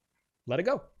let it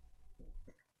go.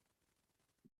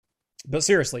 But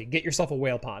seriously, get yourself a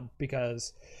whale pod,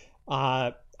 because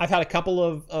I've had a couple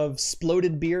of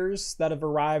sploded beers that have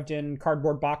arrived in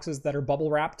cardboard boxes that are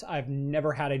bubble wrapped. I've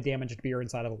never had a damaged beer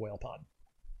inside of a whale pod.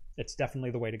 It's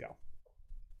definitely the way to go.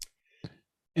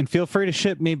 And feel free to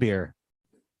ship me beer.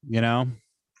 You know,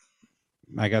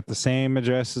 I got the same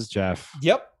address as Jeff.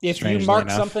 Yep. If Strangely you mark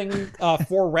enough. something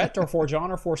for Rhett or for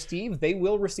John or for Steve, they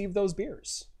will receive those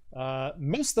beers.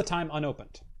 Most of the time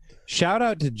unopened. Shout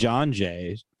out to John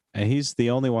Jay. He's the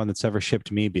only one that's ever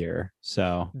shipped me beer.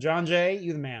 So John Jay,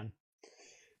 you the man.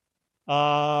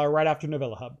 Right after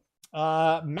Novella Hub.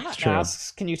 Matt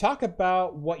asks, can you talk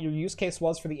about what your use case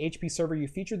was for the HP server you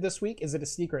featured this week? Is it a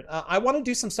secret? I want to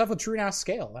do some stuff with TrueNAS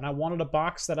Scale, and I wanted a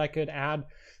box that I could add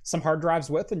some hard drives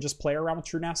with and just play around with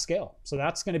TrueNAS Scale. So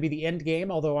that's going to be the end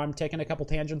game, although I'm taking a couple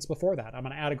tangents before that. I'm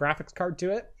going to add a graphics card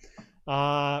to it.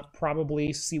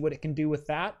 Probably see what it can do with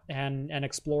that, and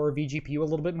explore vGPU a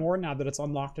little bit more now that it's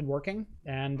unlocked and working,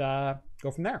 and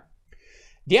go from there.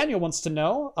 Daniel wants to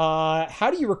know,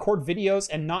 how do you record videos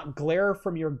and not glare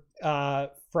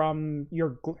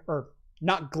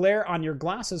not glare on your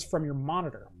glasses from your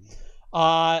monitor?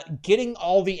 Getting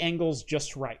all the angles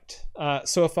just right.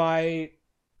 So if I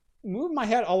move my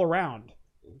head all around,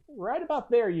 right about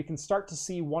there, you can start to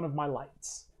see one of my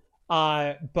lights.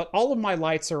 But all of my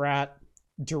lights are at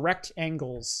direct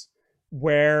angles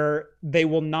where they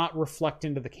will not reflect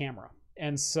into the camera.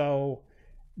 And so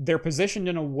they're positioned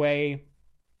in a way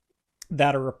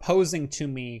that are opposing to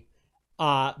me,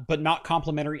 but not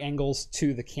complementary angles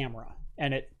to the camera.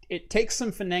 And it takes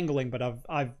some finagling, but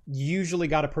I've usually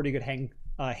got a pretty good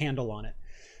handle on it.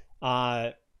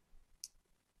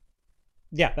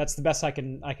 Yeah, that's the best I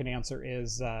can answer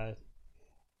is,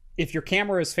 if your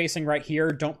camera is facing right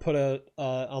here, don't put a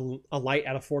light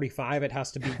at a 45. It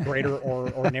has to be greater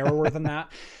or narrower than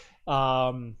that.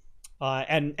 And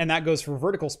that goes for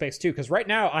vertical space too, because right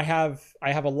now I have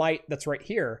a light that's right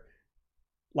here,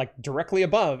 like directly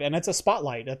above, and it's a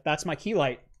spotlight. That's my key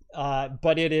light,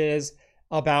 but it is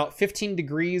about 15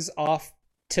 degrees off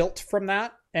tilt from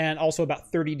that, and also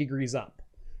about 30 degrees up.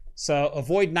 So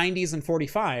avoid 90s and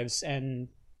 45s, and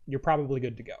you're probably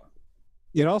good to go.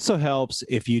 It also helps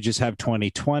if you just have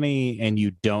 20/20 and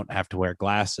you don't have to wear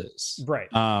glasses. Right.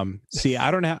 See,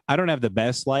 I don't have the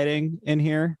best lighting in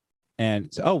here, and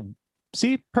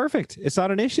see, perfect. It's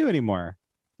not an issue anymore.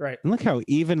 Right. And look how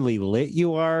evenly lit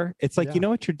you are. It's like, Yeah. You know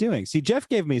what you're doing. See, Jeff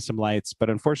gave me some lights, but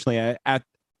unfortunately,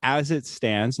 as it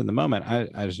stands in the moment,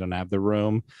 I just don't have the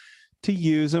room to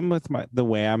use them with the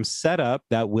way I'm set up.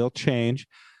 That will change.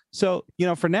 So,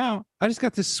 for now, I just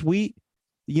got this sweet,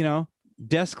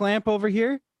 desk lamp over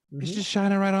here. Mm-hmm. It's just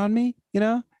shining right on me.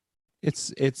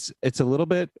 It's a little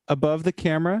bit above the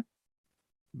camera,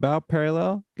 about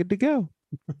parallel, good to go.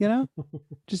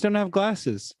 Just don't have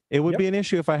glasses. It would be an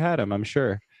issue if I had them, I'm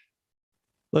sure.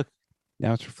 Look,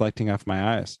 now it's reflecting off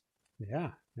my eyes.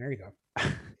 Yeah, there you go.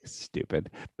 Stupid,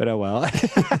 but oh well.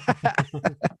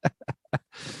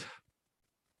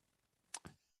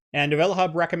 And Novella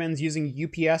Hub recommends using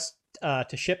UPS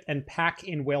to ship and pack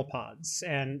in whale pods.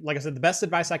 And like I said, the best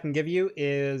advice I can give you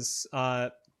is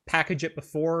package it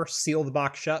before, seal the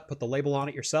box shut, put the label on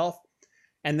it yourself,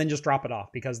 and then just drop it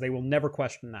off, because they will never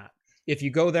question that. If you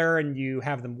go there and you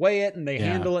have them weigh it and they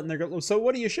handle it and they go, so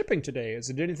what are you shipping today? Is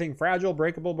it anything fragile,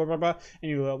 breakable, blah, blah, blah?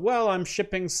 And you go, well, I'm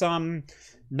shipping some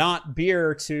not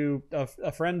beer to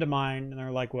a friend of mine. And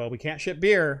they're like, well, we can't ship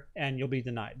beer, and you'll be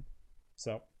denied.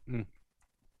 So...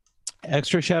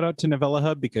 Extra shout out to Novella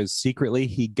Hub, because secretly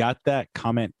he got that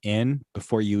comment in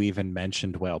before you even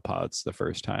mentioned whale pods the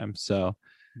first time. So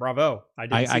bravo.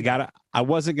 I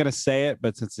wasn't going to say it,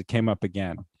 but since it came up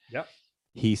again, yep,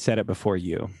 he said it before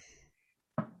you.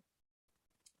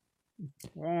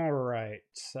 All right.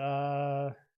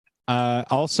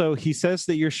 Also, he says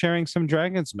that you're sharing some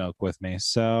dragon's milk with me.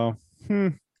 So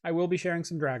I will be sharing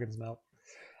some dragon's milk.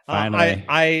 Finally.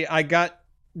 I got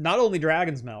not only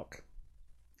dragon's milk,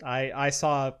 I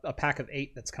saw a pack of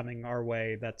 8 that's coming our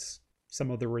way. That's some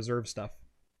of the reserve stuff.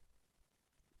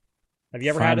 Have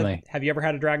you ever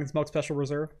had a dragon's milk special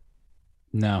reserve?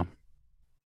 No.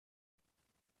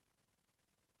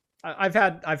 I've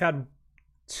had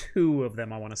 2 of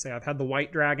them, I want to say. I've had the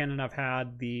white dragon and I've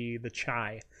had the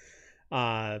chai.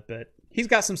 But he's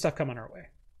got some stuff coming our way.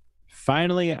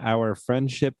 Finally, our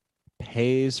friendship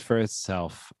pays for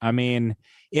itself. I mean,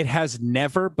 it has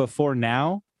never before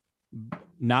now.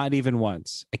 Not even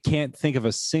once. I can't think of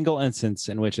a single instance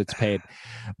in which it's paid,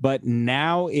 but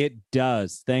now it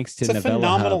does, thanks to Novella Hub. It's a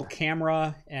phenomenal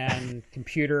camera and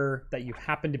computer that you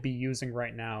happen to be using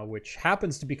right now, which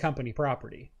happens to be company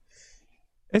property.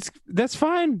 That's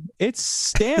fine. It's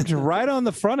stamped right on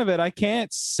the front of it. I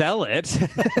can't sell it.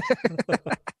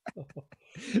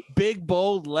 Big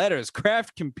bold letters,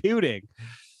 Craft Computing.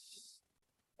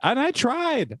 And I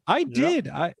tried. I did.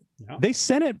 They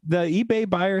sent it. The eBay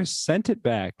buyers sent it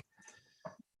back.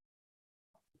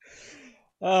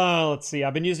 Let's see.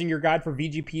 I've been using your guide for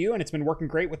vGPU, and it's been working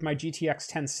great with my GTX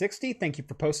 1060. Thank you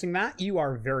for posting that. You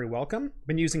are very welcome.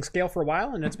 Been using Scale for a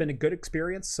while, and it's been a good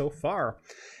experience so far.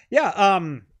 Yeah.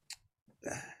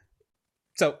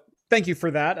 So thank you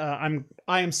for that.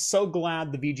 I am so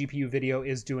glad the vGPU video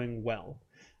is doing well,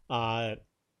 and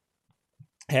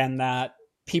that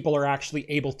people are actually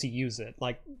able to use it.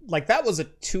 Like that was a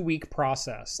 2-week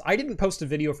process. I didn't post a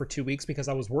video for 2 weeks because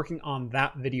I was working on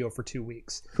that video for 2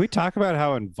 weeks. Can we talk about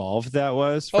how involved that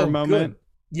was for a moment?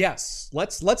 Good. Yes.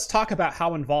 Let's talk about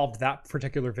how involved that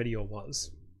particular video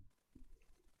was.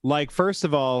 Like, first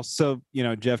of all, so,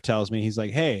 Jeff tells me, he's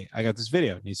like, hey, I got this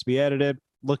video. It needs to be edited.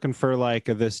 Looking for like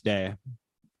this day.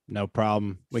 No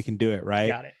problem. We can do it, right?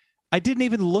 Got it. I didn't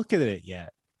even look at it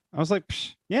yet. I was like,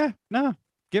 yeah, no.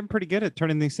 Getting pretty good at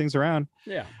turning these things around.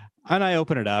 Yeah. And I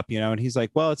open it up, and he's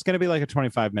like, well, it's going to be like a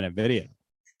 25-minute video,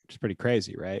 which is pretty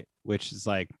crazy, right? Which is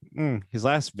like, his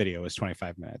last video was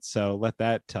 25 minutes. So let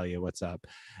that tell you what's up.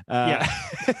 Yeah.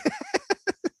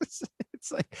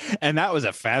 It's like, and that was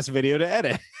a fast video to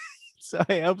edit. So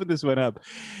I opened this one up,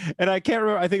 and I can't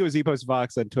remember. I think it was Epos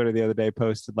Vox on Twitter the other day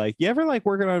posted like, "You ever like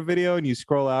working on a video and you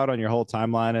scroll out on your whole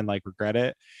timeline and like regret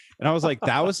it?" And I was like,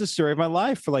 "That was the story of my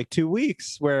life for like 2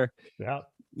 weeks." Where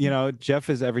Jeff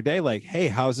is every day like, "Hey,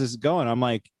 how's this going?" I'm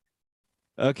like,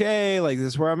 "Okay, like this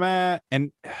is where I'm at,"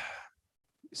 and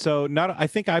so I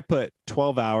think I put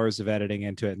 12 hours of editing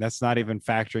into it, and that's not even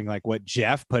factoring like what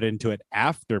Jeff put into it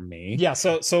after me. Yeah,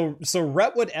 so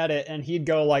Rhett would edit and he'd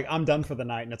go like, "I'm done for the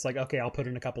night," and it's like, "Okay, I'll put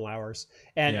in a couple hours,"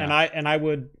 and I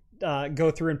would go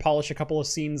through and polish a couple of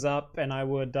scenes up, and I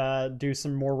would do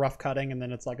some more rough cutting, and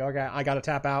then it's like, okay, I got to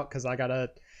tap out because I got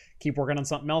to keep working on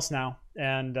something else now,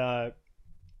 and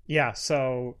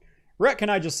so. Rhett, can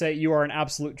I just say and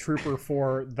absolute trooper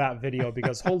for that video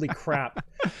because holy crap.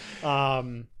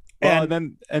 And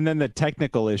then the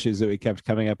technical issues that we kept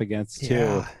coming up against too.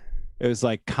 Yeah. It was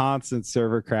like constant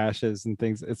server crashes and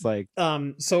things. It's like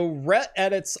so Rhett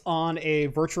edits on a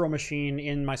virtual machine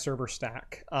in my server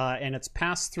stack, and it's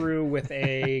passed through with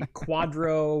a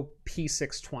Quadro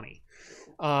P620.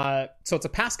 So it's a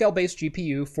Pascal based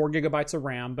GPU, 4 gigabytes of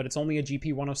RAM, but it's only a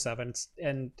GP107,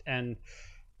 and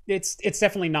it's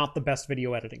definitely not the best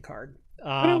video editing card.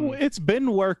 It's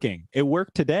been working. It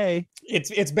worked today.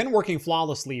 It's been working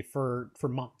flawlessly for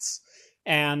months,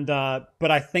 and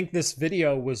but I think this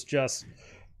video was just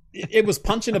it was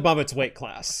punching above its weight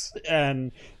class,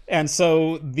 and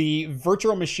so the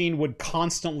virtual machine would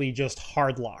constantly just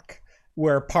hard lock,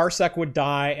 where Parsec would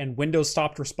die and Windows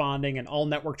stopped responding and all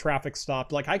network traffic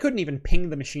stopped. Like I couldn't even ping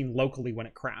the machine locally when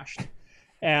it crashed,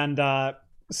 and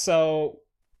so.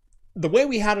 The way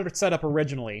we had it set up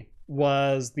originally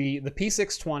was the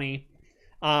P620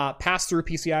 passed through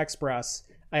PCI Express.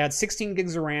 I had 16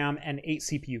 gigs of RAM and 8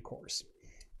 CPU cores,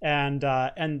 and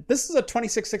this is a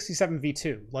 2667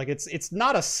 V2. Like it's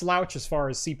not a slouch as far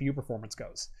as CPU performance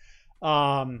goes.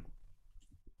 And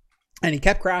he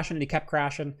kept crashing and he kept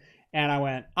crashing, and I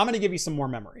went, I'm going to give you some more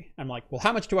memory. I'm like, well,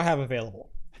 how much do I have available?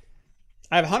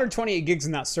 I have 128 gigs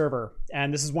in that server,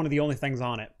 and this is one of the only things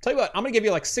on it. Tell you what, I'm going to give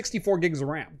you like 64 gigs of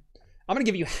RAM. I'm going to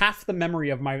give you half the memory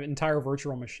of my entire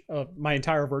virtual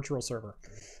server.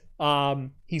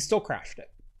 He still crashed it.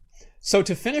 So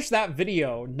to finish that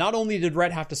video, not only did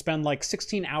Rhett have to spend like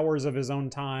 16 hours of his own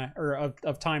time or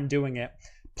of time doing it,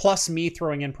 plus me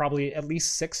throwing in probably at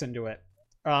least 6 into it.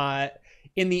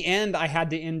 In the end, I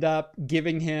had to end up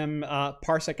giving him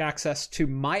Parsec access to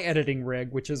my editing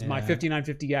rig, which is my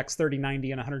 5950X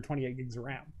 3090 and 128 gigs of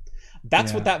RAM.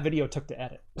 That's what that video took to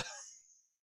edit.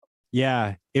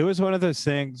 Yeah, it was one of those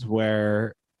things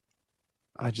where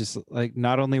I just like,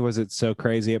 not only was it so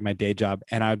crazy at my day job,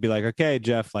 and I'd be like, okay,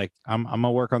 Jeff, like I'm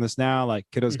gonna work on this now. Like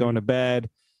kiddo's going to bed,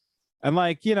 and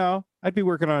like I'd be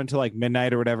working on it until like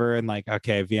midnight or whatever, and like,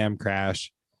 okay, VM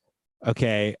crash.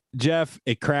 Okay, Jeff,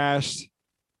 it crashed.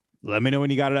 Let me know when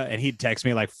you got it up. And he'd text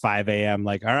me like 5 a.m.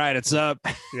 like, all right, it's up.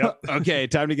 Yep. Okay,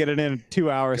 time to get it in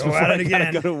 2 hours before I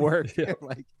gotta go to work.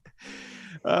 Like.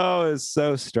 Oh, it's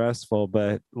so stressful,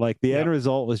 but like the end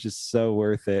result was just so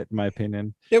worth it, in my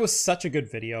opinion. It was such a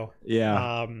good video.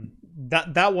 Yeah.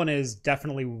 That one is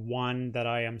definitely one that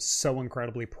I am so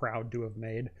incredibly proud to have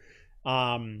made.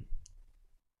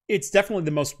 It's definitely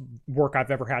the most work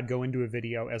I've ever had go into a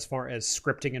video as far as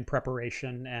scripting and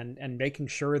preparation and making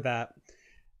sure that,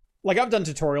 like, I've done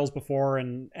tutorials before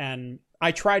and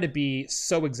I try to be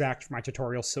so exact for my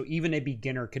tutorials so even a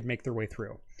beginner could make their way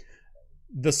through.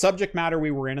 The subject matter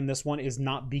we were in this one is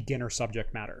not beginner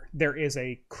subject matter. There is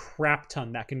a crap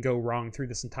ton that can go wrong through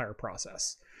this entire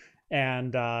process.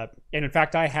 And in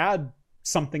fact, I had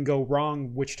something go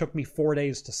wrong, which took me 4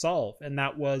 days to solve. And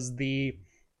that was the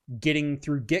getting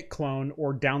through git clone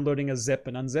or downloading a zip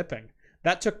and unzipping.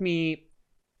 That took me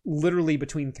literally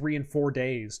between 3 and 4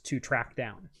 days to track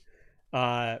down.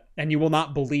 And you will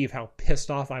not believe how pissed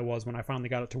off I was when I finally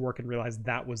got it to work and realized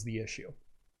that was the issue.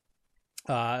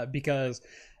 Because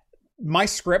my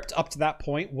script up to that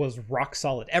point was rock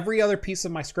solid. Every other piece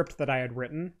of my script that I had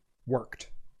written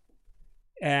worked.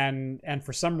 And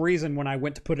for some reason, when I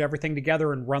went to put everything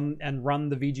together and run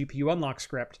the vGPU unlock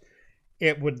script,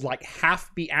 it would like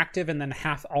half be active and then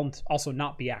half also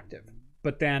not be active.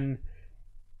 But then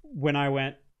when I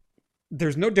went,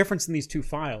 there's no difference in these two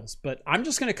files, but I'm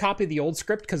just going to copy the old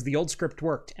script because the old script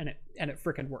worked and it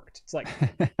freaking worked. It's like,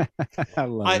 I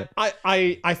love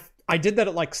it. I did that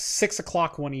at like 6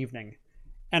 o'clock one evening,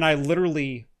 and I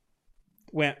literally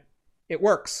went, it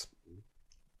works.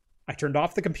 I turned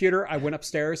off the computer, I went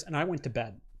upstairs, and I went to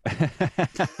bed.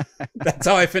 That's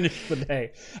how I finished the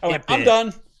day. I went, I'm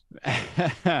done.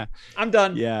 I'm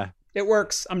done. Yeah. It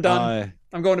works. I'm done.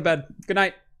 I'm going to bed. Good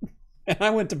night. And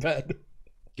I went to bed.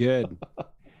 Good.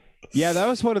 Yeah, that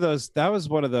was one of those. That was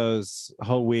one of those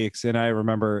whole weeks, and I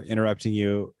remember interrupting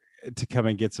you to come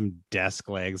and get some desk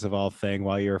legs of all thing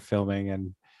while you were filming,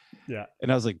 and Yeah.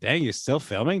 I was like, "Dang, you're still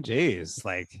filming? Jeez!"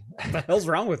 Like, What the hell's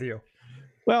wrong with you?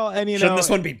 well, and Shouldn't this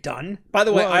one be done? By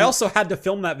the way, well, I also had to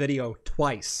film that video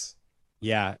twice.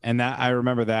 yeah, and that I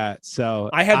remember that. So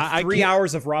I had 3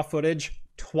 hours of raw footage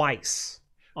twice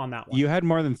on that one. You had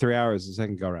more than 3 hours the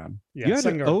second go around. Yeah, you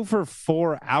had over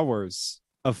 4 hours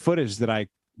of footage that I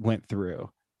went through.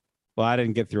 Well, I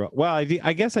didn't get through it. Well, I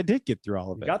guess I did get through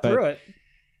all of it. Got through it.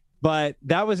 But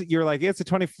that was, you're like, it's a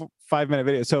 25-minute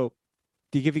video. So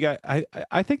do you give you guys,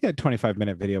 I think that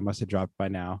 25-minute video must have dropped by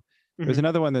now. Mm-hmm. There's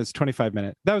another one that's 25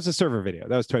 minutes. That was a server video.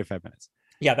 That was 25 minutes.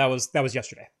 Yeah, that was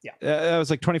yesterday. Yeah. That was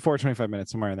like 25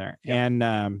 minutes, somewhere in there. Yeah.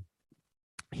 And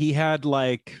he had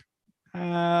like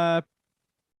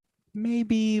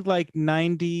maybe like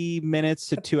 90 minutes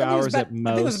to 2 hours at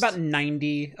most. I think it was about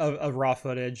 90 of raw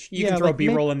footage. You can throw like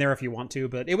B-roll in there if you want to,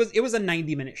 but it was a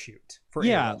 90-minute shoot for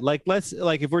A-roll. Like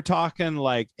if we're talking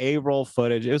like A-roll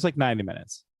footage, it was like 90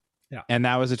 minutes. Yeah. And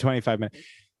that was a 25-minute.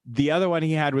 The other one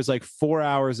he had was like 4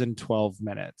 hours and 12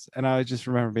 minutes. And I just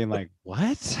remember being like,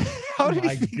 what? How did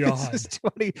he God. This is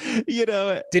 20? You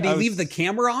know, did he leave the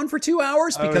camera on for 2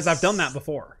 hours? Because I've done that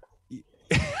before.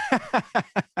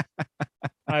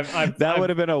 That would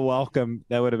have been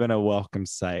a welcome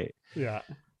sight. Yeah.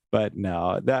 But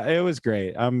no, it was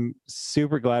great. I'm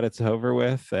super glad it's over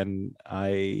with, and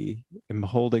I am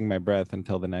holding my breath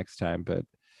until the next time. But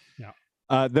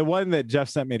yeah, the one that Jeff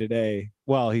sent me today,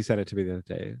 well, he sent it to me the other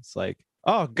day. It's like,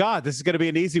 oh God, this is going to be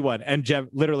an easy one. And Jeff,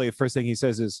 literally, the first thing he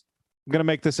says is, "I'm going to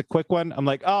make this a quick one." I'm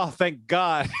like, oh, thank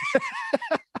God.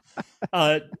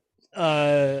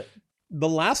 The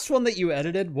last one that you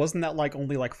edited, wasn't that like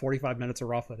only like 45 minutes of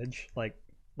raw footage? Like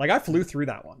I flew through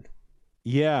that one.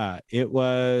 Yeah, it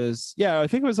was. Yeah, I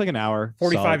think it was like an hour.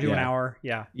 45 to an hour.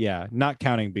 Yeah. Yeah, not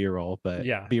counting B-roll, but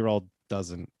yeah, B-roll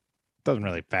doesn't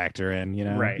really factor in, you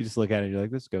know. Right. You just look at it, you're like,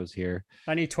 this goes here.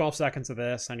 I need 12 seconds of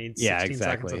this. I need 16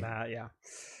 seconds of that. Yeah.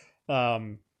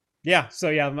 Yeah. So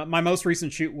yeah, my most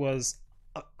recent shoot was,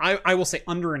 I will say,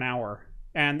 under an hour,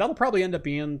 and that'll probably end up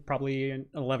being probably an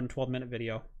 11, 12-minute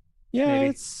video. Yeah, maybe.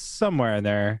 It's somewhere in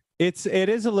there. It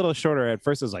is a little shorter. At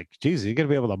first, I was like, geez, are you going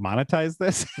to be able to monetize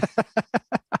this?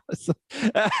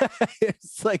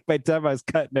 It's like by the time I was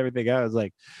cutting everything out, I was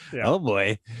like, oh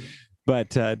boy.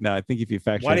 But no, I think if you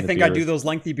factor why do you think I do those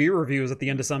lengthy beer reviews at the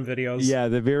end of some videos? Yeah,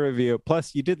 the beer review.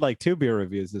 Plus, you did like 2 beer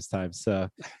reviews this time. So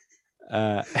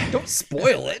don't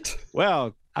spoil it.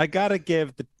 Well, I got to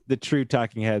give the true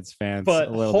Talking Heads fans but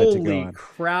a little bit to go on. Holy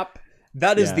crap.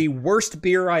 That is the worst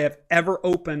beer I have ever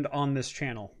opened on this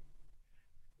channel.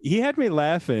 He had me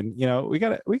laughing. You know, we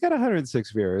got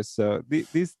 106 viewers, so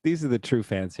these are the true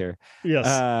fans here.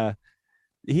 Yes.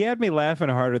 He had me laughing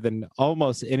harder than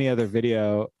almost any other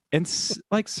video, and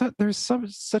there's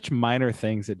such minor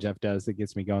things that Jeff does that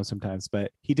gets me going sometimes.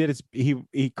 But he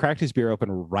cracked his beer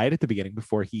open right at the beginning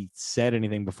before he said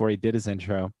anything, before he did his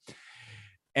intro,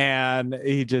 and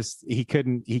he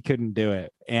couldn't do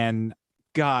it. And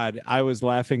God, I was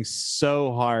laughing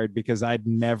so hard because I'd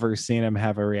never seen him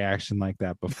have a reaction like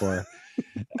that before.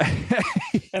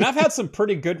 And I've had some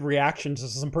pretty good reactions to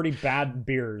some pretty bad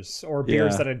beers or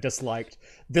beers that I disliked.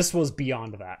 This was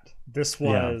beyond that. This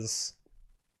was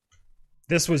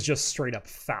just straight up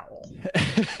foul.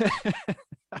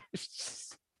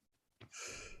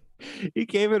 He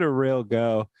gave it a real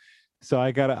go. So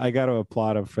I gotta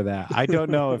applaud him for that. I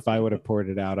don't know if I would have poured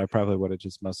it out. I probably would have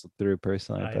just muscled through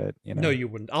personally, but you know. No, you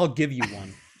wouldn't. I'll give you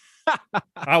one.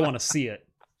 I want to see it.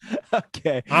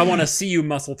 Okay. I want to see you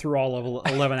muscle through all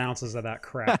of 11 ounces of that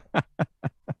crap.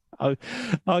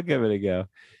 I'll give it a go.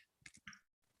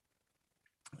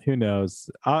 Who knows?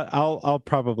 I'll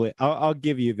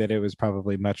give you that it was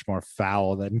probably much more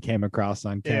foul than came across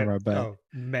on camera. But oh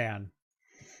man.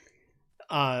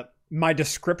 My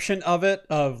description of it,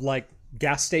 of like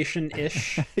gas station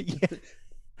ish,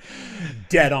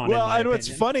 dead on. Well, and what's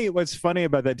funny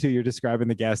about that too, you're describing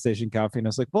the gas station coffee, and I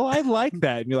was like, well, I like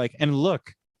that, and you're like, and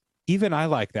look, even I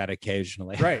like that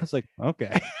occasionally. Right. I was like,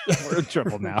 okay, we're in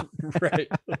trouble now. Right.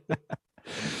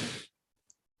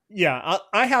 Yeah,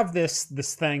 I have this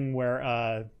thing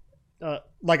where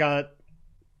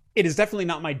it is definitely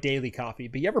not my daily coffee,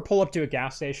 but you ever pull up to a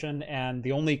gas station and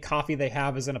the only coffee they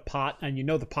have is in a pot, and you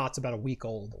know the pot's about a week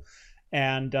old,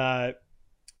 and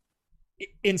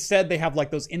instead they have like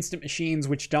those instant machines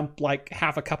which dump like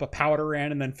half a cup of powder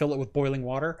in and then fill it with boiling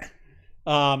water.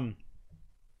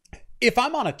 If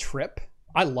I'm on a trip,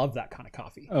 I love that kind of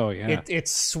coffee. Oh yeah,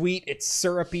 it's sweet, it's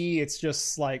syrupy, it's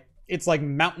just like, it's like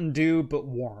Mountain Dew but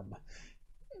warm.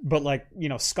 but like, you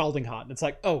know, scalding hot. And it's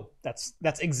like, oh, that's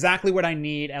exactly what I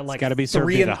need at like It's got to be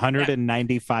served at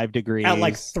 195 degrees at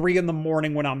like 3 a.m.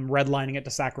 when I'm redlining it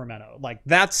to Sacramento. Like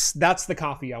that's the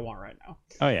coffee I want right now.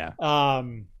 Oh yeah.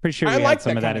 Pretty sure I we like had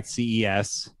some of that of at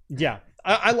CES. Yeah,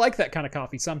 I like that kind of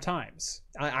coffee sometimes.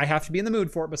 I have to be in the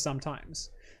mood for it, but sometimes.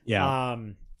 Yeah.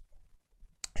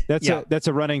 That's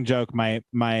a running joke. My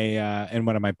in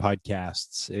one of my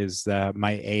podcasts is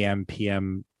my AM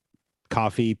PM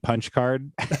coffee punch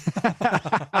card.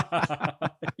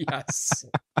 Yes.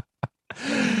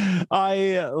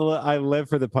 I live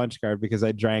for the punch card because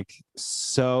I drank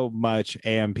so much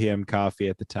AM PM coffee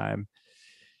at the time.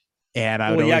 And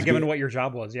I would given what your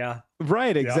job was, yeah.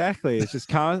 Right, exactly. It's just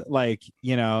like,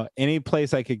 you know, any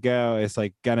place I could go, it's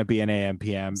like gonna be an AM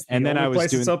PM. And then I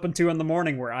was doing, it's open 2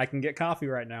 a.m. where I can get coffee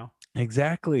right now.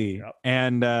 Exactly. Yep.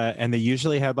 And they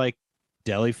usually had like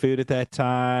deli food at that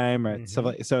time or stuff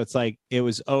like, so it's like it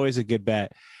was always a good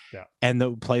bet. Yeah. And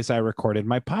the place I recorded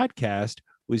my podcast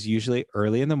was usually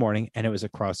early in the morning, and it was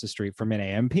across the street from an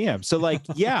AM PM. So like,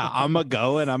 yeah, I'm gonna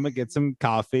go and I'm gonna get some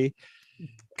coffee.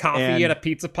 Coffee at a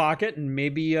pizza pocket and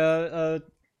maybe a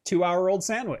 2-hour-old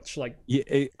sandwich. Like,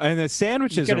 yeah, and the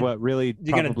sandwiches are what really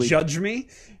you're gonna judge me.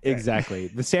 Exactly.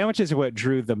 The sandwiches are what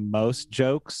drew the most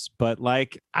jokes, but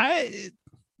like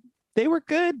they were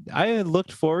good. I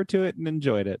looked forward to it and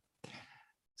enjoyed it.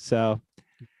 So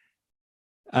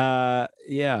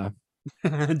yeah.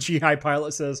 GI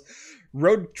Pilot says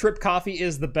road trip coffee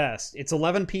is the best. It's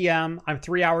 11 p.m. I'm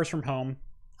 3 hours from home.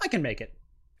 I can make it.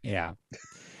 Yeah.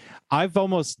 I've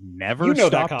almost never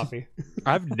stopped. That coffee.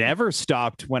 I've never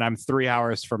stopped when I'm 3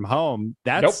 hours from home.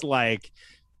 That's like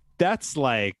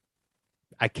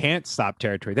I can't stop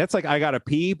territory. That's like I gotta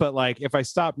pee, but like if I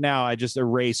stop now, I just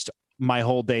erased my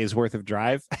whole day's worth of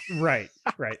drive. Right.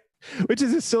 Which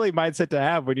is a silly mindset to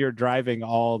have when you're driving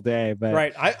all day. But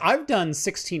right. I've done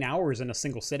 16 hours in a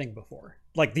single sitting before.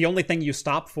 Like the only thing you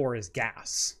stop for is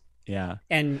gas. Yeah.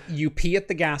 And you pee at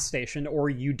the gas station or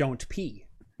you don't pee.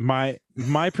 My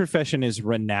profession is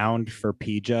renowned for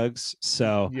pee jugs,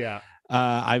 so yeah,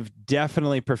 I've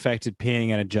definitely perfected peeing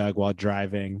in a jug while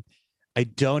driving. I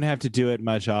don't have to do it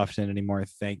much often anymore,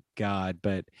 thank God.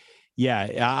 But yeah,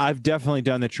 I've definitely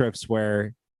done the trips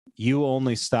where you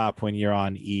only stop when you're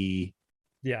on E.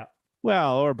 Yeah.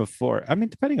 Well, or before. I mean,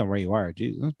 depending on where you are.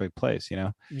 Geez, it's a big place, you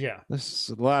know. Yeah.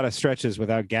 There's a lot of stretches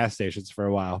without gas stations for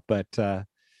a while, but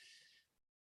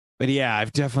yeah,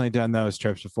 I've definitely done those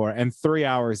trips before. And 3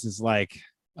 hours is like,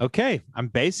 okay, I'm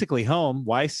basically home.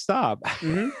 Why stop?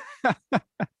 Mm-hmm.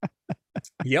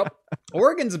 Yep.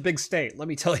 Oregon's a big state, let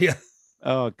me tell you.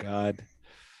 Oh, God.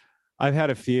 I've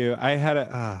had a few.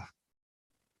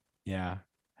 Yeah.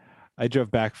 I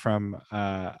drove back from,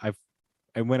 I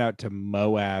went out to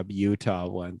Moab, Utah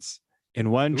once in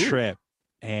one trip.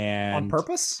 And on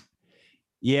purpose?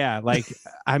 Yeah, like,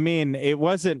 I mean, it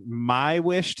wasn't my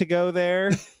wish to go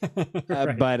there,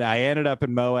 right. But I ended up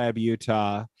in Moab,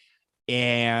 Utah,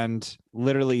 and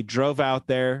literally drove out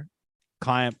there.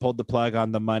 Client pulled the plug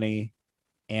on the money,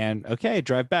 and okay,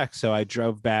 drive back. So I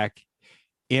drove back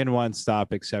in one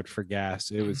stop, except for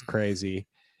gas. It was crazy,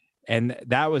 and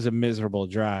that was a miserable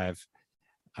drive.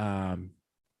 But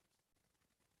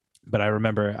I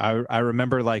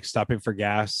remember like stopping for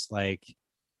gas, like,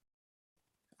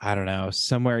 I don't know,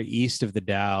 somewhere east of the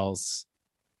Dalles,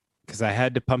 because I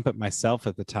had to pump it myself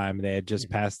at the time. They had just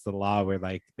passed the law where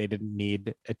like they didn't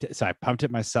need it, so I pumped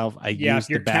it myself. I used if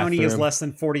your the bathroom. County is less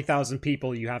than 40,000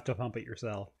 people, you have to pump it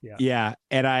yourself. Yeah,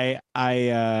 and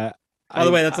by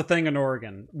the way, that's a thing in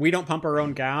Oregon. We don't pump our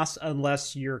own gas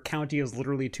unless your county is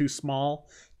literally too small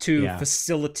to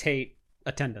facilitate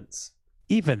attendance.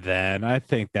 Even then, I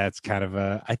think that's kind of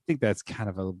a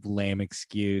lame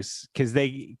excuse, because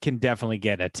they can definitely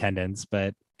get attendance.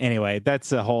 But anyway,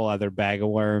 that's a whole other bag of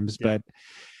worms. Yeah.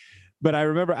 But I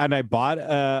remember, and I bought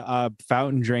a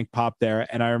fountain drink pop there,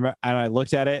 and I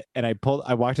looked at it, and I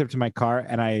walked up to my car,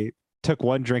 and I took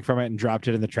one drink from it and dropped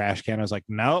it in the trash can. I was like,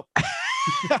 nope,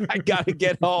 I gotta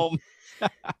get home.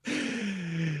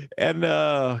 And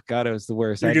God, it was the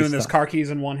worst. You're doing this car keys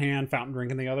in one hand, fountain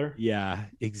drink in the other. Yeah,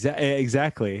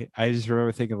 exactly. I just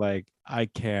remember thinking like, I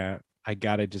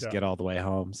gotta just get all the way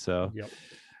home. So,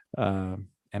 and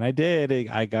I did.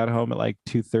 I got home at like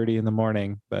 2:30 in the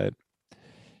morning. But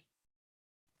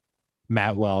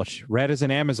Matt Welch, read as an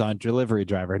Amazon delivery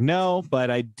driver. No, but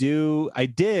I did. I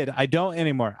don't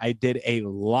anymore. I did a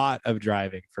lot of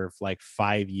driving for like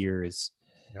 5 years.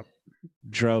 Yep.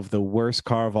 Drove the worst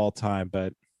car of all time,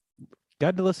 but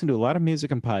got to listen to a lot of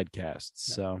music and podcasts.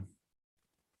 So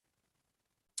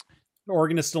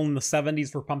Oregon is still in the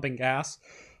 70s for pumping gas.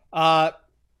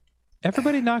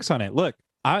 Everybody knocks on it. Look,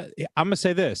 I'm gonna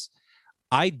say this.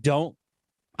 I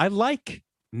like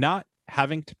not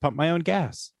having to pump my own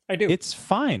gas. I do. It's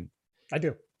fine. I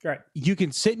do. Right. You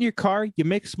can sit in your car, you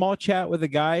make small chat with a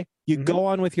guy, you go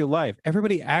on with your life.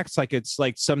 Everybody acts like it's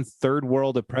like some third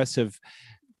world oppressive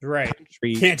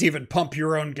country. Can't even pump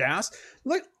your own gas.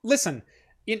 Look, listen,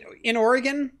 in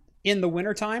Oregon in the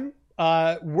wintertime,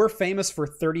 we're famous for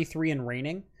 33 and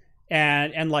raining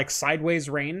and like sideways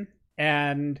rain.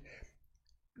 And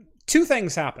two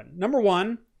things happen. Number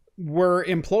one, we're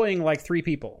employing like 3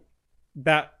 people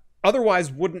that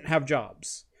otherwise wouldn't have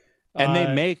jobs. And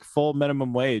they make full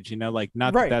minimum wage, like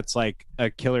not that that's like a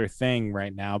killer thing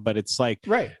right now, but it's like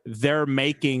they're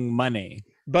making money.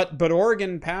 But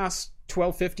Oregon passed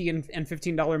 $12.50 and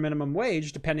 $15 minimum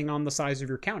wage depending on the size of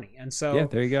your county. And so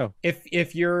there you go.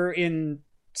 If you're in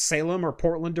Salem or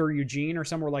Portland or Eugene or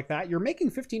somewhere like that, you're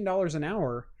making $15 an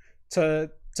hour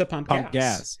to pump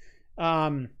gas.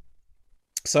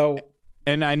 So,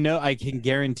 and I know I can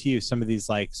guarantee you some of these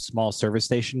like small service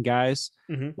station guys,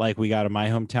 like we got in my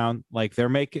hometown, like they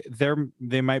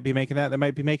might be making that, they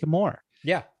might be making more.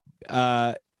 Yeah.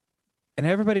 And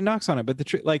everybody knocks on it. But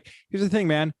here's the thing,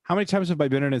 man. How many times have I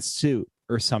been in a suit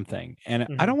or something? And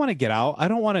I don't want to get out. I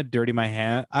don't want to dirty my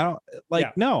hand. I don't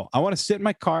no, I want to sit in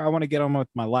my car. I want to get on with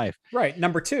my life. Right.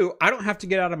 Number 2, I don't have to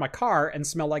get out of my car and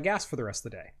smell like gas for the rest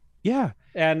of the day. Yeah.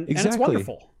 And it's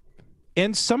wonderful.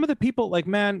 And some of the people, like,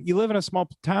 man, you live in a small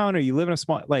town or you live in a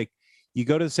small, like, you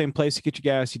go to the same place, you get your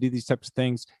gas, you do these types of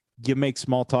things, you make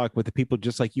small talk with the people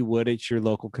just like you would at your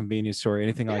local convenience store,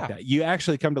 anything like that. You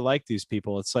actually come to like these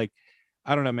people. It's like,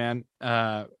 I don't know, man.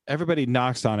 Everybody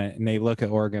knocks on it and they look at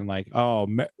Oregon like, oh,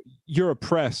 you're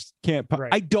oppressed. Can't pump.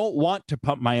 I don't want to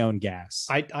pump my own gas.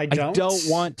 I don't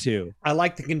want to. I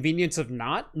like the convenience of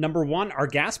not. Number one, our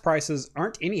gas prices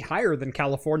aren't any higher than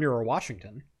California or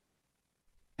Washington.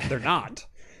 They're not.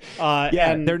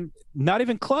 And they're not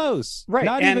even close. Right.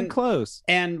 Not even close.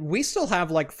 And we still have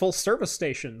like full service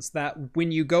stations that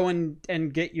when you go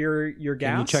and get your gas.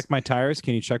 Can you check my tires?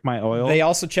 Can you check my oil? They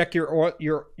also check your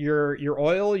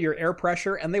oil, your air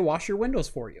pressure, and they wash your windows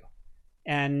for you.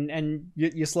 And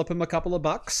you slip them a couple of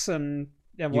bucks and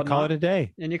whatnot, you call it a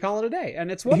day. And you call it a day.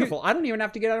 And it's wonderful. I don't even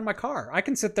have to get out of my car. I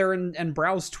can sit there and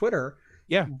browse Twitter.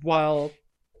 Yeah.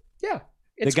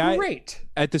 It's great.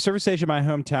 At the service station in my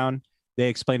hometown, they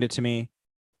explained it to me,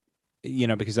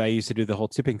 because I used to do the whole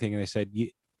tipping thing. And they said,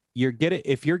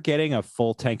 if you're getting a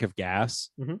full tank of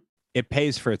gas, it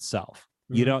pays for itself.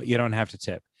 You don't have to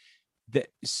tip.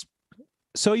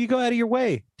 So you go out of your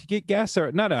way to get gas,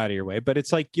 or not out of your way, but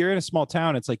it's like you're in a small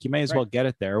town. It's like you may as well get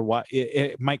it there.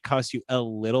 It might cost you a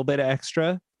little bit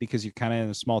extra because you're kind of in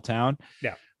a small town.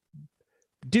 Yeah.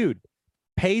 Dude,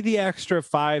 pay the extra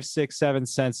 5, 6, 7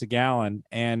 cents a gallon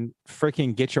and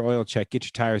freaking get your oil checked, get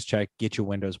your tires checked, get your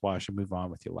windows washed, and move on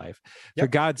with your life. For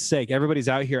God's sake, everybody's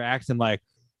out here acting like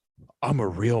I'm a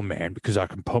real man because I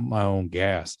can pump my own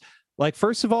gas. Like,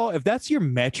 first of all, if that's your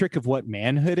metric of what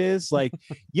manhood is, like,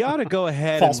 you ought to go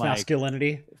ahead. False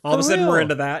masculinity. All of a sudden, we're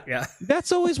into that. Yeah.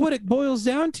 That's always what it boils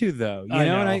down to, though. You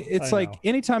know? And it's like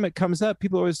anytime it comes up,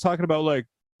 people are always talking about like,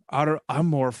 I'm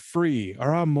more free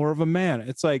or I'm more of a man.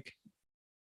 It's like,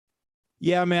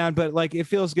 yeah, man, but like it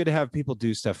feels good to have people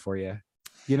do stuff for you.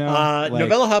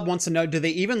 Novella Hub wants to know, do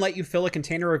they even let you fill a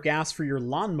container of gas for your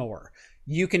lawnmower?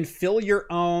 You can fill your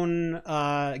own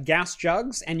gas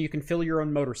jugs and you can fill your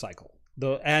own motorcycle.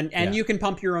 You can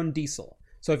pump your own diesel.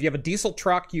 So if you have a diesel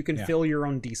truck, you can fill your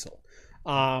own diesel.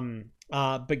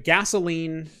 But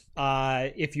gasoline,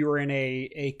 if you're in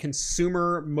a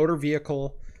consumer motor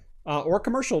vehicle or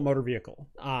commercial motor vehicle,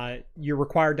 you're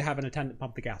required to have an attendant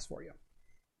pump the gas for you.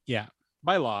 Yeah.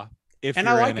 By law, if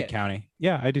you're in a county.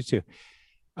 Yeah, I do too.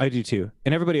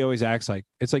 And everybody always acts like,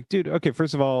 it's like, dude, okay,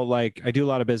 first of all, like I do a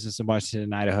lot of business in Washington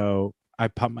and Idaho. I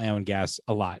pump my own gas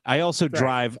a lot. I also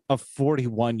drive a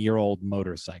 41-year-old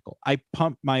motorcycle. I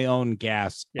pump my own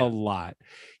gas a lot.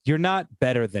 You're not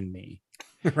better than me.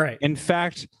 Right. In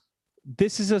fact,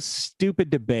 this is a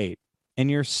stupid debate and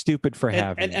you're stupid for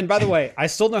having it. And by the way, I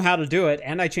still know how to do it.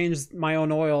 And I changed my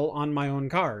own oil on my own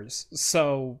cars.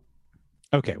 So...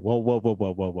 Okay, whoa.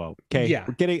 Okay, yeah.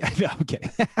 We're getting... No, I'm kidding.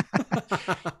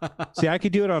 See, I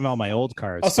could do it on all my old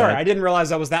cars. Oh, sorry. I didn't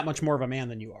realize I was that much more of a man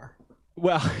than you are.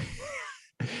 Well,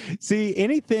 see,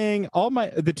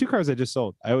 the 2 cars I just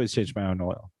sold, I always change my own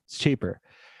oil. It's cheaper.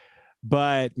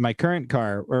 But my current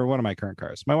car, or one of my current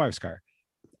cars, my wife's car,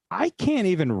 I can't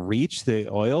even reach the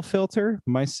oil filter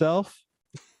myself.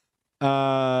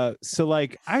 So,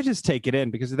 like, I just take it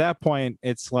in because at that point,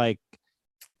 it's like,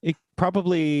 it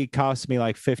probably cost me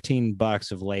like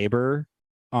 $15 of labor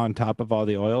on top of all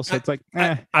the oil. So it's like,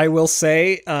 I will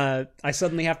say, I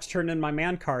suddenly have to turn in my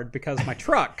man card because my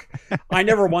truck, I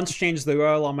never once changed the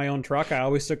oil on my own truck. I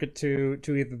always took it to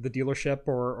either the dealership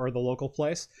or the local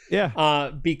place.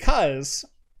 Yeah. Because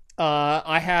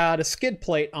I had a skid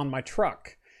plate on my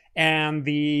truck. And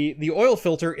the oil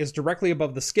filter is directly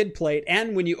above the skid plate,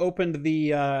 and when you opened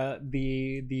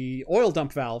the oil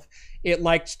dump valve, it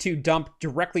liked to dump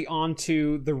directly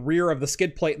onto the rear of the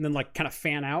skid plate and then like kind of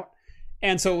fan out.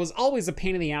 And so it was always a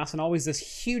pain in the ass and always this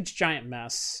huge giant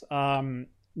mess.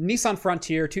 Nissan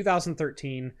Frontier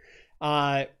 2013.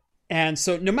 And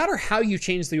so no matter how you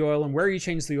change the oil and where you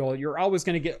change the oil, you're always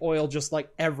going to get oil just like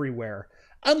everywhere.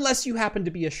 Unless you happen to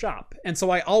be a shop. And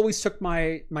so I always took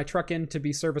my truck in to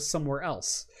be serviced somewhere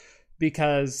else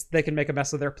because they can make a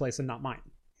mess of their place and not mine.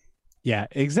 Yeah,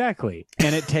 exactly.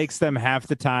 And it takes them half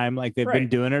the time. Like they've been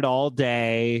doing it all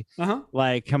day. Uh-huh.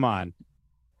 Like, come on.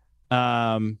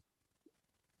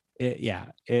 It's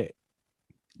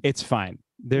fine.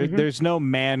 There's no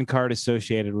man card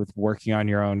associated with working on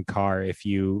your own car if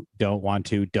you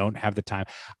don't have the time.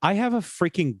 I have a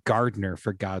freaking gardener,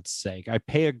 for God's sake. I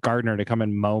pay a gardener to come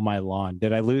and mow my lawn.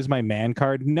 Did I lose my man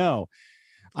card? No.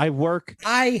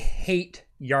 I hate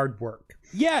yard work.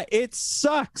 Yeah, it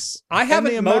sucks. I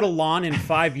haven't mowed a lawn in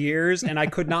 5 years, and I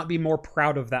could not be more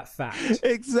proud of that fact.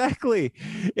 Exactly.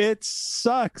 It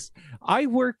sucks. I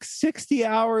work 60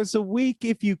 hours a week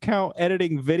if you count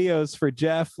editing videos for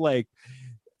Jeff. Like,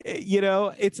 you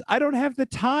know, I don't have the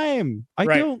time. I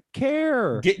don't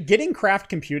care. Getting craft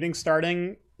computing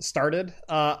started.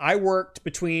 I worked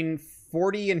between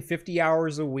 40 and 50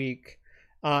 hours a week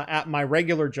at my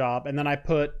regular job. And then I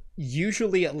put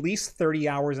usually at least 30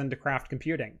 hours into craft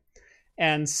computing.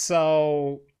 And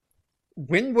so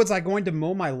when was I going to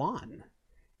mow my lawn?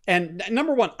 And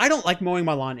number one, I don't like mowing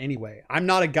my lawn anyway. I'm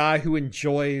not a guy who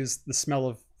enjoys the smell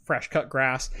of fresh cut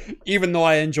grass, even though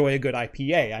I enjoy a good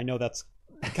IPA. I know that's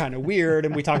kind of weird,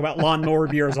 and we talk about lawnmower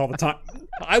beers all the time.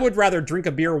 I would rather drink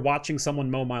a beer watching someone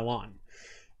mow my lawn.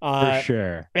 For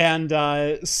sure. And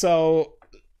so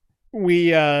we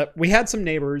had some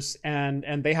neighbors,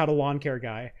 and they had a lawn care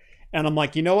guy. And I'm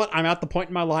like, you know what? I'm at the point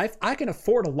in my life I can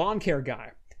afford a lawn care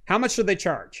guy. How much do they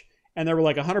charge? And they were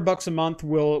like $100 a month.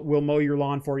 We'll mow your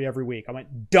lawn for you every week. I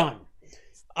went, done.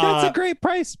 That's a great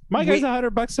price. My guy's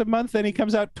 $100 a month, and he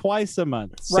comes out twice a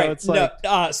month. So it's like,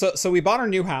 so we bought our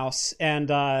new house, and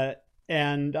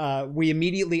we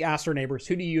immediately asked our neighbors,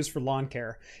 who do you use for lawn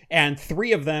care? And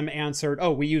 3 of them answered,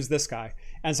 oh, we use this guy.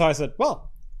 And so I said,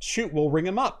 well, shoot, we'll ring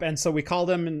him up. And so we called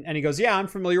him, and he goes, yeah, I'm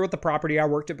familiar with the property. I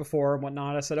worked it before and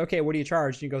whatnot. I said, okay, what do you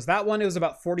charge? And he goes, that one, it was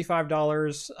about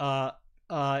 $45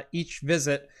 each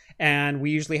visit, and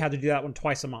we usually had to do that one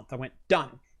twice a month. I went,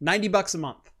 done. $90 a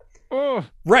month. Oh,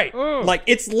 right. Oh. Like,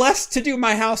 it's less to do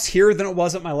my house here than it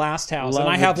was at my last house. And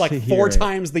I have like 4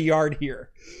 times the yard here.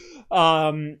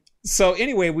 So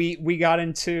anyway, we got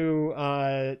into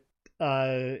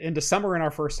summer in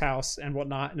our first house and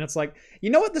whatnot. And it's like, you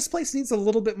know what? This place needs a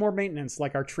little bit more maintenance.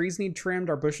 Like, our trees need trimmed,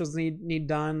 our bushes need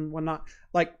done, whatnot.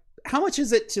 Like, how much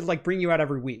is it to like bring you out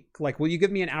every week? Like, will you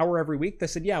give me an hour every week? They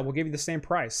said, yeah, we'll give you the same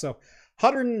price. So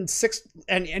 106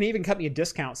 and even cut me a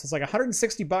discount. So it's like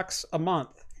 $160 a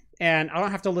month. And I don't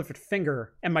have to lift a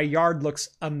finger, and my yard looks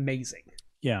amazing.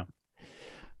 Yeah,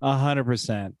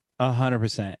 100%,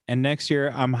 100%. And next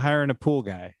year, I'm hiring a pool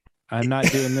guy. I'm not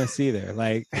doing this either.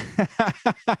 Like,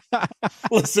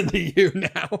 listen to you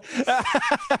now.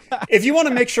 If you want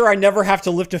to make sure I never have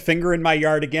to lift a finger in my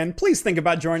yard again, please think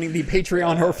about joining the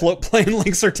Patreon or Float Plane.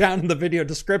 Links are down in the video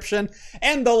description,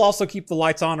 and they'll also keep the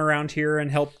lights on around here and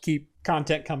help keep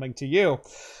content coming to you.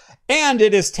 And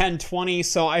it is 10:20,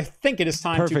 so I think it is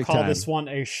time to call this one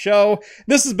a show.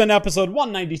 This has been episode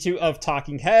 192 of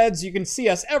Talking Heads. You can see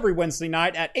us every Wednesday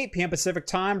night at 8 p.m. Pacific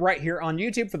time right here on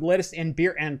YouTube for the latest in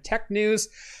beer and tech news.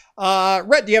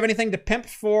 Rhett, do you have anything to pimp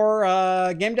for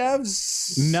game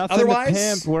devs? Nothing otherwise? To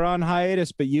pimp. We're on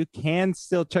hiatus, but you can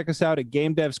still check us out at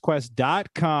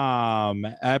GameDevsQuest.com.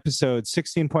 Episode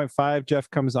 16.5, Jeff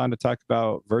comes on to talk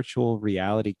about virtual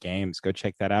reality games. Go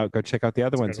check that out. Go check out the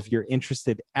other ones if you're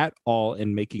interested at all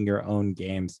in making your own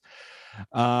games.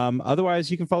 Otherwise,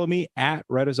 you can follow me at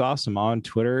Red is Awesome on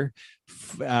Twitter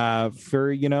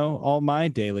for, you know, all my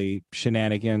daily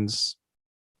shenanigans.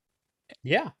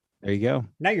 Yeah. There you go.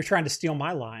 Now you're trying to steal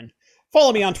my line.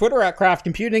 Follow me on Twitter at Craft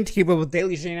Computing to keep up with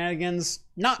daily shenanigans.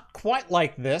 Not quite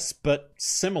like this, but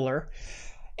similar.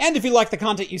 And if you like the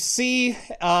content you see,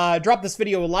 drop this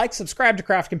video a like, subscribe to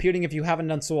Craft Computing if you haven't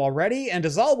done so already. And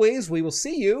as always, we will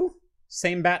see you,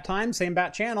 same bat time, same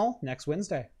bat channel, next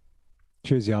Wednesday.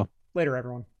 Cheers, y'all. Later,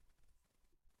 everyone.